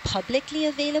think it's publicly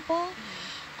available.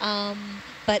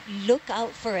 But look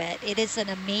out for it. It is an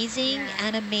amazing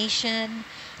animation,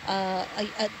 a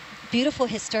beautiful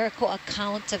historical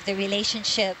account of the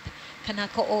relationship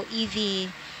Kanaka o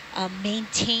Iwi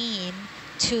maintain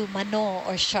to mano,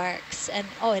 or sharks. And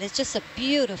it is just a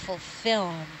beautiful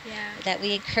film that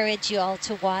we encourage you all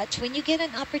to watch when you get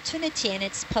an opportunity and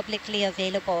it's publicly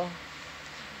available.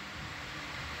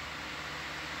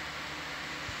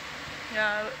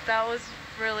 Yeah, that was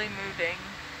really moving.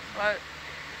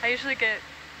 I usually get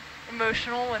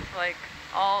emotional with like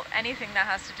anything that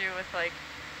has to do with like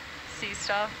sea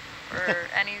stuff or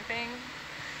anything.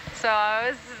 So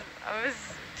I was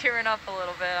tearing up a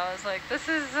little bit. I was like, this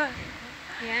is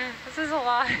a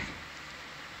lot.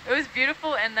 It was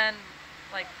beautiful and then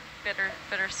like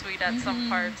bittersweet at some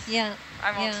parts. Yeah.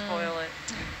 I won't spoil it.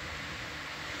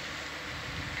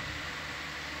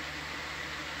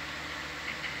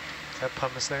 Is that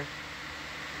pumice there?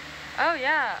 Oh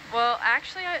yeah. Well,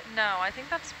 actually, no. I think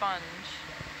that's sponge.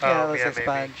 Yeah, it looks like maybe.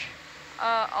 sponge.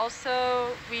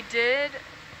 Also, we did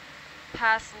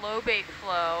pass low bait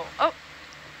flow. Oh,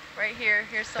 right here.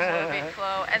 Here's some low bait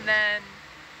flow, and then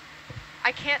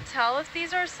I can't tell if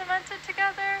these are cemented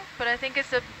together, but I think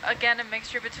it's again a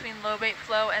mixture between low bait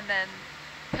flow and then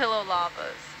pillow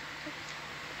lavas.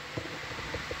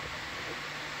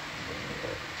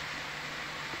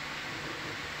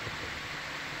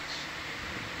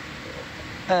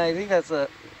 I think that's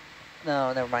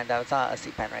no, never mind. That was not a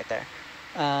sea pen right there.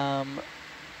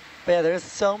 But yeah, there's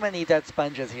so many dead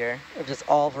sponges here of just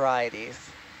all varieties.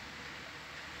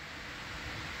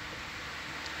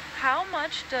 How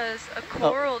much does a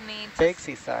coral need to Big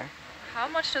sea star. How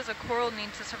much does a coral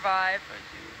need to survive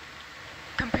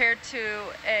compared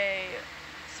to a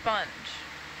sponge?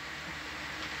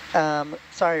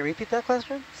 Sorry, repeat that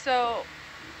question? So,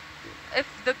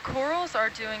 if the corals are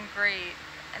doing great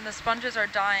and the sponges are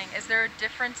dying, is there a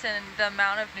difference in the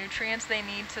amount of nutrients they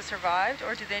need to survive,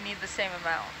 or do they need the same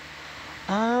amount?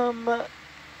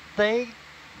 They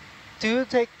do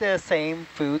take the same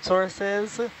food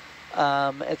sources.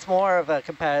 It's more of a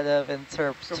competitive in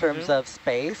terms of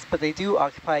space, but they do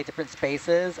occupy different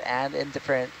spaces and in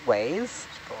different ways.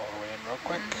 Let's go all the way in real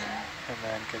quick, and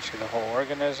then get you the whole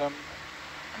organism.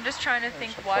 I'm just trying to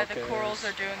think why the corals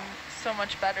are doing so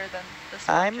much better than the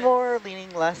sponges. I'm more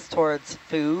leaning less towards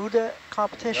food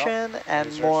competition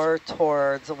and more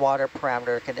towards water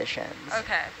parameter conditions.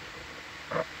 Okay.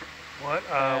 What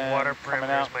water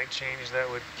parameters might change that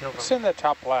would kill them? It's in the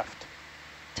top left.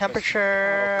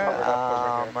 Temperature,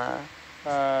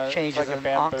 changes like in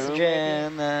bamboo,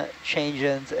 oxygen,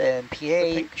 changes in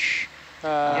pH.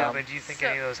 Yeah, but do you think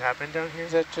any of those happen down here?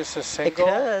 Is that just a It single?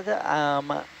 could.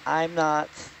 I'm not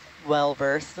well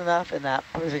versed enough in that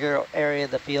particular area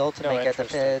of the field to make a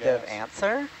definitive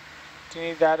answer. Do you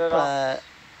need that at all? But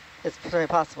it's very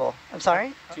possible. I'm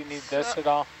sorry? Do you need this at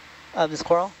all? This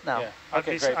coral? No. Yeah. I'd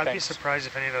Okay, great, be thanks. surprised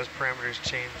if any of those parameters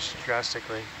change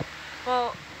drastically.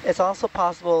 Well, It's also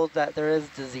possible that there is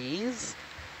disease,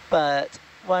 but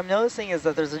what I'm noticing is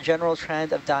that there's a general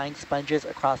trend of dying sponges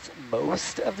across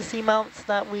most of the seamounts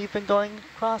that we've been going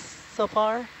across so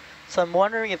far. So I'm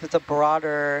wondering if it's a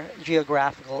broader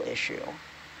geographical issue.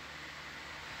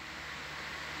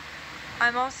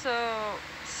 I'm also,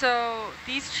 so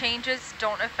these changes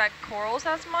don't affect corals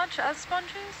as much as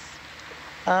sponges?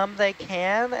 They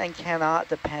can and cannot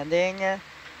depending.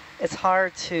 It's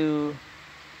hard to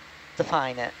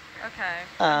define it.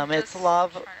 Okay. It's a lot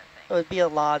of, trying to it think. would be a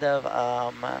lot of,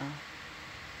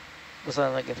 what's what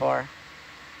I'm looking for?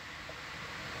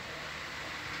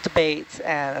 Debates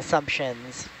and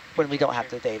assumptions when we don't have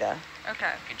the data.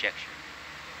 Okay. Conjecture.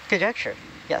 Conjecture,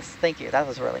 yes, thank you, that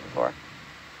was what we're looking for.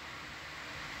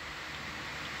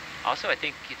 Also, I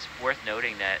think it's worth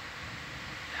noting that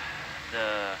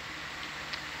the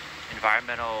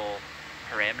environmental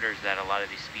parameters that a lot of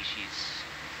these species,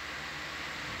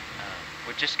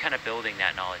 we're just kind of building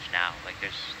that knowledge now. Like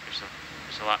there's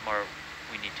a lot more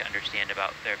we need to understand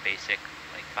about their basic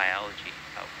like biology.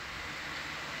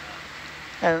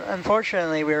 And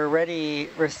unfortunately,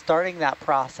 we're starting that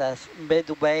process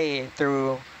midway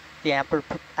through the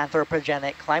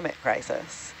anthropogenic climate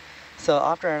crisis. So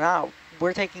after or not,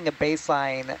 we're taking a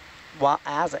baseline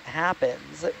as it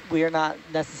happens. We are not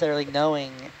necessarily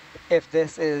knowing if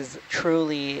this is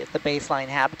truly the baseline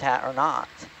habitat or not.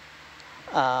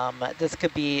 This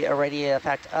could be already an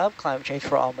effect of climate change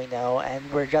for all we know,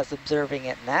 and we're just observing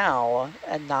it now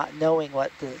and not knowing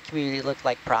what the community looked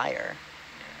like prior.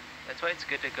 That's why it's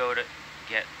good to go to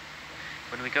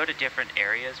when we go to different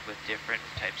areas with different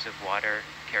types of water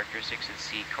characteristics and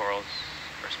see corals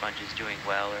or sponges doing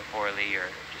well or poorly, or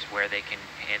just where they can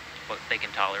what they can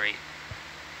tolerate.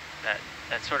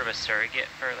 That's sort of a surrogate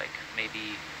for like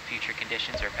maybe future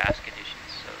conditions or past conditions.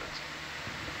 So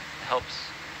it helps.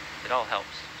 It all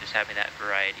helps just having that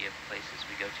variety of places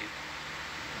we go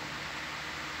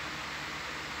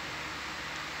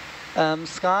to.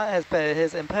 Scott has put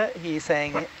his input. He's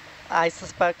saying, I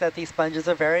suspect that these sponges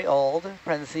are very old,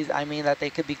 parentheses, I mean that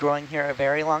they could be growing here a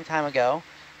very long time ago.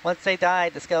 Once they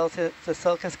died, the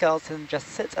silica skeleton just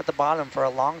sits at the bottom for a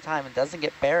long time and doesn't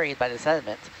get buried by the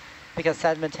sediment because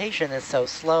sedimentation is so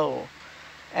slow.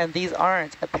 And these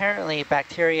aren't apparently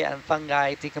bacteria and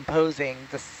fungi decomposing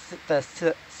the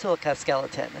silica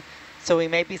skeleton. So we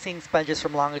may be seeing sponges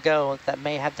from long ago that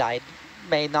may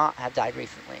not have died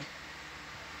recently.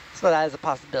 So that is a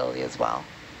possibility as well.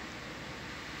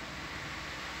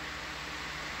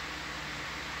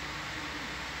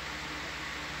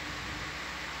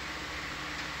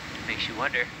 Makes you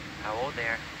wonder how old they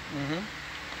are. Mm-hmm.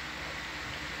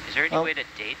 Is there any way to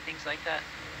date things like that?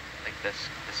 Like the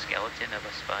skeleton of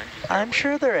a sponge? I'm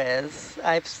sure there is.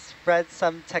 I've read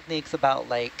some techniques about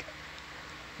like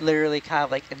literally kind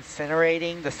of like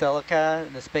incinerating the silica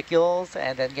and the spicules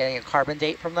and then getting a carbon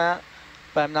date from that.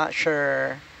 But I'm not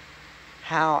sure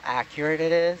how accurate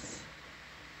it is.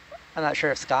 I'm not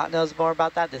sure if Scott knows more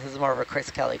about that. This is more of a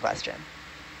Chris Kelly question.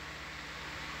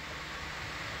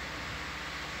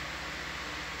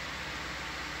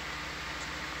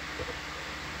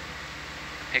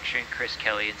 Picturing Chris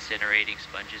Kelly incinerating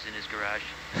sponges in his garage.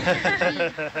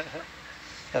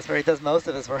 That's where he does most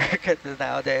of his work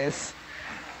nowadays.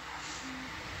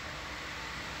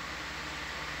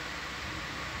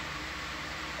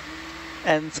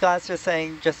 And Scott's just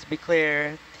saying, just to be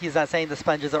clear, he's not saying the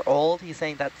sponges are old. He's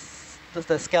saying that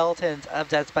the skeletons of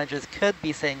dead sponges could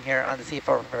be sitting here on the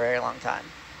seafloor for a very long time.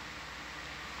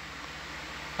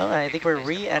 Oh, I think we're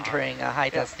re-entering a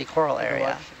high-density coral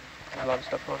area. A lot of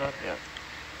stuff going on, yeah.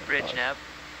 Bridge nav.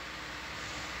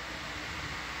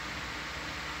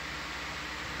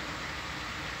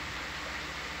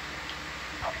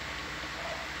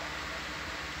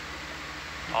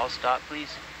 All stop, please.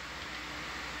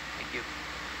 Thank you.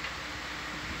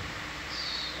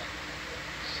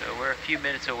 So we're a few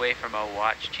minutes away from a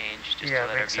watch change, just to let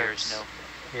our viewers know.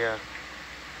 Yeah.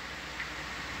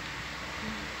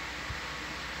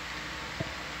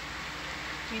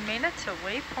 We made it to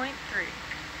waypoint 3.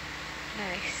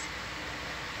 Nice.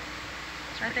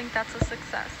 I think that's a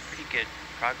success. Pretty good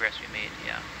progress we made,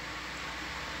 yeah.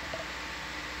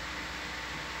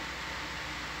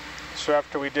 So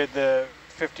after we did the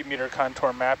 50-meter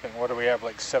contour mapping, what do we have,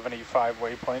 like 75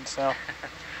 waypoints now?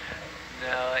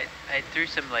 No, I threw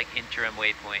some like interim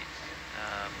waypoints.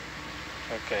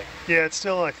 Okay. Yeah, it's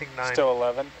still, I think, 9. Still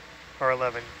 11? Or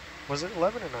 11. Was it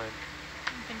 11 or 9?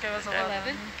 I think it was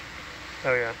 11.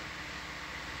 Oh, yeah.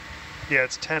 Yeah,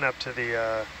 it's 10 up to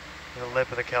the lip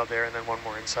of the caldera and then one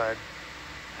more inside.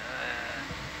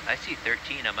 I see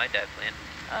 13 on my dive plan.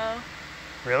 Oh.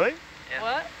 Really? Yeah.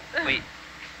 What? Wait.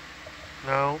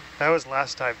 No, that was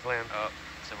last dive plan. Oh,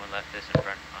 someone left this in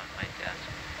front on my desk.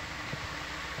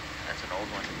 That's an old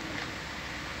one.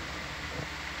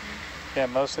 Yeah,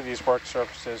 most of these work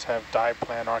surfaces have dive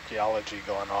plan archaeology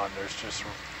going on. There's just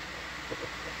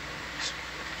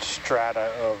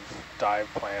strata of dive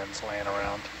plans laying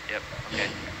around. Yep, okay.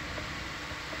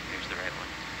 Here's the right one.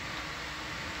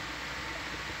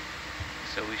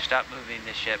 So we've stopped moving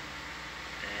the ship,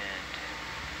 and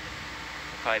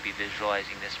probably be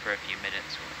visualizing this for a few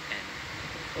minutes,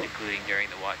 and including during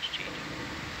the watch changing.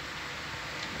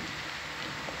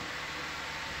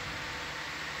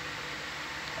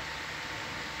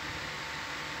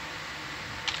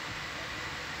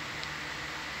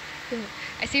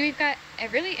 I see we've got a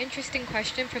really interesting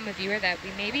question from a viewer that we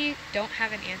maybe don't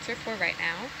have an answer for right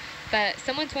now, but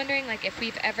someone's wondering like if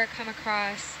we've ever come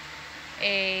across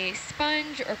a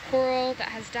sponge or coral that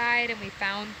has died and we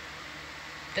found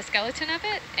the skeleton of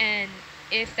it, and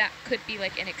if that could be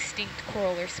like an extinct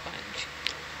coral or sponge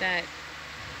that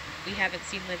we haven't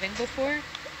seen living before.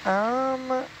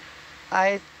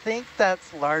 I think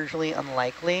that's largely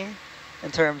unlikely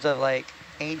in terms of like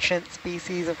ancient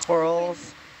species of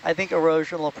corals. I think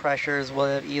erosional pressures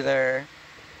would have either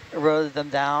eroded them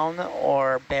down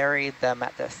or buried them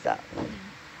at this depth,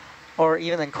 or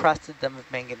even encrusted them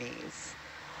with manganese.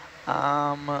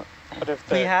 But if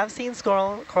We have seen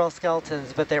coral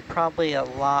skeletons, but they're probably a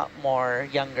lot more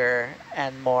younger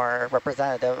and more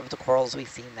representative of the corals we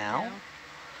see now. Yeah.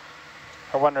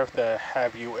 I wonder if the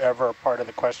 "have you ever" part of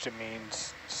the question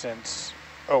means since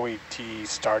OET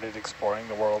started exploring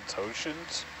the world's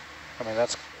oceans. I mean,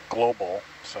 that's global,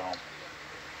 so.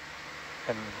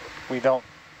 And I don't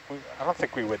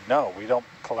think we would know. We don't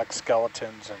collect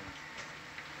skeletons and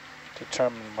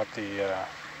determine what the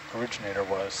originator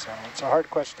was, so it's a hard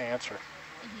question to answer.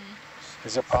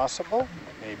 Is it possible?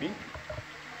 Maybe.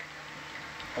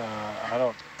 I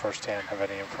don't firsthand have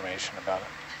any information about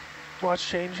it. Watch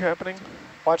change happening.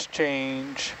 Watch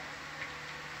change.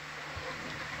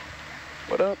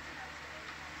 What up?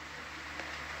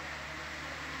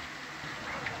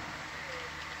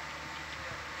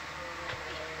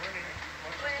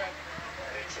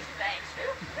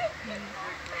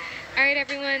 All right,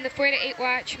 everyone, the 4 to 8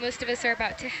 watch. Most of us are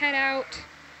about to head out.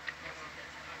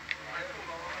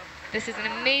 This is an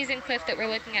amazing cliff that we're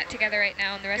looking at together right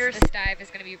now, and the rest of this dive is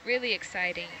going to be really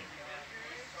exciting.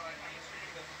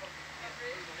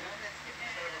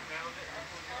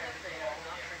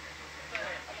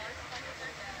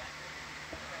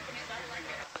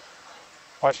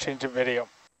 Watch change of video.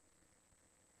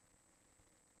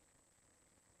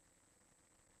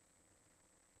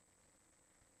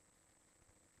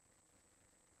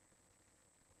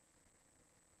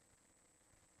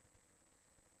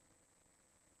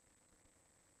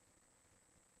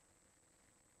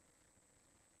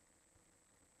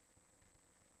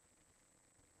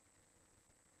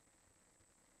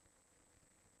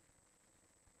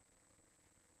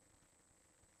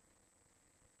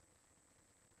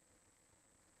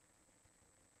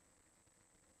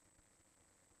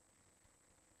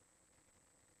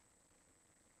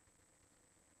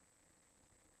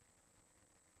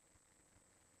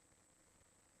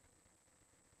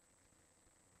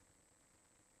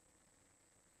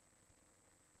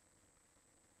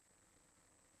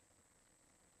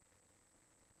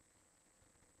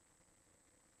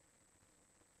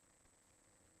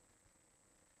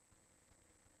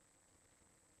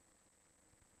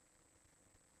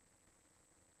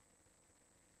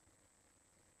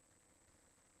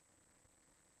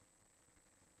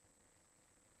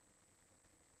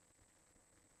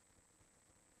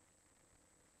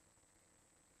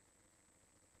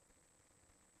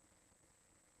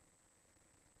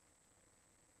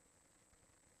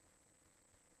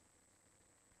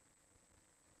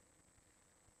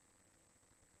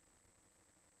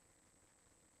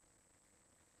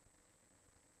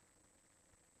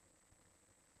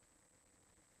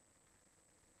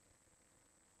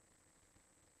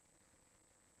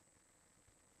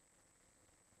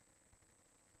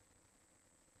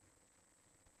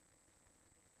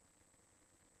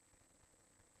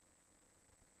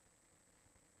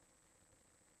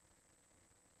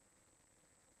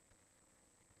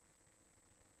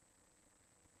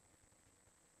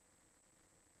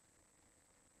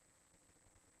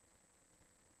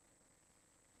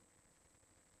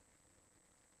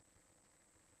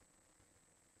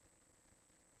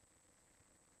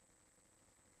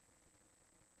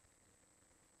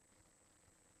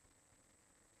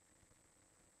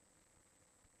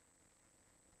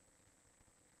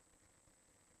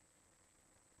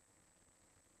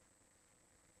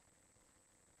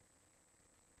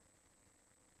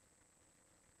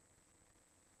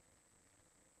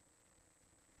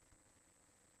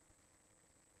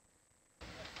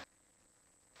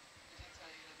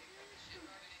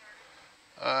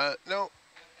 No,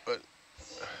 but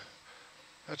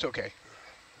that's okay.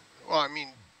 Well, I mean,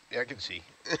 yeah, I can see.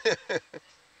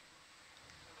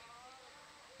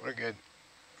 We're good.